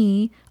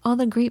 Rumi, all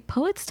the great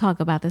poets talk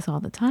about this all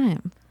the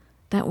time,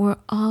 that we're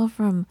all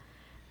from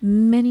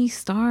many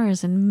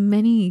stars and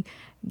many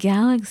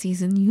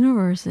galaxies and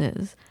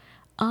universes,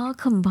 all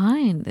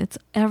combined. It's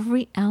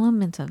every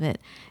element of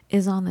it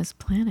is on this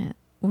planet.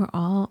 We're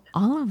all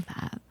of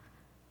that.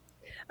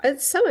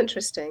 It's so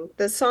interesting.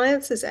 The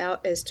science is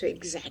out as to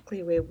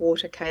exactly where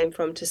water came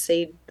from to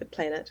seed the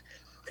planet.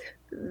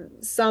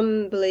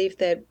 Some believe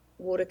that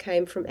water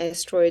came from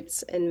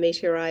asteroids and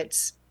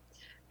meteorites,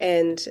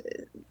 and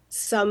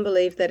some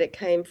believe that it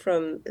came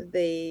from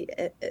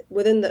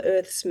within the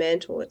Earth's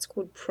mantle. It's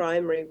called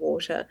primary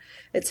water.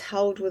 It's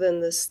held within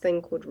this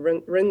thing called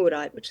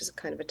ringwoodite, which is a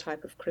kind of a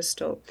type of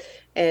crystal.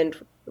 And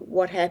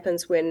what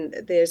happens when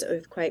there's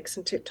earthquakes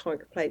and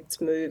tectonic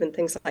plates move and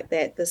things like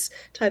that, this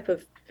type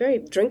of very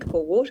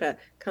drinkable water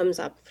comes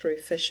up through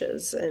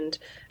fissures, and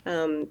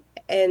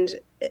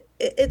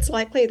it's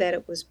likely that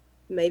it was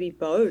maybe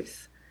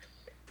both.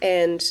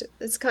 And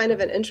it's kind of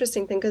an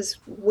interesting thing because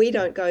we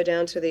don't go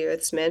down to the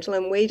Earth's mantle,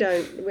 and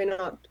we're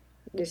not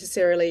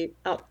necessarily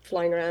up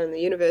flying around in the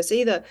universe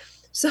either.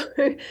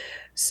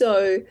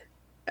 So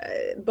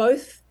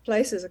both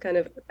places are kind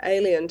of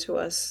alien to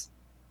us,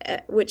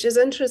 which is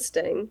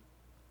interesting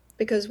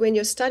because when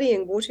you're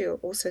studying water, you're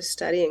also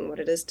studying what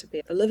it is to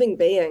be a living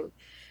being.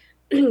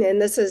 And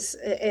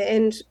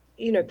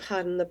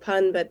pardon the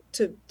pun, but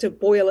to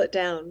boil it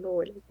down,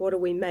 what are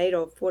we made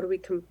of?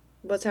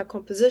 What's our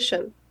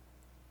composition?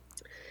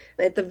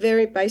 At the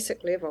very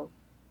basic level.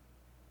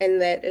 And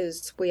that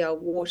is, we are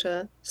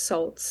water,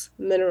 salts,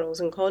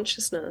 minerals, and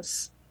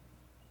consciousness.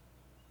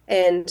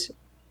 And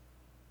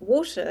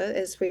water,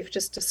 as we've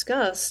just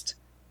discussed,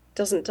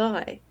 doesn't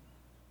die.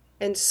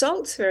 And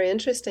salt's very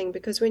interesting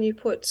because when you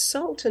put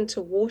salt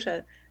into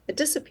water, it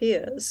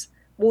disappears.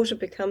 Water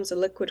becomes a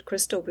liquid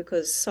crystal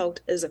because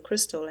salt is a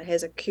crystal. It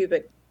has a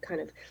cubic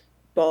kind of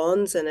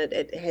bonds, and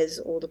it has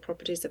all the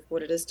properties of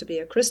what it is to be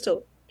a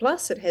crystal.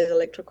 Plus, it has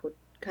electrical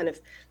kind of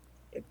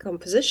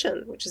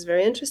composition, which is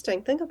very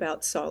interesting. Think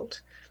about salt,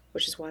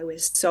 which is why we're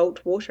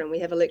salt water and we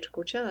have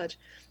electrical charge.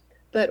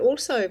 But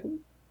also,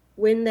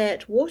 when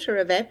that water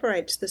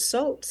evaporates, the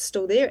salt's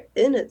still there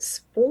in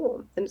its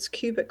form, in its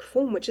cubic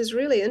form, which is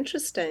really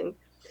interesting.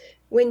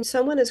 When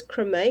someone is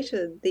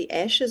cremated, the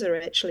ashes are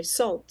actually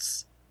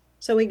salts.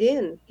 So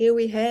again, here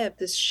we have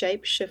this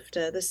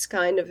shapeshifter, this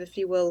kind of, if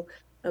you will,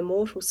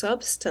 immortal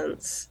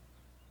substance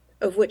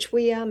of which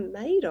we are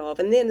made of.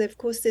 And then, of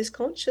course, there's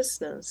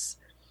consciousness.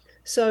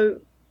 So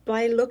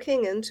by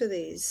looking into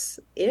these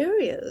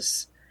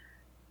areas,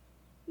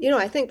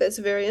 I think that's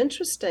very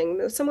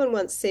interesting. Someone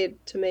once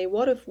said to me,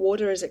 what if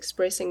water is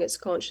expressing its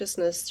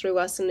consciousness through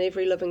us and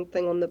every living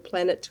thing on the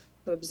planet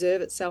to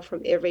observe itself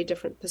from every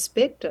different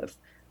perspective?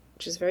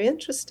 which is very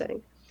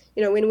interesting.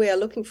 When we are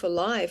looking for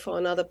life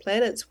on other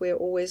planets, we're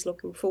always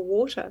looking for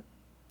water.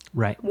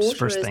 Right. Water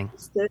First is thing.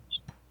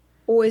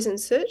 always in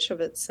search of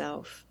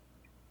itself.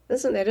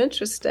 Isn't that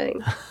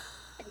interesting?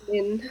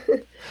 And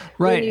then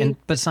Right.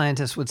 But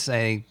scientists would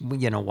say,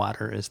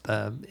 water is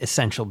the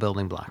essential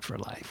building block for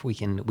life. We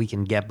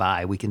can get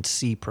by. We can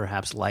see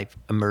perhaps life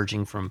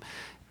emerging from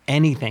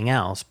anything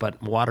else,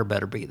 but water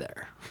better be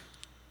there.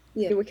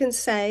 Yeah, we can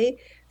say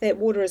that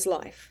water is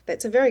life.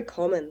 That's a very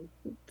common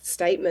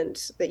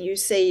statement that you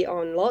see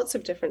on lots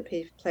of different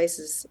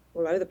places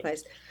all over the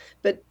place.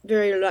 But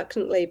very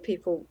reluctantly,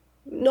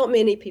 not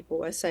many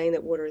people are saying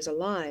that water is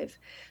alive.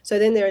 So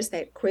then there is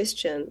that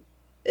question,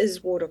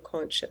 is water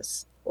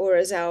conscious? Or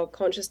is our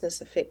consciousness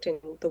affecting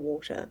the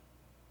water?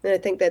 And I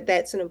think that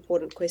that's an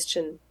important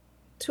question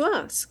to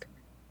ask,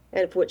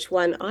 and of which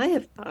one I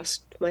have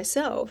asked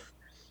myself.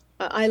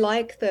 I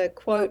like the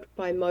quote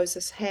by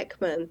Moses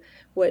Hackman,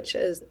 which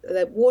is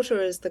that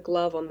water is the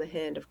glove on the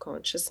hand of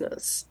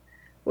consciousness,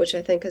 which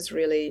I think is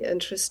really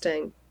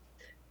interesting.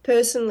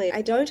 Personally,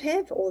 I don't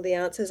have all the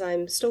answers.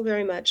 I'm still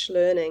very much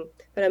learning,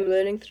 but I'm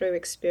learning through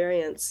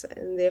experience,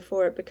 and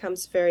therefore it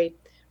becomes very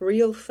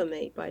real for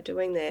me by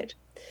doing that.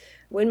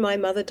 When my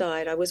mother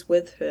died, I was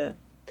with her.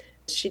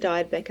 She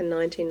died back in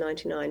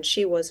 1999.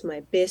 She was my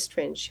best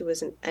friend. She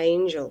was an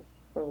angel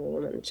of a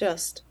woman,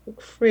 just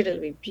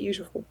incredibly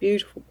beautiful,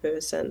 beautiful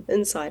person,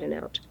 inside and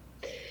out.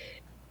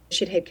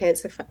 She'd had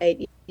cancer for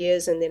 8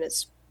 years, and then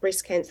it's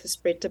breast cancer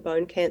spread to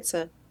bone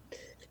cancer.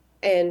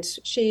 And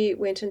she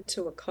went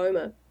into a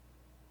coma.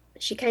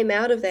 She came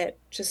out of that,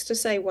 just to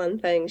say one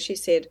thing. She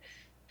said,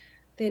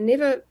 they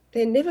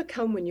never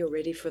come when you're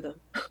ready for them.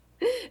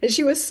 And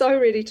she was so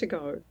ready to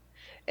go.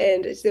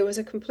 And there was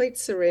a complete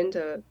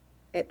surrender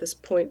at this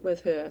point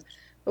with her.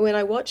 And when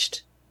I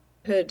watched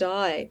her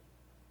die,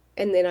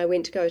 and then I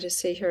went to go to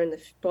see her in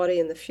the body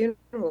in the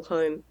funeral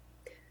home,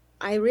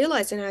 I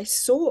realized, and I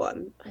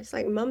was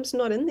like, Mum's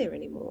not in there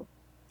anymore.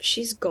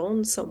 She's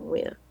gone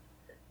somewhere.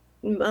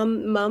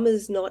 Mum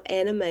is not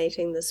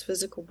animating this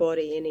physical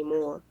body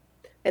anymore.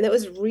 And that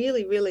was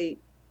really, really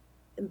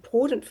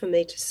important for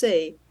me to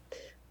see,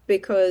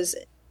 because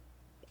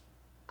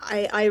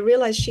I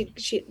realized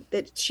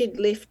she'd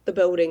left the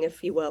building,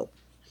 if you will.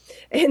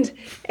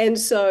 And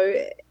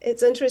so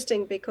it's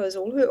interesting because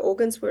all her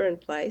organs were in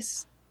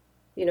place.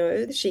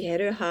 She had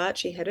her heart,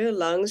 she had her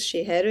lungs,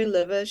 she had her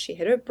liver, she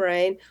had her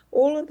brain.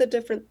 All of the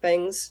different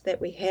things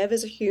that we have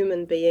as a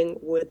human being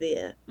were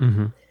there.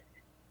 Mm-hmm.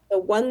 The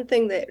one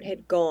thing that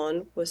had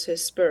gone was her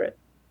spirit.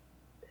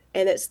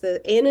 And it's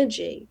the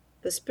energy,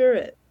 the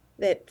spirit,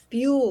 that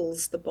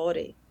fuels the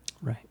body.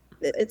 Right.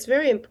 It's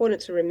very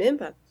important to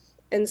remember.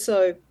 And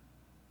so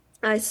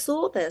I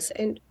saw this,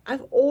 and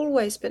I've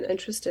always been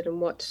interested in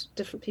what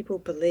different people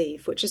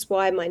believe, which is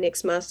why my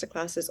next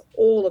masterclass is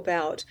all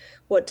about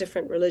what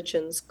different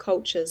religions,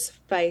 cultures,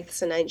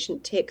 faiths, and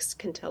ancient texts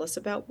can tell us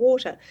about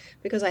water,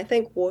 because I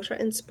think water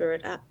and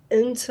spirit are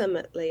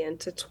intimately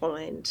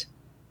intertwined,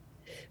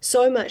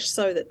 so much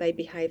so that they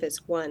behave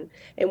as one.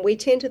 And we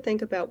tend to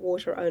think about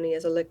water only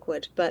as a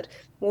liquid, but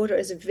water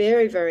is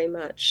very, very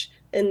much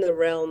in the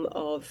realm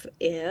of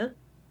air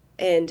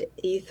and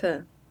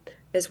ether,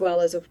 as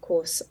well as, of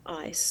course,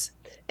 ice.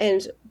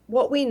 And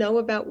what we know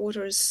about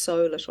water is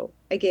so little.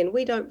 Again,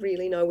 we don't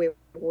really know where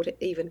water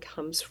even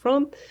comes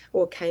from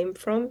or came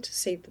from to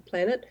seed the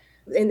planet.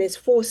 And there's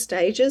 4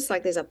 stages,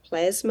 like there's a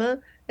plasma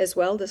as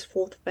well, this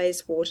 4th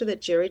phase water that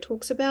Jerry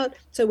talks about.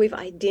 So we've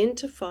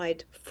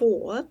identified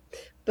 4,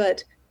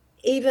 but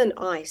even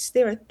ice,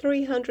 there are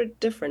 300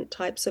 different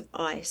types of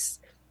ice.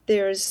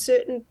 There are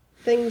certain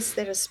things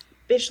that are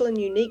special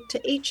and unique to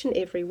each and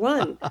every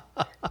one.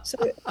 So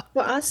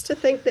for us to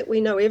think that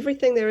we know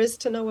everything there is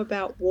to know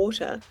about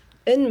water,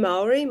 in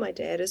Maori, my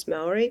dad is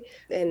Maori,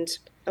 and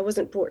I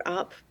wasn't brought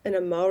up in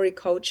a Maori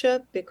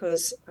culture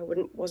because I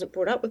wasn't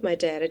brought up with my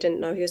dad. I didn't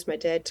know he was my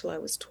dad till I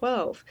was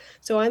 12.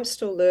 So I'm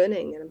still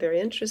learning and I'm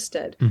very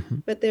interested. Mm-hmm.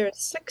 But there are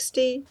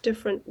 60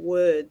 different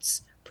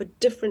words for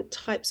different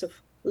types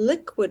of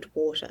liquid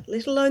water,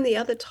 let alone the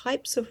other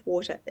types of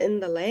water in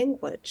the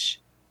language.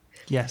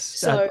 Yes.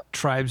 So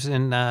tribes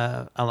in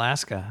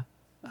Alaska,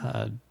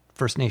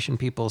 First Nation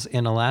peoples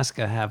in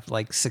Alaska have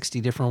like 60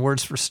 different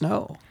words for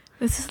snow.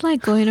 This is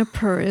like going to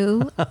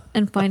Peru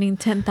and finding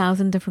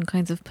 10,000 different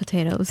kinds of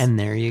potatoes. And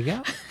there you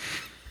go.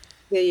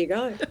 There you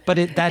go.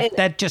 But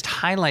that just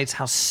highlights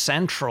how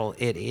central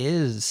it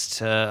is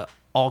to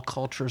all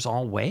cultures,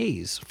 all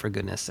ways, for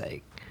goodness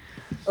sake.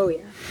 Oh,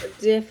 yeah,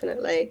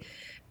 definitely.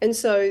 And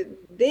so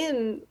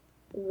then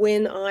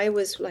when I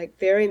was like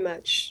very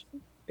much,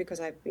 because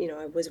I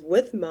was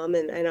with Mum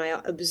and I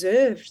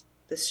observed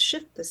this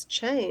shift, this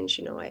change,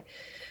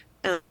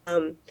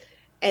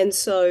 and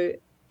so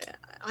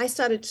I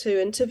started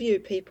to interview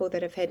people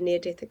that have had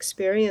near-death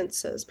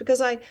experiences, because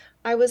I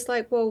was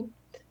like, well,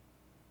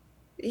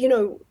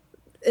 in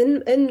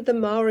the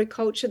Maori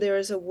culture, there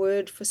is a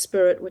word for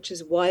spirit, which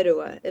is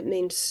wairua. It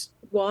means,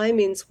 wai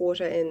means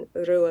water and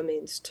rua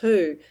means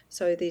 2.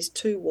 So these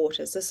 2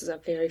 waters. This is a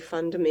very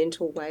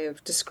fundamental way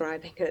of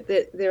describing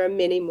it. There are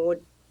many more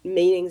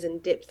meanings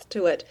and depth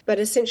to it. But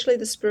essentially,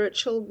 the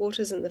spiritual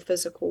waters and the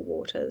physical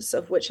waters,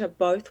 of which are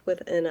both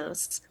within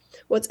us.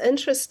 What's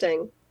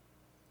interesting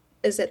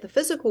is that the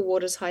physical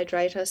waters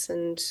hydrate us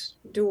and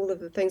do all of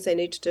the things they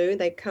need to do.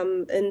 They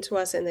come into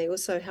us and they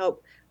also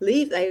help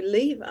they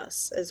leave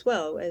us as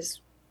well,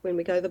 as when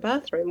we go to the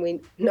bathroom.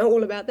 We know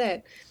all about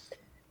that.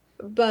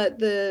 But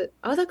the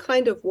other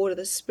kind of water,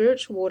 the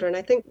spiritual water, and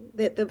I think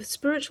that the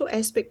spiritual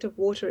aspect of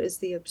water is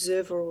the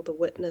observer or the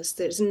witness.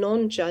 There's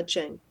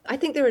non-judging. I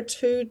think there are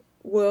two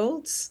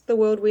worlds, the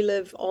world we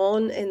live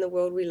on and the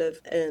world we live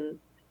in.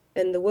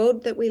 And the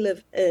world that we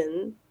live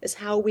in is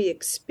how we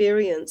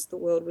experience the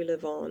world we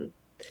live on.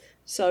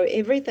 So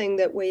everything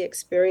that we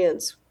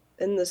experience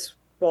in this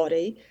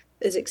body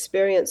is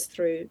experienced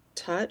through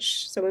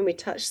touch. So when we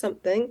touch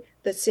something,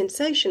 the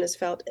sensation is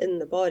felt in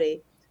the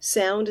body.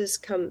 Sound has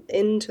come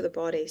into the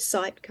body,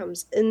 sight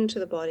comes into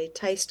the body,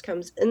 taste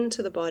comes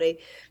into the body.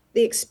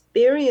 The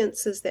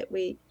experiences that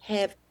we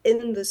have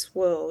in this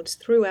world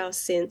through our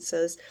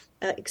senses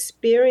are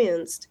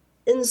experienced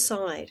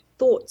inside.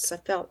 Thoughts are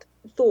felt,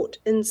 thought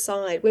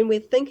inside. When we're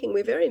thinking,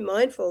 we're very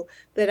mindful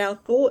that our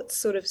thoughts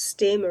sort of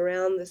stem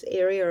around this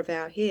area of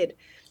our head.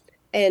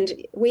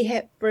 And we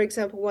have, for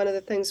example, one of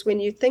the things, when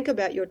you think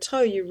about your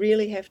toe, you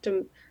really have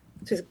to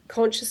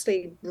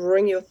consciously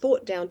bring your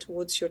thought down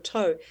towards your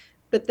toe.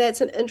 But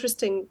that's an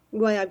interesting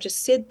way I've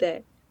just said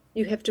that.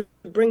 You have to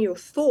bring your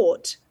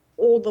thought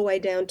all the way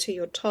down to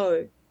your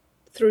toe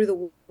through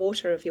the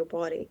water of your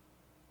body.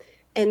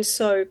 And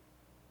so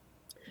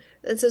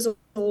this is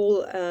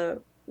all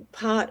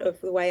part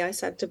of the way I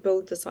started to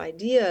build this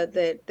idea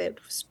that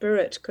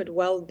spirit could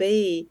well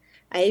be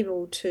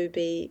able to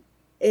be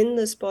in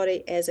this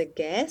body as a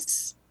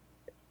gas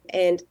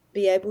and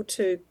be able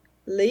to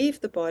leave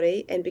the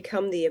body and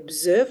become the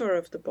observer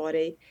of the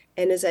body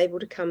and is able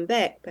to come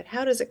back. But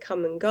how does it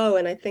come and go?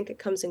 And I think it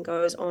comes and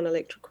goes on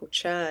electrical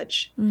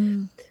charge.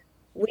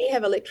 We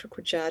have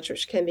electrical charge,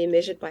 which can be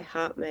measured by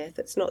heart math.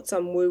 It's not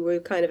some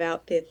woo-woo kind of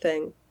out there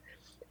thing.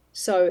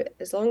 So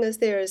as long as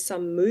there is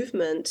some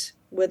movement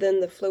within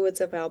the fluids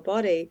of our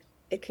body,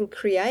 it can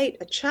create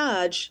a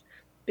charge,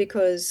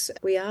 because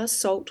we are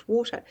salt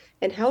water,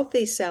 and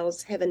healthy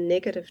cells have a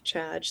negative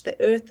charge. The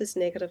earth is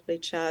negatively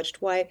charged.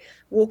 Why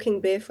walking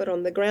barefoot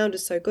on the ground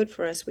is so good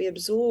for us. We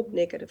absorb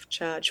negative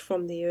charge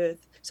from the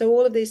earth. So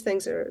all of these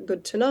things are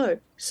good to know.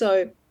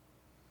 So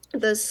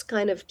this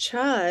kind of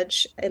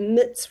charge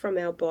emits from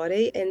our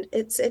body, and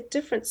it's at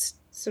different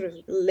sort of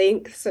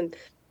lengths and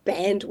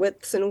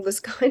bandwidths and all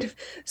this kind of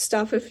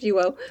stuff, if you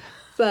will.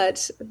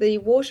 But the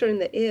water in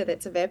the air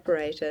that's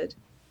evaporated,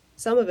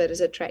 some of it is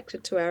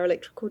attracted to our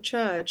electrical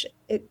charge.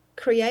 It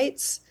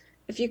creates,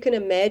 if you can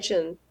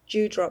imagine,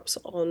 dewdrops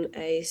on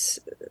a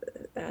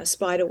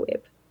spider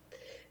web.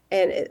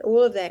 And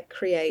all of that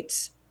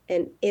creates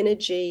an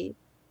energy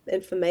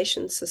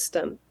information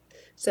system.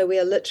 So we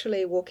are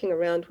literally walking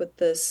around with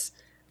this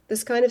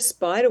kind of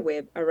spider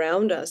web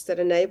around us that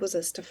enables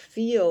us to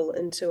feel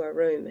into a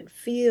room and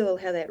feel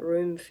how that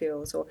room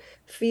feels, or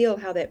feel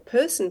how that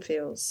person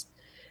feels.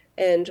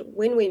 And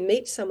when we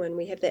meet someone,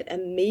 we have that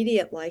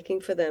immediate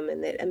liking for them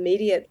and that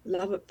immediate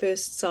love at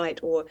first sight,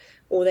 or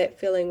that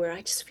feeling where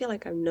I just feel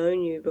like I've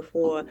known you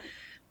before.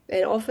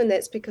 And often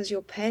that's because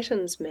your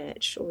patterns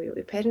match, or your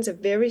patterns are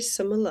very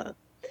similar.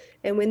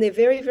 And when they're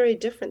very, very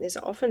different, there's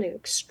often an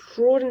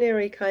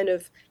extraordinary kind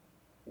of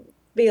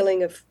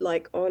feeling of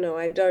like, oh no,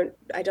 I don't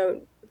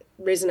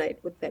resonate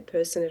with that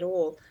person at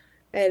all.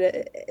 And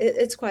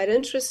it's quite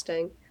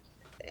interesting.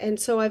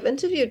 And so I've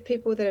interviewed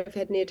people that have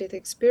had near-death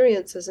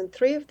experiences, and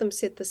 3 of them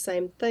said the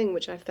same thing,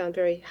 which I found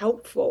very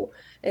helpful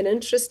and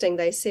interesting.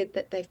 They said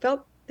that they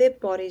felt their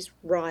bodies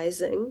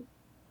rising,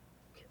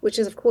 which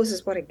is, of course,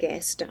 is what a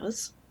gas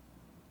does.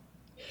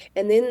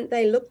 And then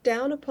they looked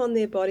down upon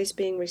their bodies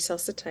being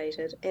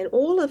resuscitated, and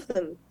all of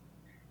them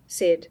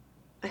said,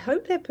 I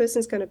hope that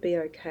person's going to be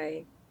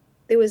okay.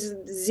 There was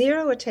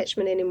zero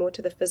attachment anymore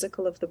to the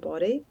physical of the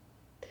body,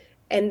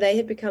 and they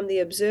had become the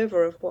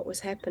observer of what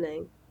was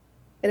happening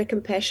in a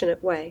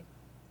compassionate way.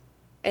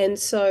 And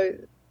so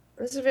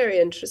this is very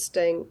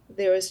interesting.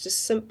 There is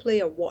just simply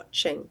a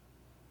watching.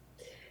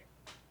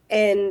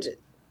 And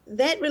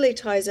that really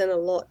ties in a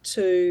lot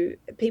to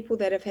people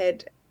that have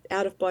had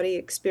out-of-body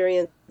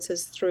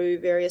experiences through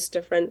various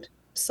different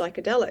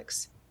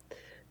psychedelics.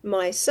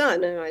 My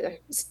son, and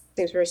it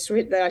seems very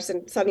sweet that I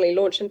suddenly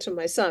launch into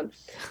my son,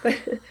 but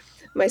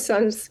my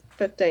son's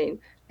 15.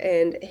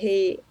 And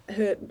he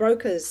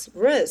broke his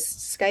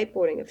wrist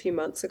skateboarding a few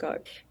months ago.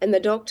 And the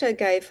doctor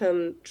gave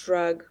him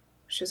drug,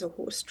 which is a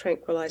horse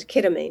tranquilizer,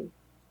 ketamine,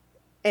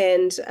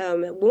 and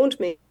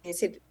warned me. He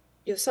said,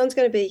 your son's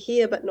going to be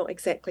here, but not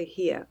exactly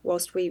here,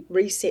 whilst we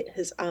reset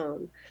his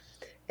arm.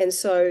 And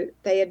so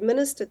they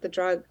administered the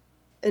drug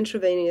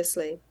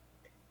intravenously.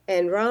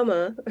 And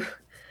Rama,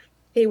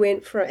 he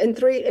went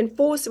within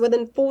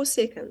 4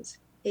 seconds,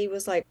 he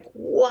was like,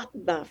 what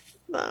the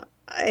fuck?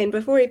 And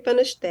before he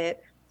finished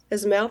that,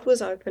 his mouth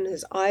was open,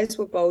 his eyes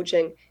were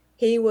bulging.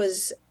 He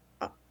was,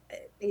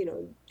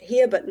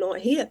 here but not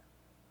here.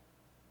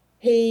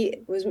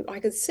 I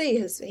could see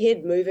his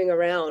head moving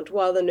around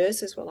while the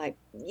nurses were like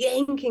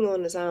yanking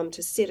on his arm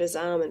to set his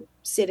arm and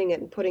setting it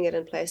and putting it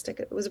in plastic.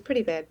 It was a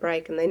pretty bad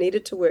break, and they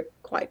needed to work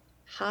quite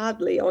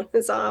hardly on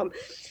his arm.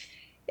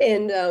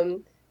 And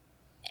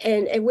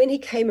and when he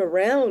came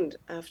around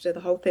after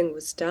the whole thing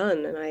was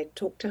done, and I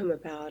talked to him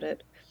about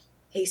it,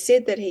 he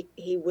said that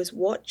he was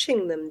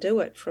watching them do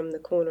it from the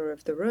corner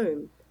of the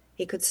room.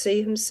 He could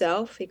see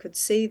himself, he could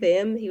see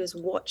them, he was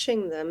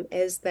watching them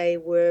as they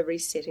were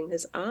resetting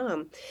his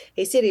arm.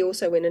 He said he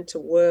also went into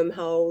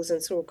wormholes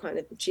and saw all kind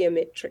of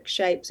geometric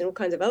shapes and all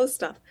kinds of other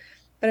stuff.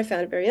 But I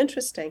found it very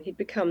interesting. He'd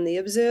become the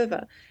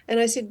observer. And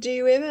I said, do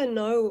you ever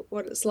know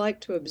what it's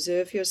like to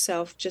observe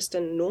yourself just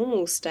in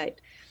normal state?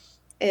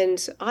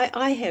 And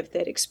I have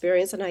that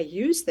experience, and I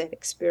use that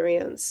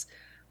experience.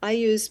 I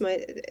use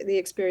the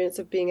experience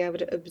of being able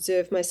to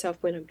observe myself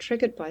when I'm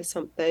triggered by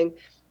something,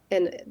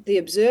 and the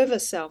observer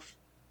self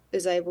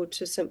is able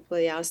to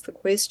simply ask the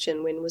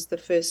question, when was the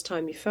first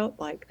time you felt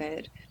like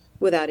that,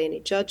 without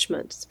any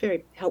judgment. It's a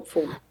very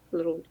helpful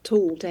little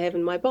tool to have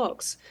in my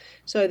box.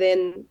 So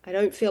then I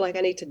don't feel like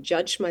I need to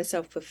judge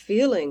myself for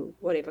feeling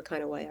whatever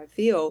kind of way I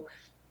feel,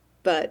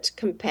 but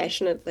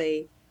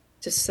compassionately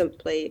just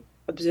simply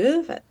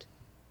observe it.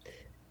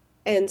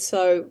 And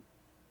so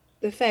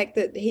the fact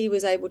that he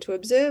was able to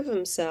observe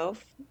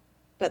himself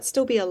but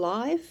still be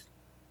alive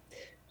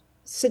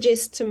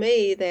suggests to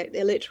me that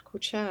electrical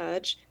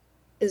charge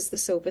is the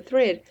silver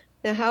thread.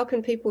 Now, how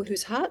can people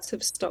whose hearts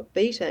have stopped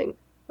beating,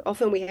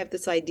 often we have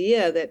this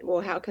idea that,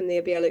 well, how can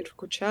there be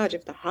electrical charge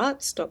if the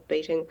heart stopped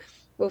beating?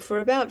 Well, for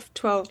about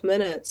 12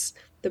 minutes,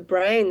 the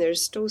brain,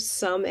 there's still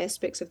some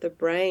aspects of the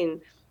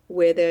brain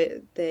where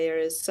there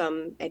is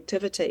some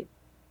activity.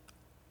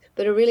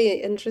 But a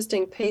really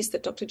interesting piece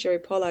that Dr. Jerry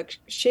Pollack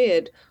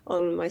shared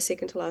on my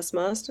second to last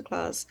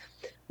masterclass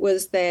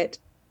was that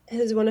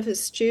one of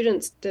his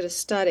students did a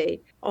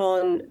study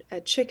on a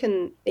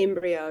chicken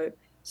embryo.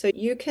 So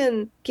you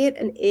can get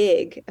an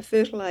egg, a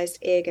fertilized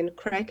egg, and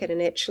crack it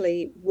and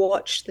actually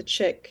watch the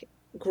chick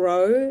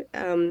grow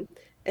in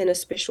a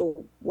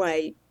special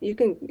way. You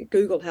can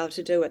Google how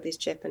to do it. These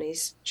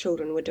Japanese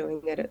children were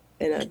doing it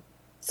in a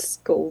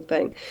school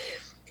thing.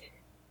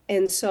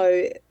 And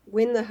so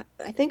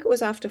I think it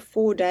was after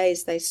 4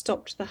 days, they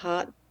stopped the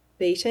heart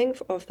beating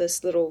of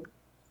this little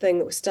thing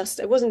that was just,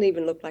 it wasn't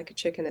even looked like a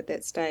chicken at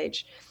that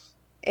stage.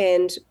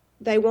 And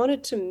they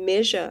wanted to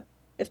measure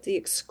if the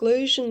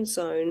exclusion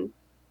zone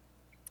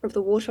of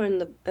the water in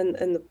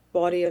the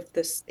body of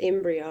this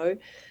embryo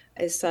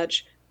as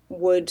such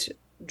would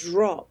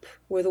drop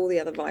with all the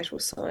other vital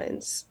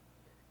signs.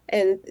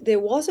 And there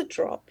was a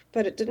drop,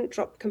 but it didn't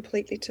drop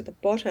completely to the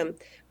bottom.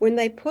 When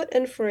they put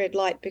infrared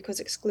light, because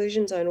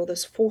exclusion zone, or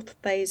this fourth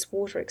phase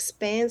water,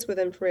 expands with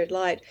infrared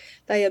light,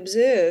 they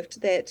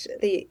observed that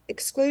the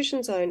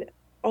exclusion zone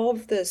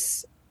of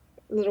this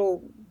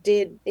little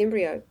dead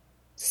embryo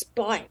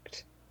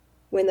spiked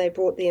when they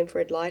brought the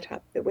infrared light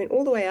up. It went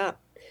all the way up,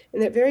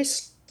 and it very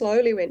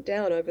slowly went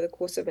down over the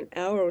course of an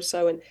hour or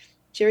so. And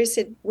Jerry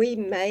said, we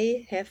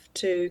may have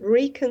to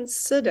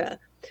reconsider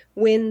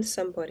when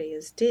somebody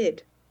is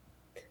dead.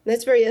 And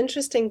that's very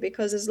interesting,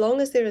 because as long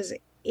as there is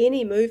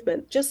any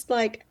movement, just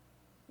like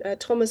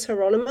Thomas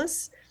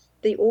Hieronymus,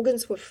 the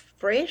organs were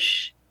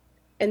fresh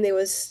and there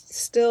was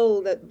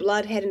still, that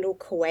blood hadn't all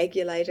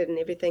coagulated and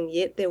everything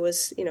yet. There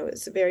was,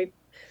 it's a very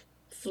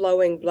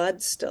flowing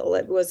blood still.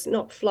 It was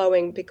not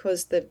flowing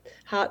because the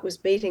heart was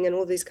beating and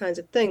all these kinds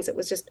of things. It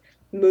was just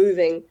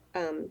moving.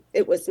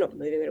 It was not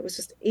moving, it was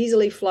just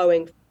easily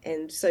flowing.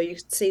 And so you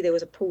could see there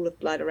was a pool of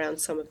blood around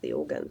some of the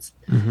organs.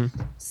 Mm-hmm.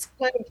 It's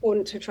quite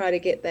important to try to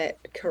get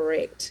that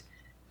correct.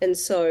 And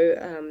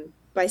so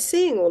by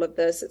seeing all of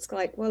this, it's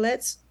like, well,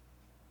 that's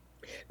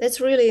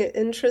really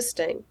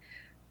interesting.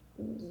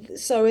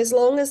 So as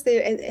long as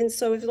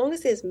as long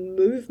as there's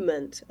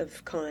movement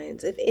of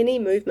kinds, if any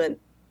movement,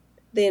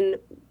 then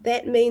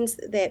that means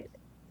that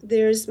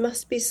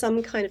must be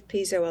some kind of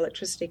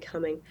piezoelectricity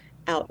coming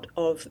out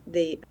of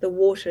the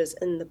waters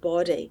in the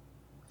body.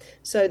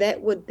 So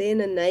that would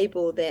then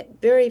enable that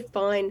very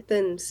fine,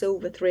 thin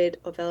silver thread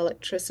of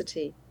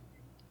electricity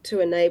to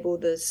enable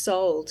the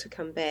soul to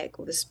come back,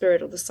 or the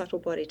spirit or the subtle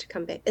body to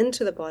come back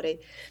into the body.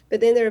 But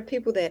then there are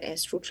people that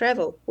astral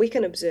travel. We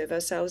can observe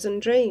ourselves in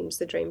dreams.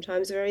 The dream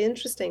time is very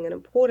interesting and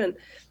important.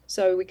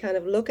 So we kind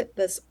of look at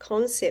this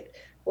concept.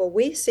 Well,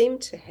 we seem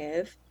to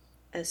have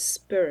a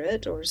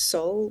spirit or a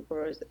soul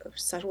or a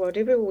subtle,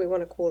 whatever we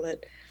want to call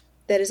it,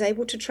 that is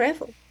able to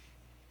travel.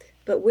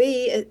 But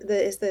we,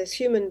 as the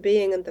human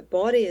being and the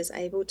body, is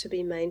able to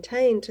be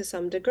maintained to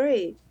some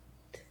degree.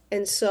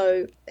 And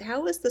so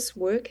how is this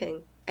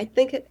working? I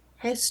think it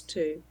has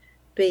to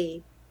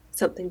be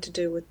something to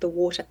do with the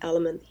water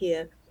element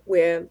here,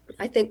 where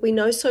I think we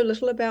know so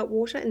little about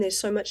water and there's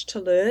so much to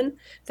learn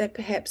that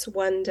perhaps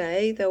one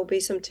day there will be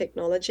some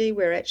technology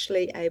we're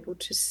actually able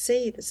to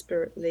see the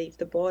spirit leave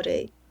the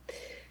body,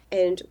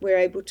 and we're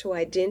able to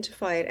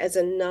identify it as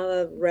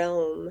another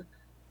realm,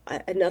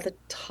 another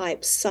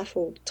type,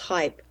 subtle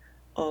type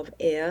of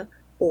air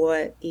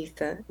or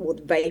ether or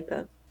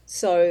vapor.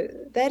 So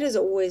that has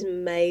always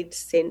made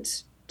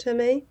sense to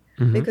me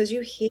Hmm. because you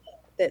hear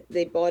that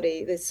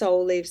the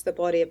soul leaves the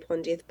body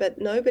upon death,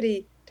 but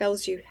nobody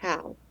tells you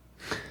how.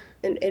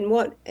 And in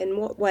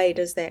what way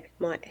does that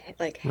might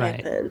like Right.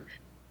 happen?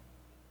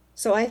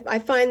 So I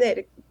find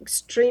that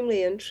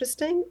extremely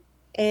interesting.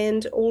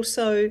 And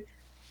also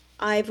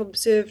I've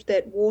observed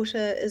that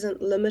water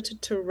isn't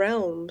limited to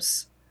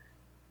realms.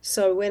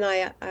 So when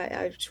I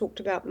talked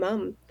about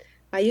mum,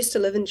 I used to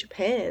live in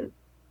Japan,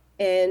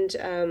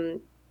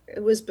 and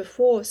it was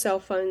before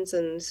cell phones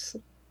and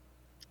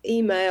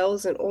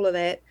emails and all of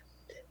that.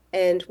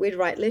 And we'd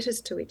write letters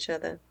to each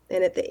other.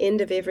 And at the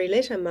end of every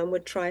letter, mum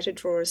would try to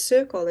draw a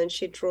circle, and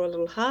she'd draw a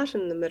little heart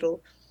in the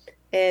middle.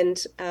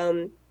 And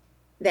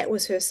that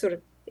was her sort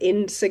of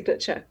end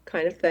signature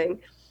kind of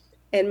thing.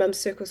 And mum's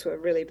circles were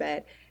really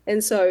bad.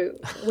 And so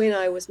when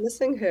I was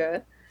missing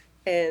her,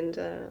 and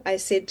I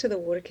said to the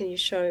water, can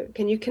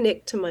you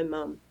connect to my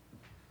mum?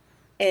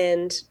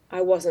 And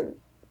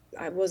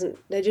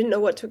they didn't know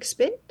what to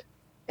expect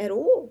at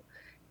all.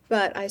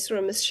 But I saw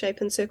a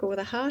misshapen circle with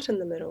a heart in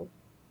the middle.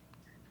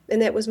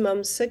 And that was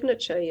mum's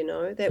signature,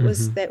 that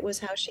was Hmm. that was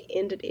how she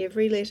ended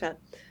every letter.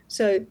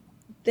 So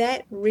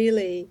that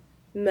really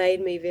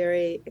made me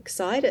very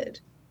excited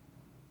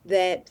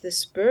that the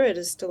spirit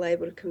is still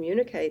able to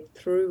communicate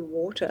through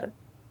water,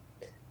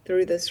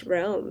 through this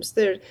realms.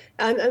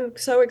 I'm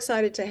so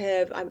excited to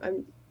have.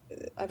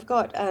 I've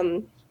got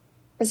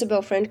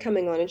Isabel friend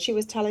coming on, and she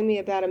was telling me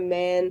about a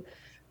man.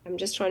 I'm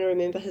just trying to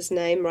remember his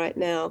name right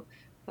now.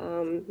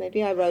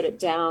 Maybe I wrote it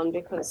down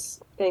because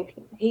I think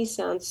he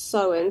sounds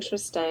so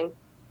interesting.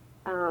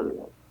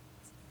 Um,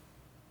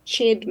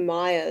 Ched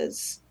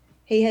Myers.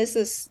 He has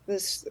this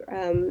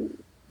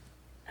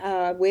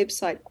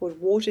website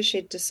called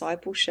Watershed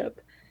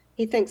Discipleship.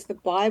 He thinks the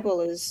Bible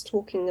is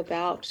talking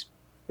about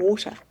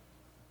water.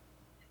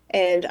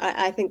 And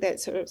I think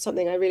that's sort of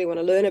something I really want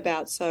to learn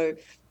about. So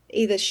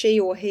either she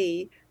or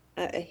he,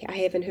 I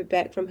haven't heard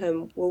back from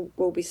him,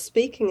 will be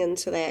speaking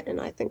into that.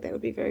 And I think that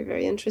would be very,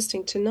 very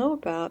interesting to know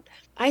about.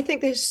 I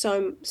think there's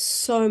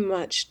so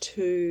much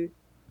to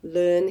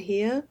learn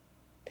here.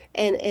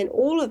 And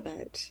all of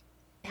it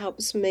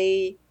helps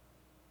me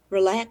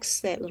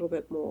relax that little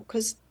bit more.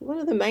 Because one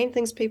of the main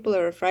things people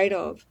are afraid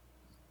of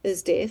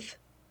is death,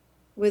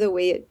 whether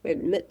we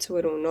admit to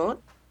it or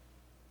not.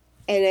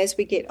 And as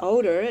we get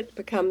older, it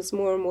becomes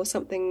more and more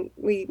something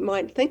we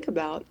might think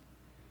about.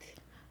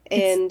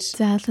 It's And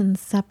death and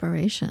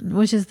separation,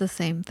 which is the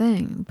same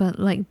thing, but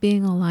like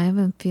being alive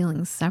and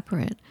feeling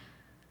separate,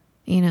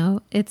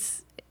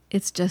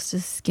 it's just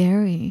as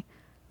scary.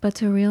 But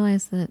to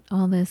realize that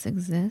all this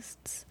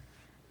exists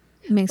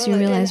makes well, you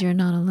and realize you're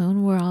not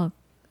alone.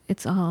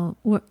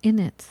 We're in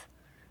it.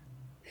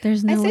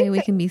 There's I no way think we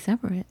that can be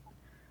separate.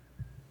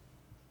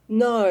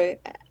 no,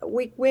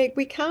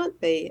 we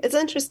can't be. It's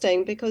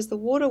interesting because the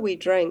water we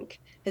drink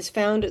has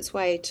found its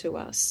way to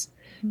us.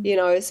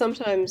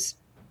 Sometimes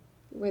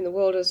when the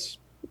world is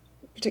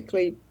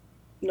particularly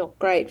not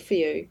great for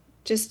you,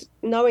 just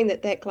knowing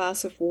that that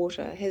glass of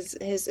water has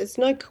it's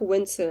no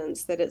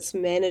coincidence that it's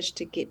managed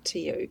to get to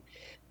you.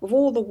 With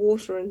all the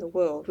water in the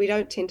world, we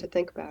don't tend to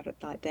think about it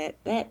like that.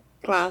 That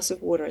glass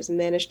of water has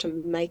managed to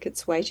make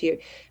its way to you.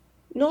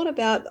 Not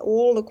about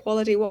all the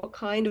quality, what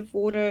kind of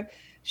water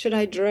should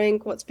I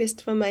drink, what's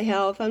best for my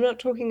health. I'm not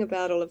talking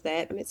about all of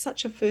that. I mean, it's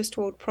such a first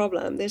world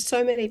problem. There's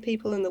so many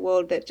people in the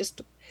world that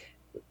just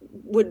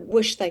would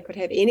wish they could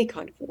have any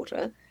kind of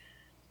water.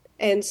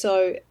 And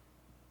so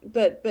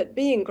but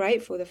being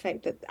grateful for the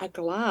fact that a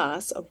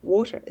glass of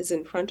water is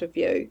in front of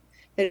you,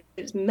 that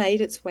it's made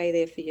its way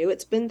there for you.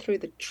 It's been through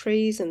the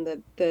trees and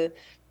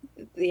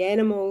the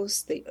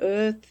animals, the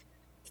earth.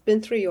 It's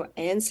been through your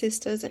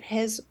ancestors. It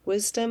has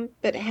wisdom,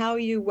 but how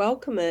you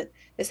welcome it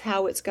is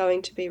how it's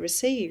going to be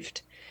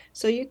received.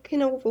 So you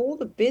can have all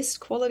the best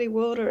quality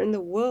water in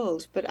the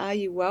world, but are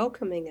you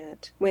welcoming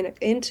it when it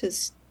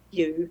enters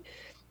you?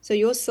 So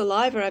your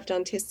saliva, I've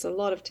done tests, a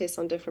lot of tests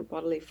on different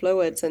bodily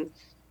fluids, and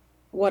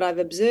what I've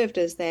observed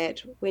is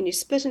that when you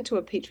spit into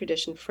a petri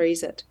dish and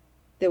freeze it,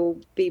 there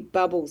will be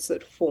bubbles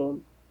that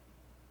form.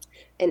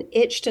 And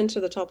etched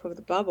into the top of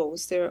the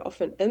bubbles, there are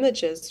often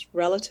images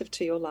relative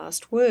to your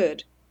last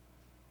word.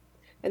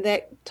 And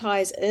that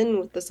ties in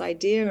with this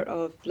idea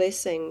of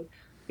blessing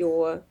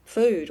your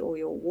food or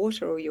your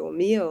water or your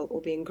meal or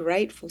being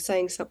grateful,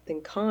 saying something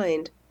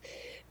kind,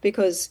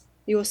 because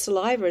your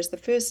saliva is the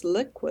first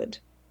liquid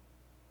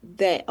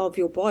that of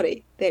your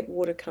body that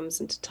water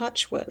comes into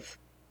touch with.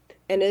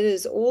 And it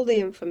is all the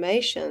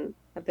information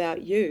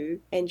about you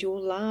and your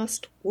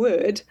last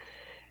word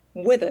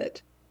with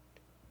it.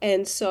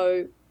 And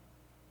so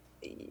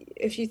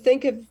if you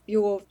think of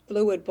your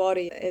fluid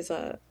body as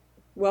a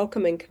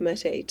welcoming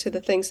committee to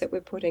the things that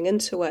we're putting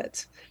into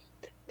it,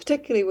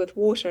 particularly with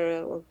water,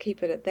 I'll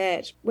keep it at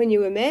that. When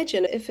you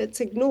imagine if it's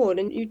ignored,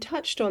 and you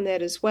touched on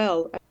that as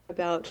well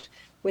about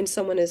when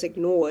someone is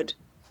ignored,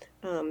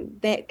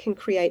 that can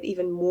create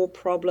even more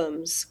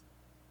problems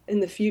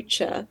in the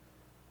future.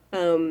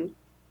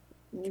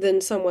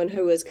 Than someone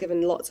who is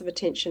given lots of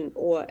attention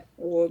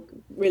or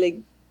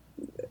really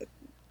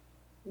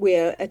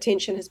where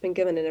attention has been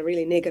given in a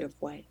really negative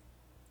way.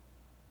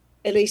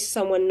 At least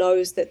someone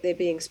knows that they're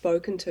being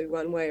spoken to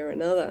one way or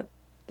another.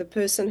 The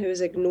person who is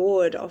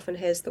ignored often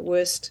has the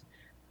worst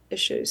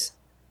issues.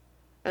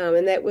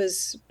 And that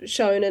was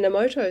shown in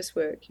Emoto's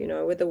work,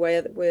 with the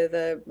way where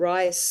the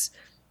rice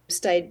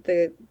stayed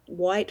the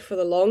white for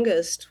the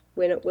longest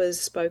when it was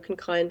spoken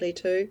kindly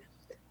to,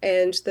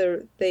 and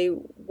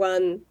the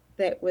one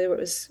that where it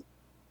was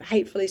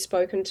hatefully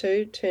spoken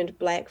to turned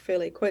black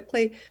fairly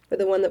quickly, but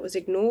the one that was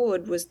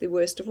ignored was the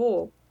worst of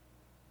all.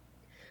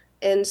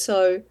 And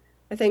so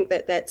I think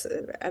that that's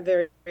a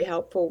very, very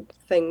helpful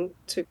thing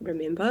to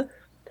remember.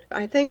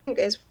 I think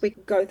as we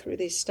go through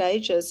these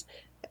stages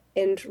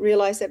and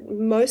realize that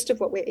most of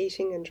what we're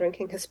eating and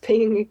drinking is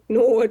being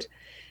ignored.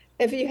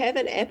 If you have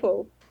an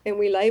apple and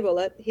we label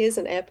it, here's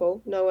an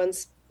apple, no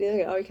one's,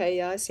 okay,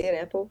 yeah, I see an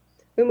apple.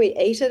 When we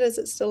eat it, is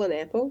it still an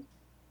apple?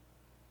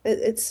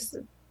 It's,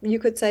 you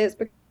could say it's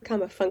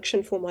become a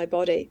function for my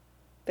body,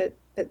 but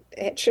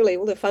actually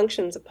all the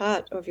functions are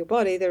part of your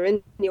body. They're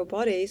in your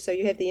body, so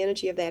you have the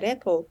energy of that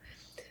apple.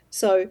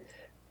 So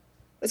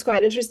it's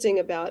quite interesting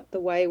about the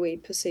way we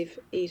perceive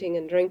eating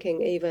and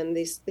drinking, even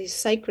these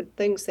sacred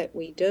things that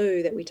we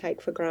do, that we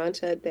take for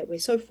granted, that we're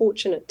so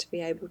fortunate to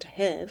be able to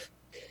have.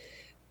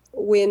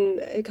 When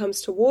it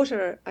comes to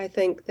water, I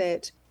think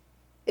that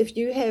if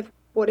you have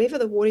whatever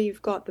the water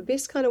you've got, the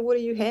best kind of water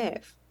you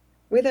have,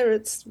 whether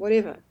it's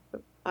whatever.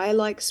 I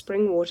like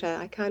spring water.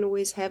 I can't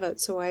always have it,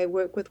 so I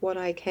work with what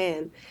I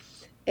can,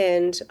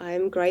 and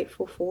I'm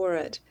grateful for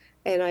it.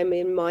 And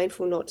I'm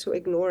mindful not to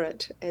ignore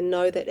it and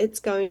know that it's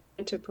going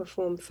to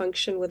perform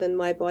function within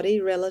my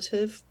body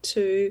relative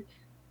to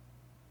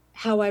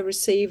how I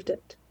received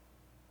it.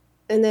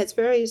 And that's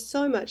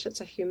so much,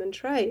 it's a human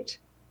trait.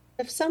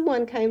 If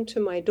someone came to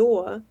my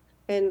door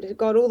and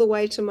got all the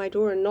way to my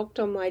door and knocked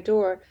on my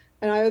door,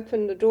 and I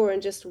opened the door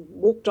and just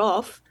walked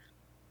off,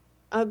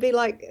 they'd be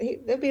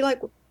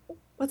like,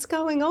 what's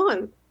going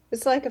on?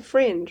 It's like a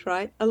friend,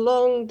 right? A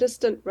long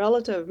distant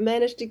relative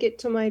managed to get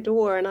to my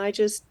door and I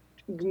just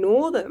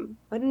ignore them.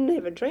 I didn't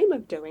have a dream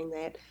of doing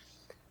that.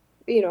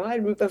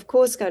 I'm of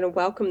course going to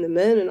welcome them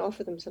in and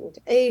offer them something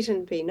to eat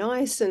and be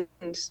nice and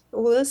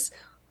all this.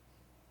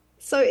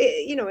 So,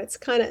 it's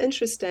kind of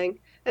interesting.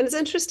 And it's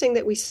interesting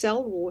that we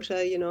sell water,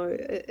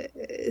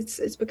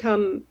 it's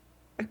become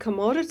a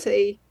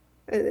commodity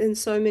in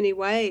so many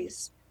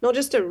ways, not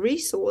just a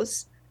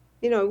resource.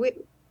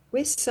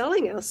 We're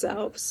selling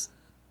ourselves.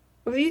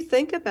 If you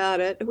think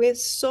about it, we're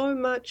so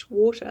much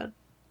water.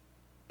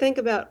 Think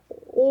about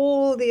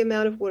all the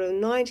amount of water,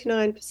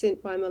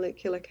 99% by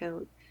molecular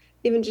count.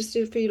 Even just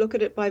if you look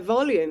at it by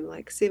volume,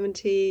 like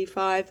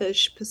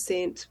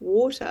 75-ish%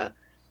 water.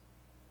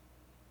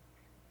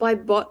 By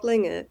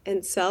bottling it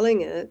and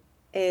selling it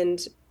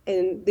and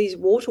these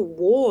water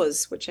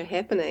wars which are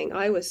happening.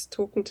 I was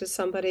talking to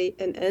somebody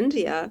in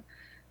India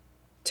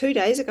 2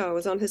 days ago. I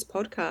was on his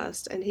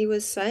podcast and he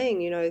was saying,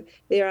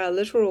 there are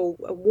literal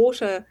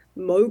water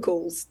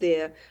moguls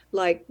there,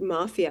 like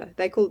mafia.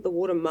 They call it the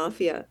water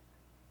mafia,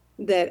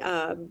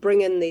 that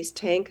bring in these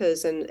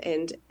tankers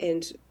and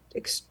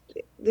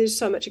there's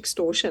so much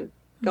extortion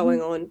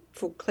going on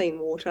for clean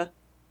water.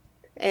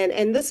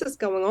 And this is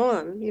going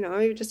on,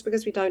 just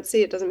because we don't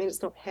see it doesn't mean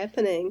it's not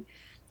happening.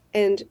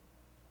 And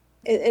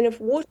if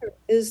water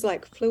is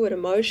like fluid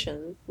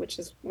emotion, which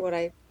is what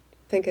I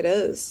think it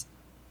is,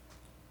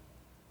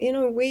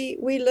 we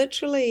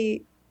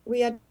literally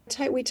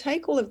we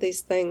take all of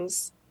these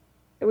things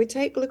and we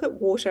look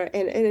at water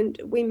and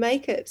we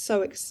make it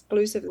so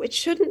exclusive. It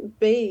shouldn't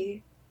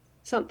be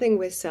something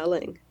we're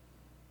selling.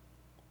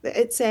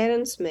 It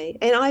saddens me,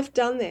 and I've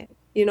done that.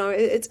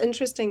 It's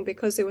interesting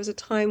because there was a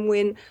time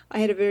when I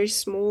had a very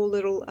small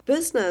little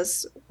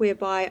business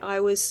whereby I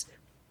was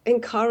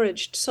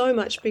encouraged so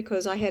much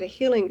because I had a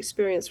healing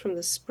experience from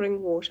the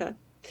spring water.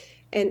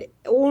 And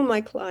all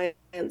my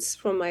clients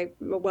from my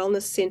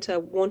wellness center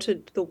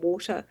wanted the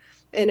water.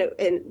 And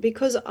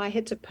because I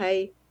had to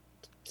pay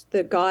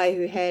the guy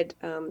who had,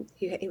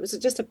 he was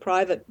just a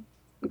private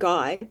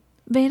guy.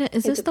 Veda,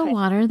 is this the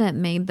water that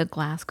made the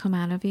glass come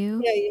out of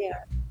you?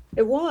 Yeah.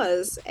 It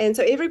was. And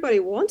so everybody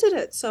wanted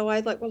it. So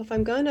I like, well, if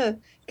I'm going to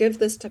give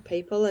this to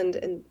people and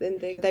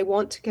they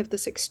want to give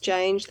this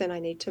exchange, then I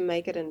need to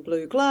make it in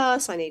blue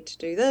glass. I need to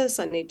do this.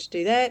 I need to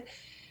do that.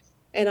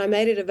 And I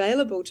made it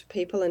available to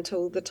people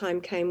until the time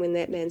came when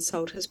that man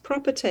sold his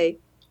property.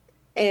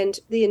 And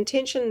the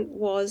intention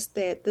was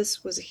that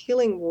this was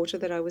healing water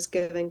that I was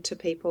giving to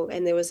people.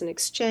 And there was an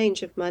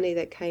exchange of money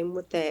that came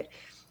with that.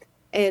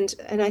 And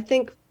I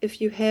think if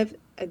you have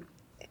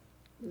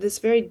this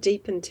very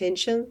deep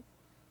intention,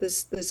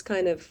 this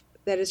kind of,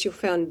 that is your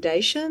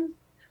foundation,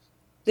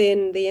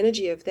 then the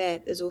energy of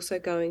that is also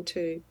going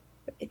to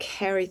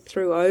carry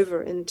through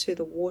over into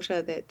the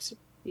water that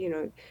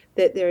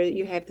there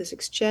you have this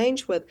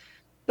exchange with.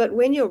 But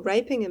when you're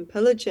raping and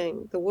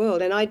pillaging the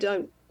world, and I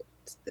don't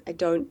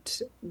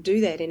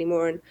do that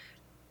anymore, and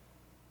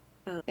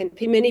And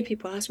many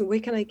people ask me, where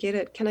can I get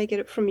it? Can I get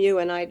it from you?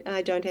 And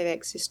I don't have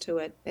access to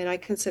it. And I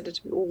consider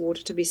all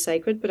water to be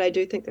sacred, but I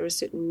do think there are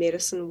certain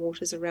medicine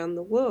waters around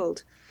the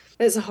world.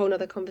 There's a whole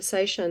other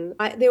conversation.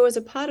 There was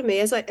a part of me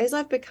as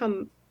I've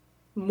become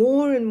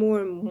more and more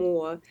and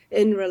more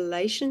in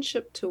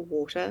relationship to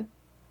water,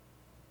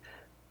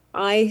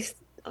 I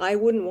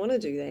wouldn't want to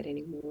do that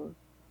anymore.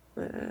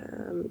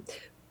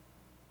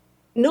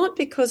 Not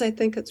because I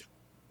think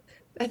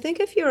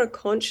if you're a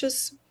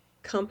conscious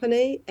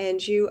company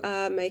and you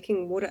are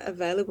making water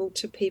available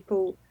to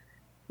people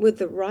with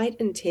the right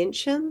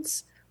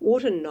intentions,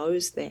 water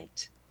knows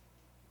that.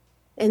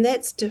 And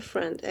that's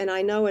different. And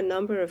I know a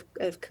number of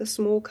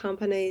small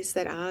companies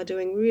that are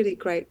doing really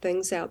great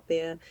things out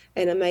there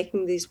and are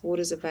making these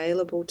waters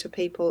available to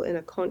people in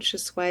a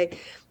conscious way.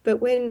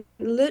 But when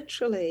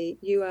literally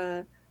you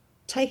are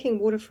taking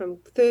water from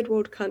third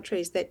world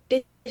countries that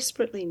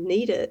desperately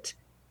need it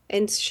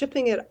and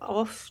shipping it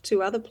off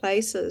to other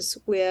places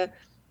where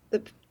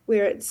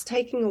it's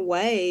taking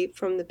away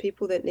from the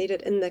people that need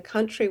it in the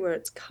country where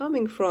it's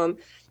coming from,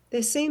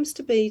 there seems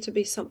to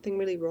be something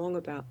really wrong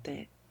about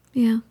that.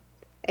 Yeah.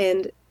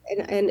 And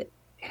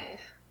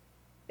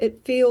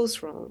it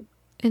feels wrong.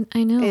 And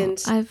I know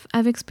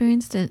I've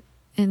experienced it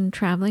in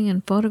traveling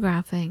and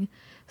photographing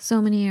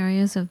so many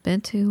areas I've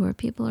been to where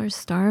people are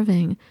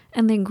starving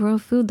and they grow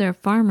food, they're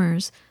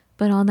farmers,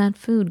 but all that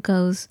food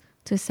goes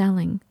to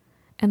selling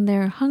and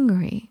they're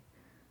hungry.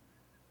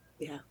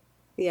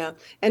 Yeah.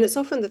 And it's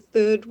often the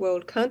third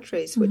world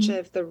countries which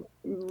have are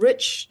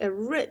rich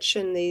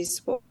in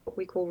these what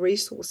we call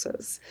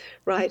resources,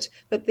 right?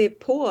 But they're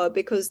poor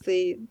because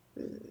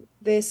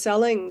they're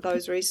selling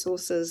those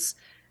resources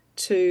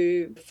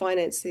to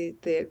finance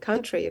their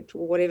country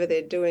or whatever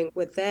they're doing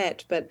with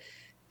that. But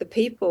the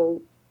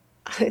people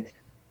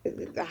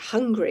are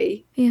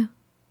hungry. Yeah.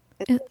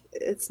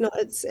 There's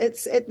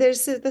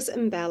this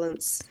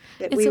imbalance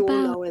that we all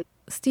know.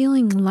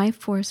 Stealing life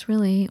force,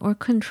 really, or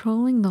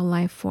controlling the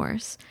life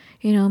force,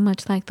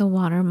 much like the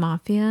water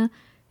mafia.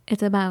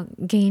 It's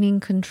about gaining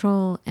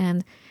control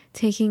and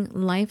taking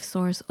life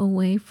source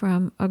away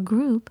from a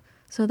group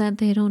so that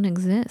they don't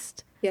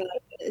exist. Yeah,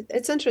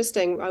 it's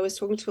interesting. I was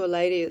talking to a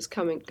lady who's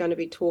going to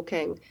be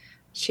talking.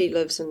 She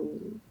lives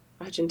in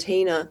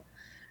Argentina.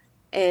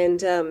 And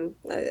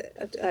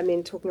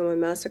talking on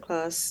my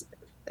masterclass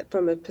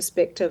from a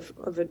perspective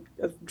of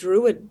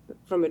druid,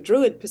 from a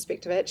druid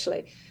perspective,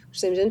 actually, which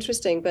seems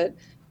interesting. But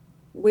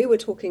we were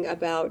talking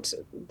about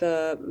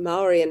the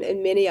Maori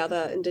and many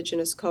other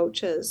indigenous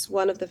cultures.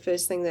 One of the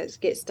first things that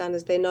gets done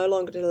is they're no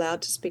longer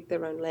allowed to speak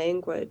their own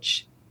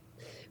language.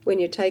 When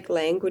you take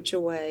language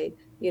away,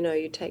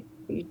 you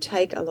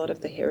take a lot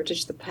of the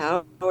heritage, the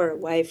power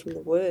away from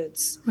the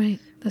words. Right,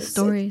 the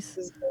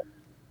stories.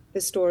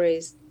 The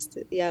stories,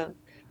 yeah.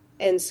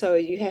 And so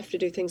you have to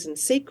do things in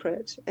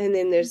secret. And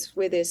then there's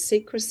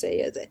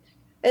secrecy.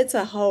 It's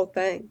a whole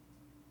thing.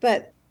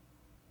 But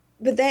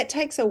that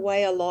takes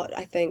away a lot,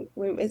 I think.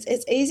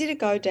 It's easy to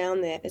go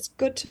down there. It's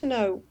good to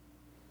know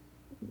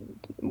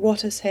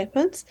what has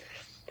happened.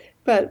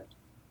 But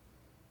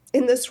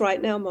in this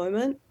right now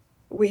moment,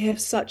 we have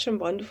such a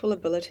wonderful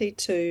ability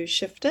to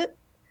shift it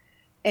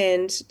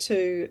and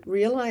to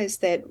realize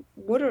that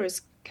water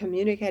is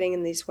communicating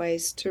in these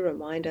ways to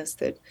remind us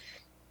that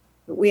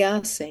we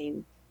are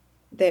seen,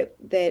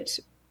 that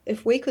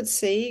if we could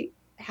see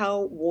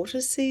how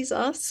water sees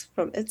us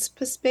from its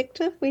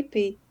perspective, we'd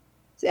be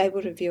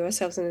able to view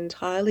ourselves in an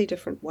entirely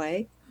different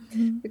way,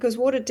 because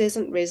water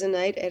doesn't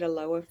resonate at a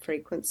lower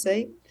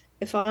frequency.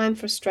 If I'm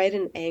frustrated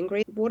and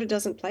angry, water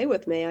doesn't play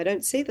with me. I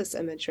don't see this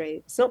imagery.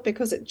 It's not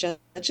because it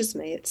judges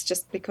me. It's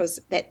just because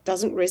that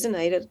doesn't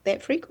resonate at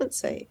that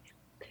frequency.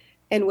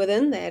 And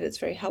within that, it's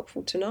very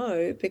helpful to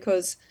know,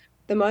 because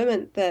the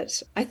moment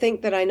that I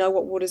think that I know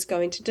what water's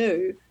going to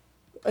do,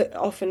 it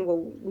often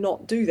will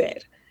not do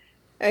that.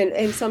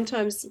 And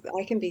sometimes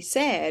I can be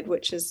sad,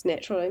 which is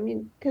natural. I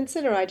mean,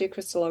 consider I do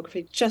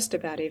crystallography just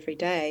about every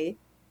day.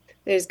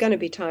 There's going to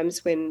be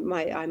times when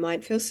I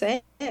might feel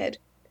sad.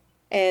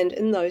 And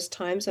in those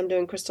times I'm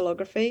doing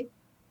crystallography,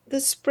 the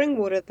spring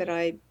water that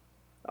I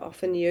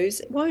often use,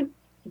 it won't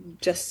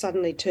just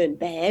suddenly turn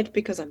bad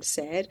because I'm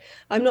sad.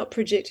 I'm not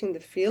projecting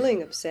the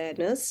feeling of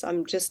sadness.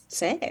 I'm just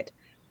sad.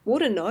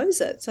 Water knows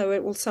it. So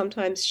it will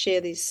sometimes share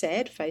these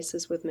sad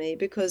faces with me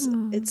because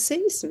it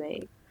sees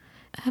me.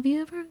 Have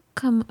you ever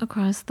come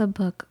across the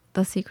book,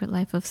 The Secret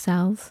Life of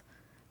Cells?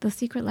 The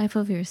Secret Life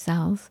of Your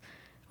Cells,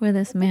 where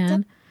this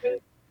man,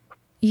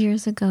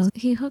 years ago,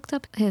 he hooked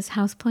up his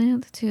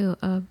houseplant to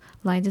a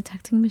lie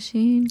detecting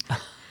machine.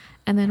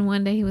 And then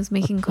one day he was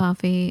making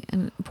coffee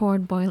and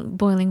poured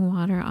boiling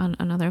water on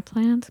another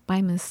plant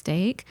by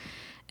mistake.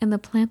 And the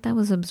plant that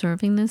was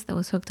observing this, that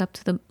was hooked up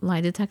to the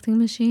lie detecting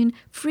machine,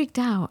 freaked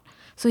out.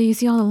 So you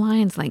see all the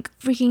lines like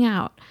freaking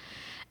out.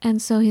 And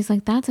so he's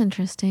like, that's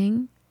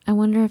interesting. I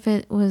wonder if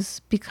it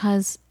was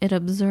because it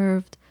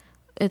observed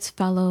its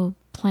fellow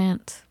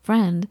plant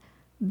friend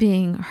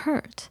being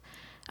hurt.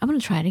 I'm going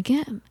to try it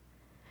again.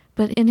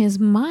 But in his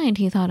mind,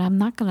 he thought, I'm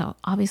not going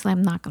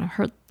to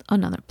hurt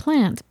another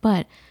plant,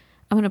 but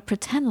I'm going to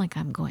pretend like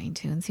I'm going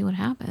to and see what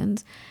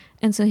happens.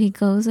 And so he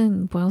goes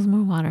and boils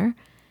more water,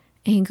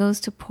 and he goes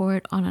to pour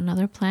it on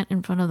another plant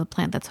in front of the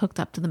plant that's hooked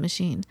up to the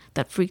machine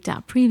that freaked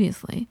out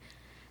previously.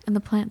 And the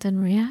plant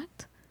didn't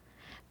react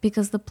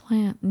because the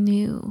plant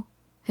knew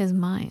his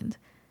mind.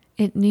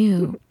 It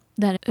knew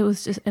that it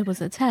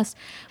was a test.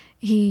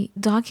 He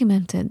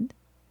documented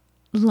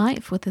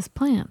life with his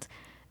plant.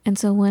 And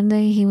so one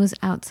day he was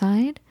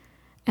outside,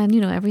 and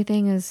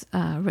everything is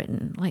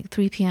written, like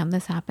 3 p.m.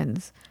 this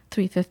happens,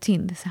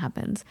 3:15 this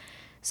happens.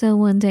 So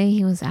one day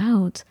he was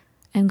out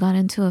and got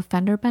into a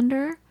fender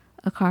bender,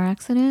 a car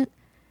accident.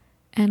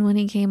 And when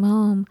he came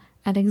home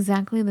at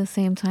exactly the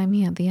same time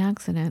he had the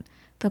accident,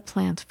 the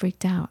plant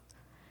freaked out.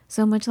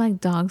 So much like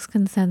dogs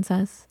can sense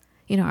us,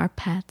 our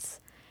pets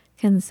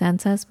can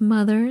sense us,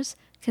 mothers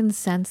can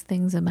sense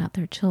things about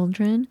their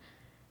children.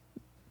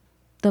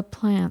 The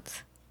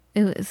plant,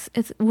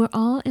 we're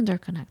all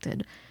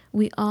interconnected.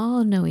 We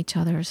all know each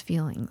other's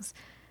feelings.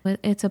 But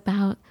it's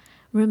about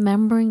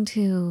remembering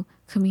to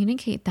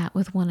communicate that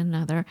with one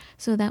another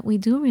so that we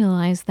do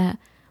realize that,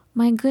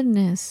 my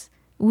goodness,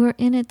 we're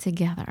in it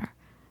together.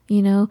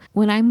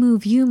 When I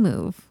move, you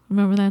move.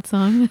 Remember that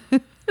song?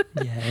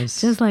 Yes.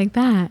 Just like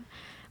that.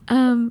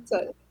 And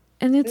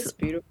it's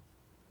beautiful.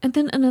 And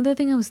then another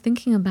thing I was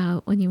thinking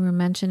about when you were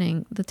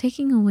mentioning the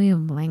taking away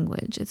of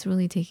language, it's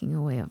really taking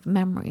away of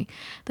memory.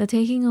 The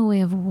taking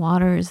away of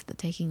water is the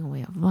taking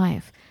away of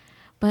life.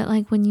 But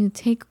like when you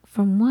take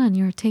from one,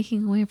 you're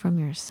taking away from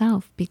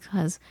yourself,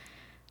 because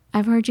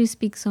I've heard you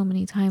speak so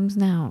many times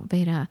now,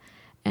 Veda,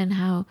 and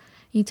how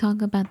you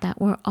talk about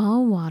that we're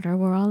all water,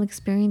 we're all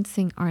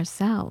experiencing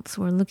ourselves,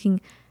 we're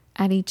looking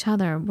at each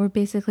other, we're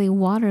basically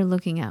water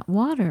looking at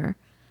water.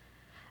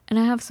 And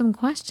I have some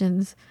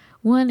questions.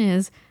 One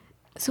is,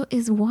 so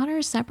is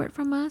water separate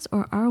from us,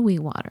 or are we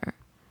water?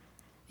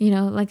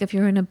 Like if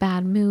you're in a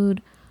bad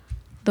mood,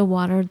 the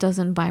water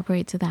doesn't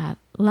vibrate to that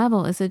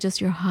level. Is it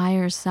just your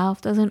higher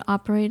self doesn't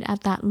operate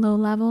at that low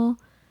level?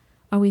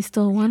 Are we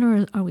still one,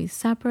 or are we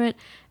separate?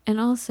 And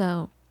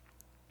also,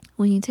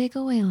 when you take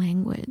away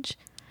language,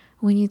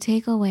 when you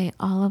take away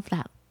all of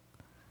that,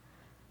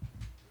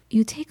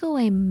 you take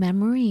away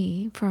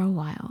memory for a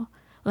while.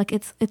 Like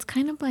it's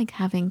kind of like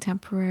having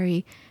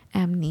temporary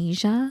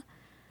amnesia.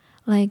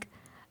 Like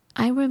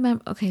I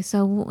remember, okay,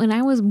 so when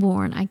I was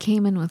born, I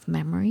came in with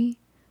memory.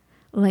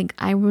 Like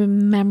I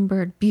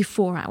remembered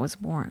before I was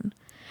born.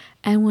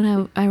 And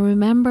when I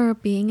remember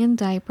being in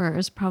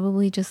diapers,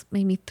 probably just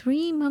maybe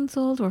 3 months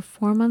old or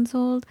 4 months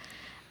old,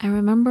 I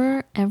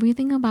remember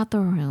everything about the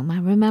room. I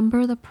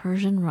remember the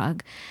Persian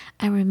rug.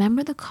 I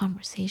remember the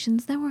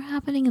conversations that were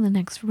happening in the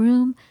next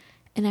room.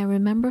 And I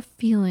remember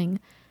feeling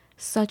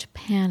such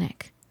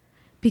panic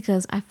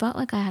because I felt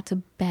like I had to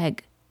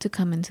beg to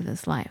come into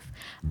this life.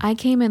 I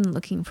came in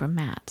looking for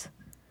Matt.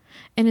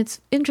 And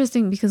it's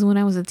interesting because when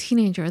I was a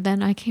teenager,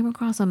 then I came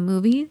across a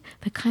movie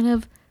that kind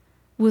of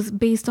was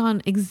based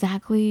on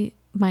exactly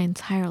my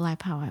entire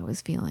life, how I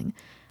was feeling.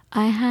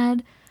 I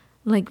had,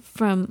 like,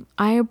 from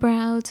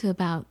eyebrow to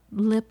about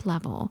lip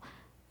level,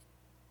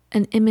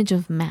 an image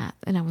of Matt,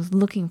 and I was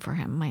looking for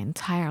him my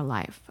entire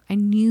life. I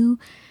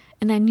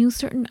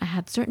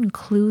had certain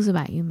clues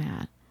about you,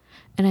 Matt.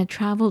 And I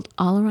traveled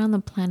all around the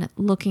planet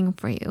looking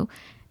for you.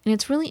 And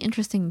it's really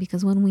interesting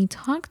because when we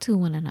talk to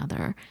one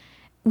another,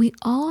 we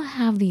all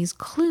have these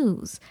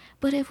clues.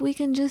 But if we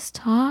can just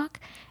talk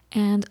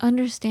and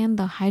understand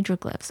the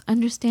hieroglyphs,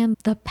 understand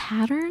the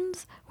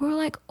patterns, we're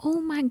like, oh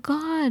my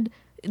God,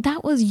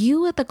 that was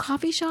you at the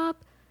coffee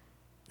shop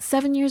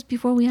 7 years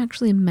before we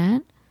actually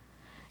met.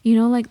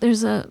 Like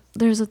there's a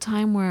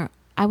time where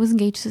I was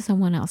engaged to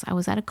someone else. I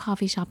was at a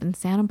coffee shop in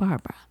Santa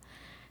Barbara,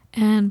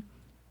 and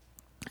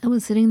I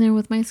was sitting there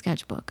with my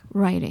sketchbook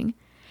writing,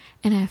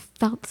 and I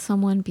felt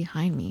someone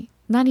behind me.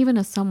 Not even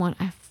a someone,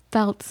 I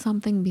felt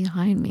something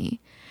behind me.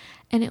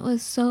 And it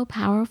was so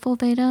powerful,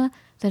 Veda,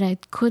 that I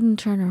couldn't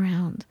turn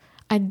around.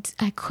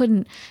 I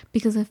couldn't,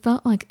 because I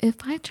felt like if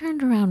I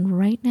turned around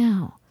right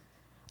now,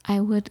 I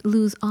would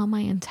lose all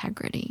my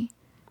integrity.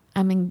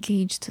 I'm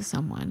engaged to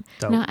someone.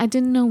 Dope. Now, I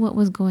didn't know what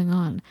was going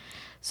on.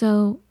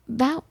 So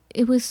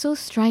it was so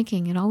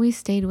striking. It always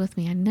stayed with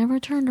me. I never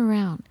turned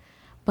around.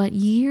 But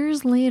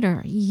years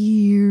later,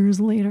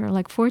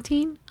 like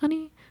 14,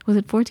 honey? Was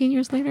it 14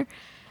 years later?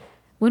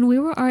 When we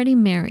were already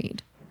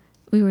married,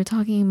 we were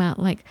talking about,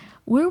 like,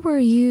 where were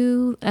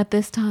you at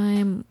this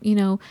time?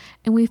 And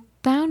we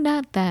found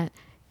out that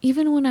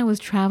even when I was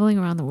traveling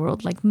around the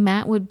world, like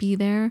Matt would be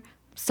there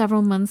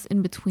several months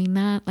in between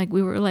that. Like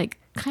we were like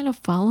kind of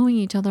following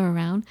each other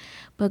around.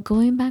 But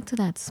going back to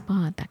that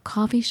spot, that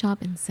coffee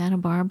shop in Santa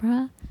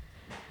Barbara,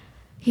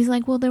 he's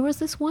like, well, there was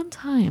this one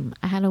time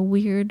I had a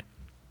weird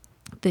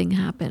thing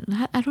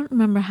happen. I don't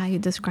remember how you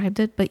described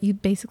it, but you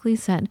basically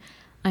said,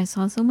 I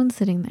saw someone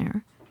sitting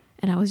there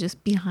and I was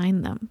just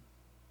behind them.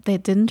 They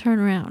didn't turn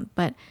around,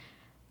 but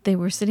they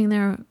were sitting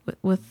there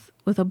with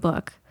a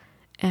book,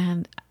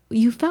 and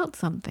you felt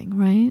something,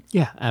 right?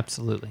 Yeah,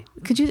 absolutely.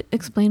 Could you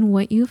explain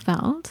what you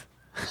felt?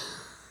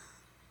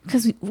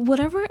 Because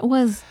whatever it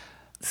was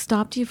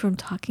stopped you from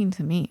talking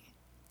to me.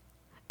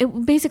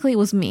 Basically, it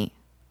was me.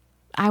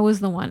 I was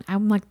the one.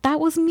 I'm like, that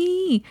was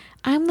me.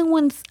 I'm the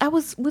one. I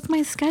was with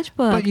my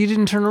sketchbook. But you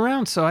didn't turn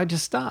around, so I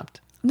just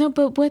stopped. No,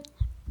 but what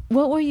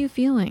were you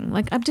feeling?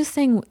 Like, I'm just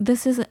saying,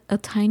 this is a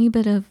tiny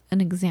bit of an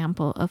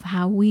example of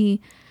how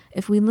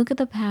if we look at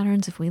the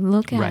patterns, if we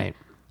look at Right.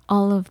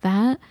 all of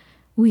that,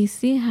 we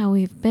see how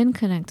we've been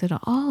connected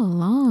all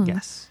along.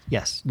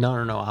 Yes. No.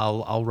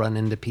 I'll run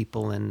into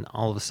people, and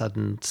all of a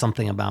sudden,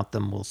 something about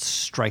them will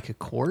strike a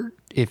chord,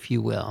 if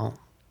you will.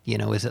 You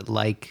know, is it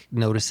like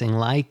noticing?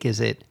 Like, is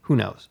it? Who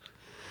knows?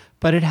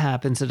 But it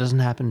happens. It doesn't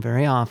happen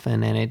very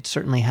often, and it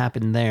certainly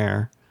happened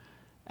there,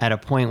 at a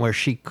point where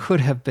she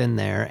could have been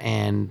there.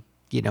 And,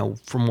 you know,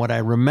 from what I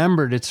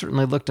remembered, it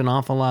certainly looked an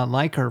awful lot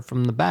like her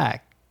from the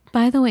back.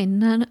 By the way,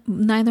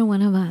 neither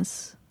one of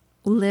us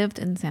lived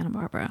in Santa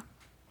Barbara.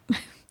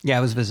 Yeah,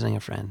 I was visiting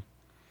a friend.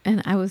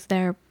 And I was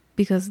there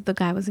because the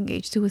guy was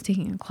engaged to was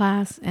taking a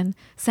class. And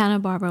Santa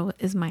Barbara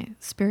is my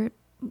spirit.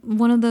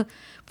 One of the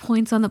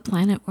points on the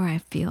planet where I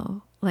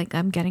feel like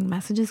I'm getting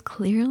messages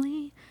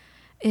clearly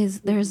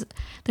is there's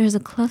a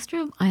cluster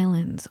of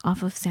islands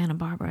off of Santa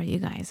Barbara, you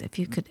guys. If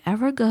you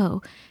ever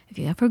go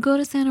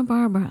to Santa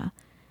Barbara,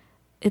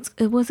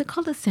 was it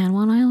called the San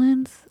Juan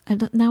Islands?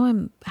 Now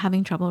I'm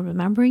having trouble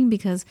remembering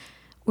because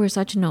we're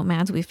such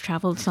nomads. We've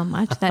traveled so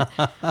much that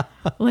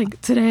like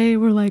today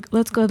we're like,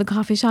 let's go to the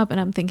coffee shop, and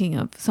I'm thinking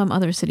of some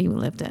other city we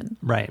lived in.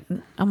 Right.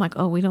 I'm like,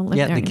 oh, we don't live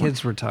there Yeah, the anymore.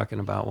 kids were talking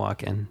about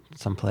walking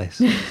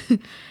someplace.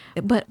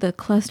 But the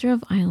cluster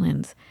of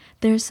islands,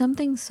 there's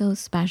something so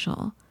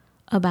special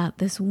about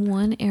this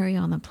one area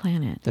on the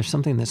planet. There's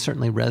something that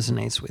certainly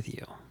resonates with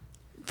you.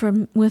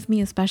 With me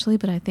especially,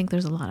 but I think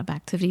there's a lot of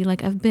activity.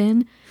 Like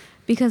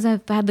because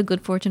I've had the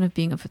good fortune of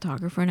being a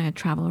photographer and I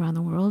travel around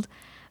the world,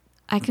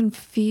 I can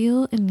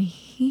feel and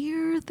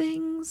hear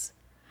things.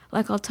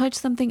 Like I'll touch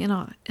something and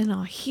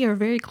I'll hear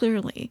very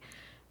clearly.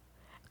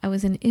 I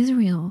was in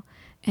Israel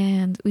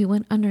and we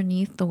went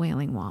underneath the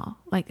Wailing Wall,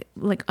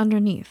 like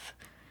underneath.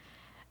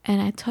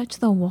 And I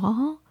touched the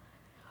wall.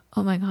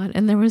 Oh my God.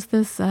 And there was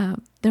this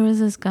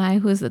guy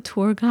who was a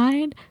tour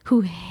guide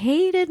who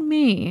hated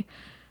me.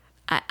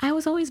 I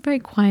was always very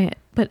quiet,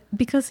 but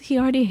because he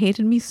already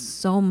hated me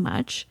so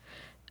much,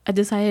 I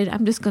decided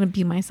I'm just going to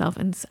be myself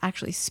and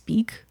actually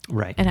speak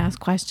Right. and ask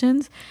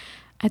questions.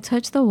 I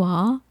touched the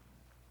wall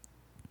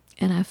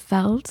and I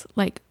felt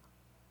like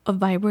a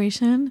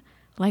vibration.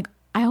 Like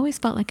I always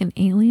felt like an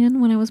alien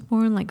when I was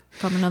born, like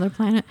from another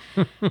planet.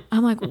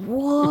 I'm like,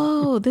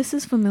 whoa, this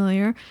is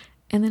familiar.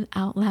 And then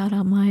out loud,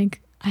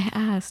 I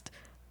asked,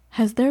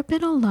 has there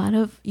been a lot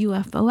of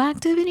UFO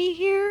activity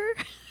here?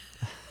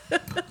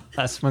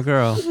 That's my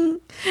girl.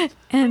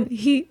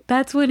 And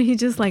that's when he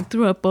just like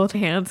threw up both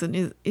hands and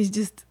he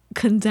just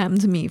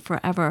condemned me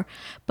forever.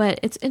 But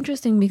it's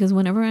interesting because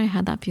whenever I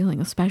had that feeling,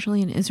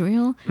 especially in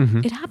Israel,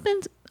 it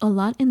happened a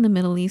lot in the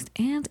Middle East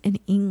and in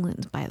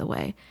England, by the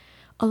way.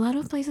 A lot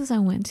of places I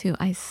went to,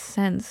 I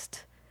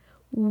sensed,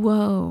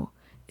 whoa,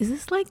 is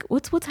this like,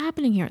 what's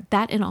happening here?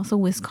 That and also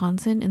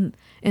Wisconsin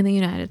in the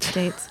United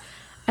States.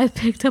 I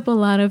picked up a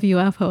lot of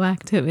UFO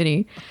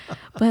activity.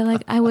 But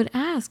like I would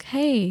ask,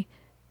 hey,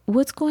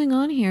 what's going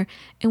on here?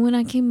 And when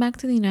I came back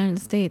to the United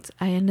States,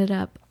 I ended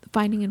up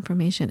finding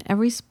information.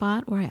 Every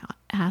spot where I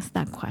asked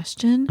that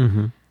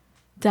question,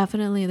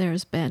 definitely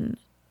there's been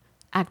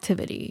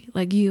activity,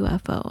 like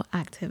UFO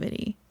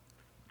activity.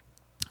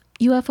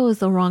 UFO is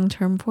the wrong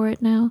term for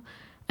it now.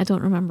 I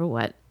don't remember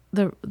what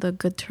the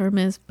good term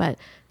is, but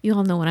you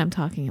all know what I'm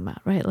talking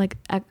about, right?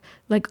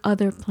 Like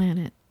other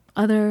planet,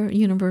 other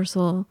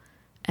universal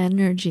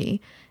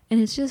energy. And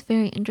it's just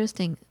very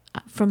interesting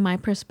from my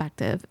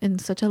perspective in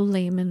such a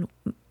layman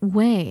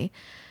way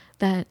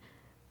that,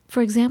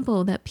 for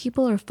example, that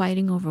people are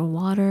fighting over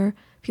water,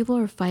 people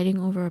are fighting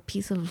over a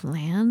piece of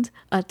land,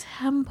 a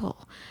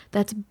temple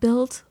that's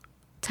built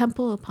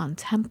temple upon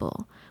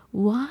temple.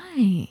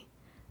 Why?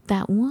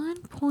 That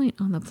one point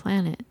on the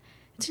planet.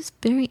 It's just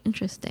very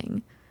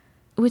interesting.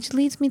 Which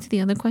leads me to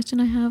the other question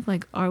I have,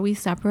 like, are we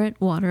separate,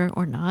 water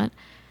or not?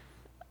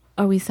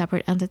 Are we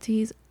separate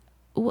entities?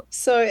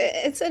 So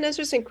it's an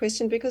interesting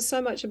question because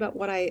so much about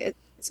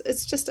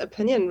it's just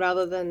opinion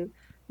rather than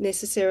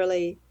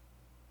necessarily,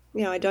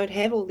 I don't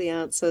have all the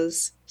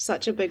answers.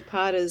 Such a big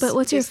part is But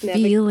what's your just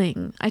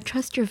feeling? I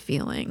trust your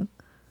feeling.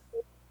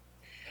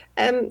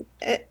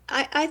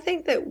 I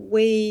think that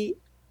we're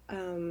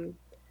kind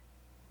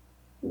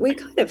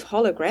of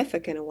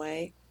holographic in a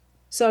way.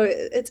 So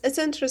it's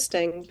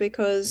interesting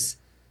because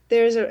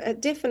there is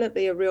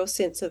definitely a real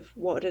sense of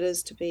what it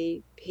is to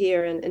be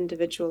here and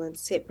individual and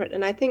separate.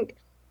 And I think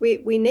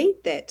we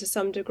need that to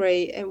some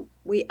degree, and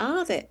we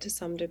are that to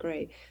some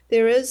degree.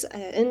 There is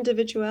an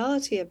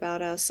individuality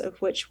about us of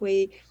which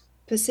we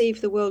perceive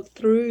the world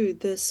through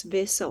this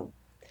vessel.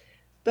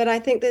 But I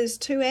think there's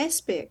two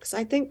aspects.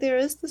 I think there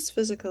is this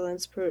physical and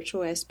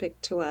spiritual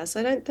aspect to us.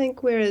 I don't think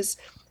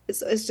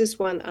it's just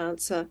one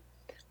answer.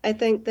 I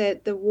think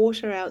that the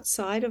water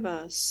outside of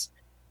us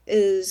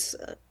is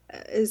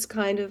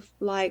kind of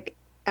like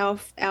our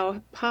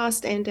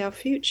past and our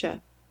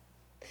future,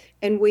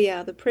 and we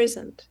are the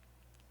present.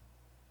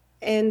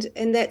 And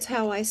that's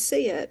how I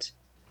see it,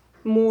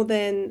 more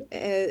than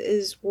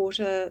is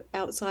water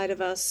outside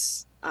of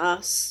us.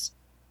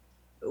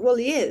 Well,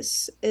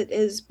 yes, it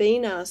has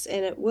been us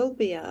and it will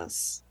be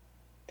us.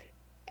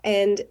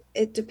 And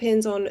it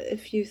depends on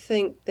if you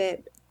think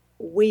that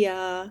we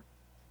are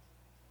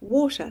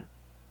water.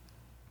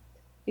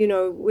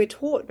 We're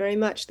taught very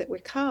much that we're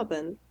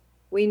carbon.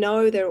 We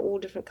know there are all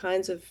different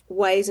kinds of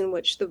ways in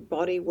which the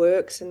body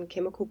works, and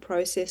chemical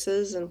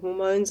processes and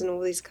hormones and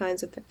all these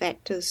kinds of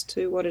factors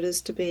to what it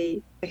is to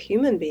be a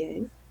human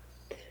being.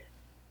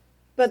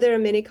 But there are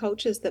many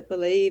cultures that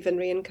believe in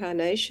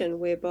reincarnation,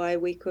 whereby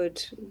we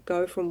could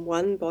go from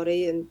one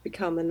body and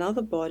become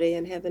another body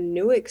and have a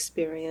new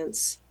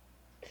experience.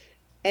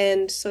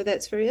 And so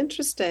that's very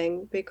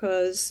interesting,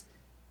 because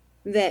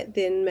that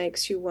then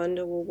makes you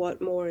wonder, well,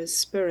 what more is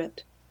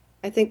spirit?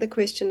 I think the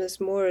question is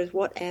more is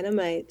what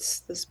animates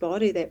this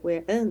body that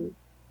we're in.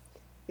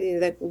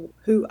 That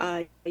who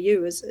are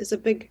you is a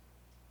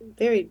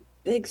very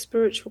big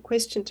spiritual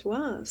question to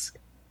ask.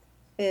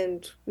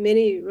 And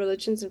many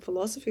religions and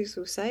philosophies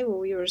will say,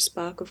 well, you're a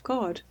spark of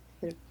God.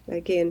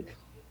 Again,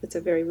 it's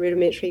a very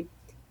rudimentary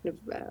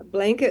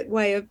blanket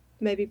way of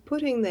maybe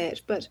putting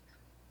that. But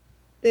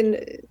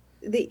then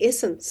the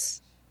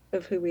essence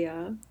of who we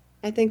are,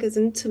 I think, is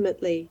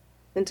intimately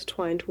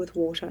intertwined with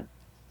water.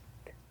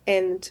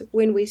 And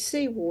when we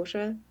see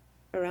water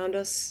around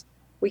us,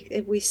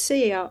 we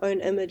see our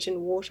own image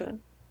in water,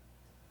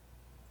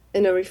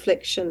 in a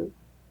reflection.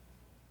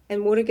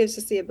 And water gives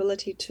us the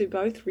ability to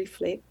both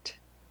reflect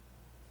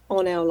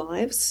on our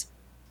lives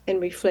and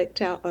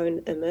reflect our own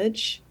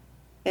image.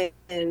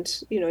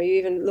 And you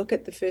even look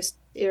at the first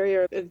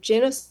area of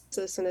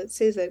Genesis, and it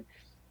says that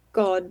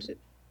God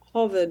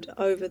hovered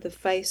over the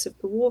face of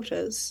the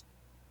waters.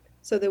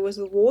 So there was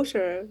the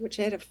water which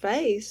had a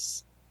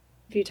face,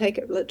 if you take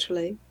it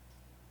literally.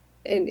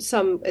 And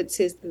it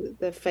says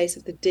the face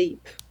of the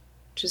deep,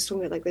 which is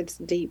talking about like this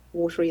deep,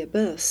 watery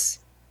abyss.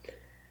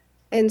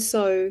 And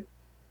so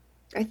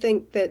I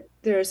think that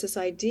there is this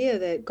idea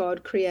that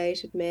God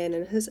created man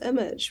in his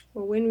image.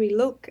 Well, when we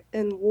look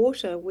in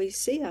water, we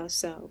see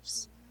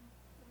ourselves.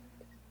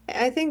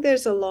 I think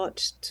there's a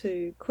lot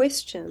to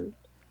question,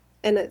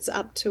 and it's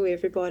up to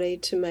everybody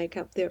to make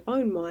up their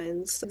own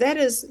minds. That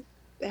is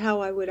how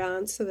I would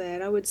answer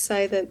that. I would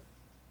say that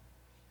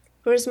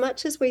for as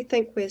much as we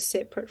think we're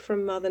separate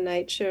from Mother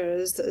Nature,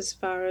 as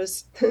far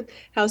as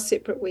how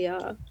separate we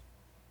are,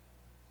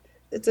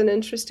 it's an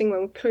interesting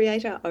one. We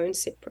create our own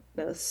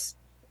separateness.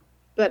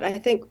 But I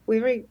think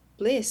we're very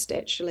blessed,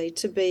 actually,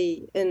 to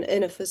be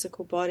in a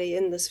physical body,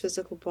 in this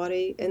physical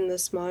body, in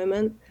this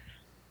moment.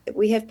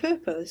 We have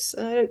purpose.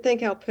 I don't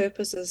think our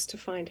purpose is to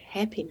find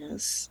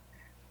happiness.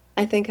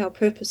 I think our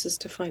purpose is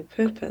to find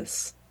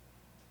purpose,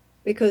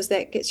 because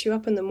that gets you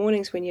up in the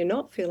mornings when you're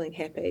not feeling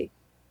happy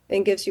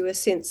and gives you a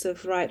sense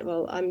of, right,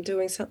 well, I'm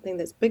doing something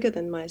that's bigger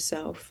than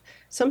myself.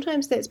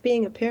 Sometimes that's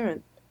being a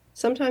parent.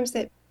 Sometimes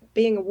that's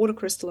being a water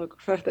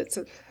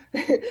crystallographer.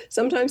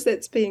 Sometimes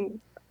that's being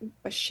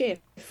a chef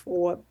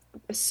or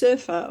a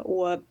surfer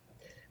or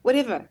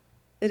whatever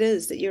it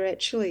is that you're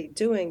actually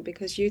doing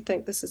because you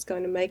think this is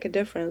going to make a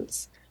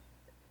difference.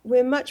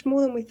 We're much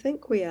more than we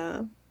think we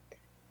are.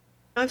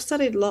 I've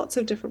studied lots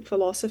of different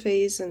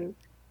philosophies and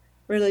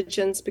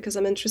religions because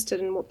I'm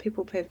interested in what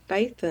people have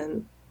faith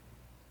in.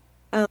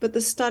 But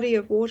the study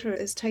of water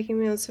is taking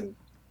me on some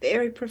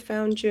very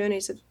profound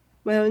journeys of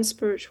my own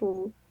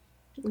spiritual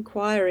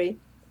inquiry,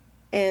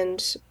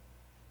 and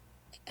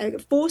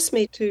it forced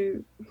me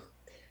to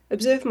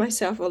observe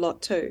myself a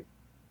lot too,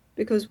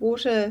 because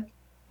water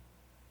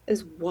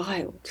is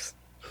wild.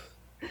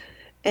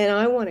 And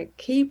I want to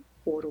keep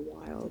water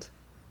wild.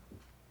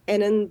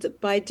 And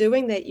by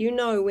doing that,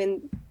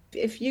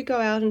 if you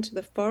go out into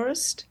the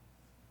forest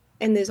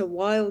and there's a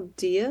wild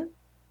deer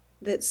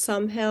that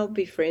somehow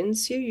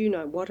befriends you, you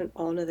know what an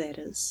honor that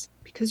is,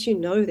 because you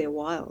know they're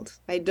wild.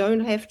 They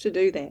don't have to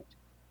do that.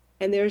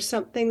 And there is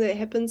something that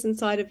happens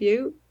inside of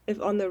you,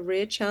 if on the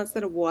rare chance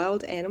that a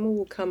wild animal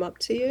will come up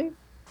to you,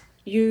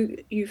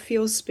 you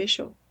feel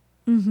special.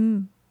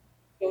 Mm-hmm.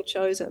 You're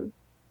chosen.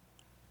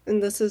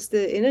 And this is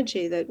the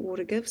energy that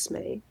water gives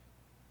me,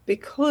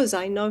 because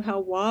I know how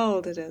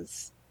wild it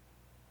is.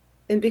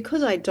 And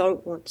because I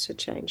don't want to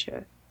change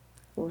her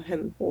or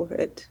him or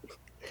it.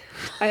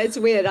 It's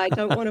weird. I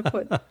don't want to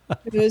put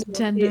those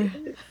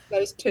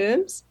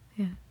terms.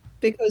 Yeah.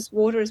 Because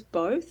water is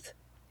both.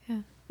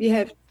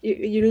 Yeah.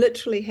 You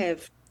literally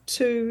have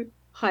two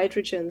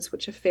hydrogens,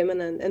 which are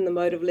feminine in the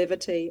mode of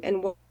levity,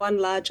 and one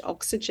large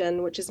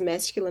oxygen, which is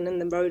masculine in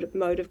the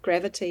mode of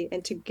gravity,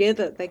 and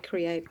together they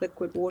create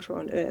liquid water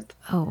on Earth.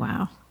 Oh,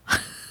 wow.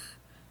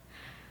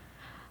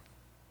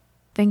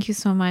 Thank you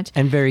so much.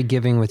 And very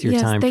giving with your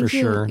time, for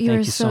sure. Thank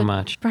you so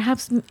much.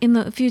 Perhaps in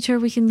the future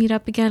we can meet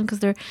up again, because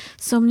there are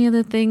so many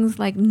other things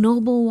like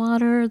noble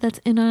water that's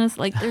in us.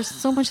 Like there's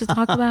so much to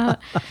talk about.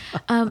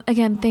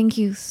 Again, thank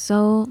you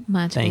so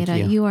much, Veda.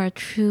 You are a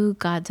true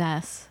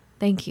goddess.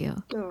 Thank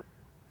you. Oh,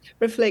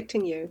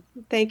 reflecting you.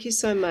 Thank you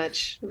so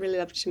much. Really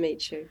love to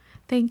meet you.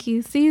 Thank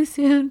you. See you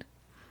soon.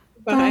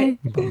 Bye.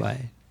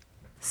 Bye-bye.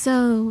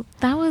 So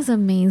that was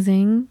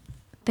amazing.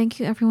 Thank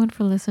you everyone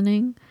for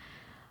listening.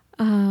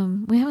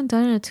 We haven't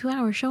done a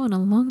 2-hour show in a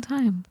long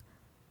time.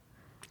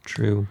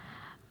 True.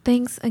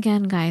 Thanks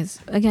again, guys.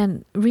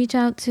 Again, reach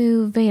out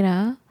to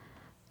Veda.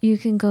 You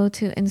can go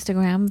to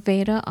Instagram,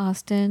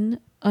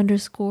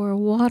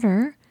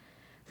 VedaAustin_water.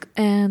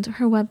 And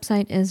her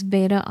website is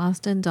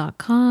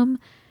VedaAustin.com.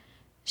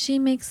 She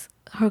makes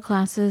her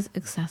classes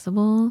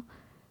accessible.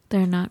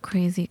 They're not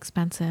crazy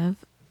expensive.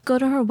 Go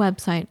to her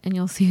website and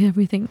you'll see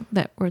everything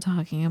that we're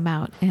talking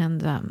about.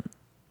 And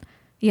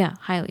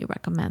highly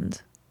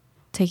recommend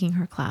taking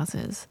her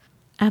classes.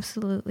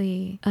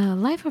 Absolutely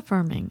life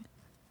affirming.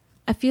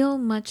 I feel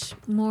much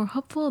more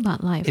hopeful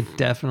about life. It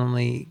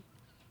definitely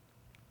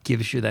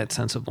gives you that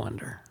sense of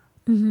wonder.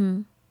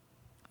 Mm-hmm.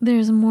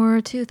 There's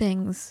more to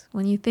things.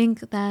 When you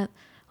think that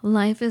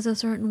life is a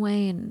certain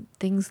way and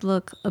things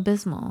look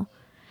abysmal,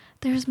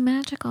 there's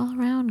magic all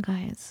around,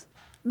 guys.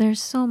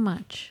 There's so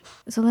much.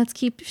 So let's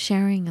keep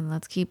sharing and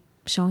let's keep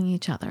showing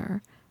each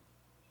other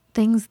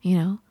things,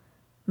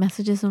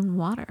 messages on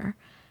water.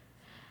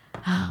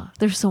 Oh,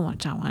 there's so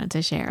much I wanted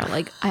to share.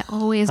 Like, I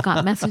always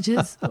got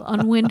messages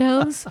on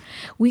Windows.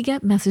 We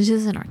get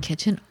messages in our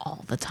kitchen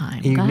all the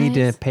time, You guys. need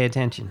to pay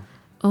attention.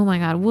 Oh my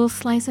God, we'll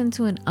slice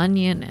into an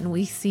onion and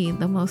we see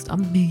the most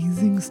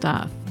amazing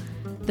stuff.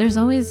 There's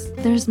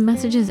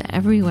messages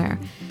everywhere.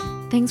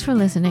 Thanks for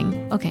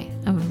listening. Okay,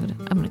 I'm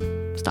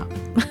gonna stop.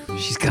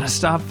 She's gonna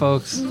stop,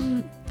 folks.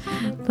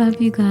 Love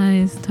you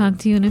guys. Talk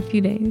to you in a few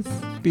days.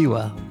 Be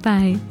well.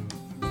 Bye.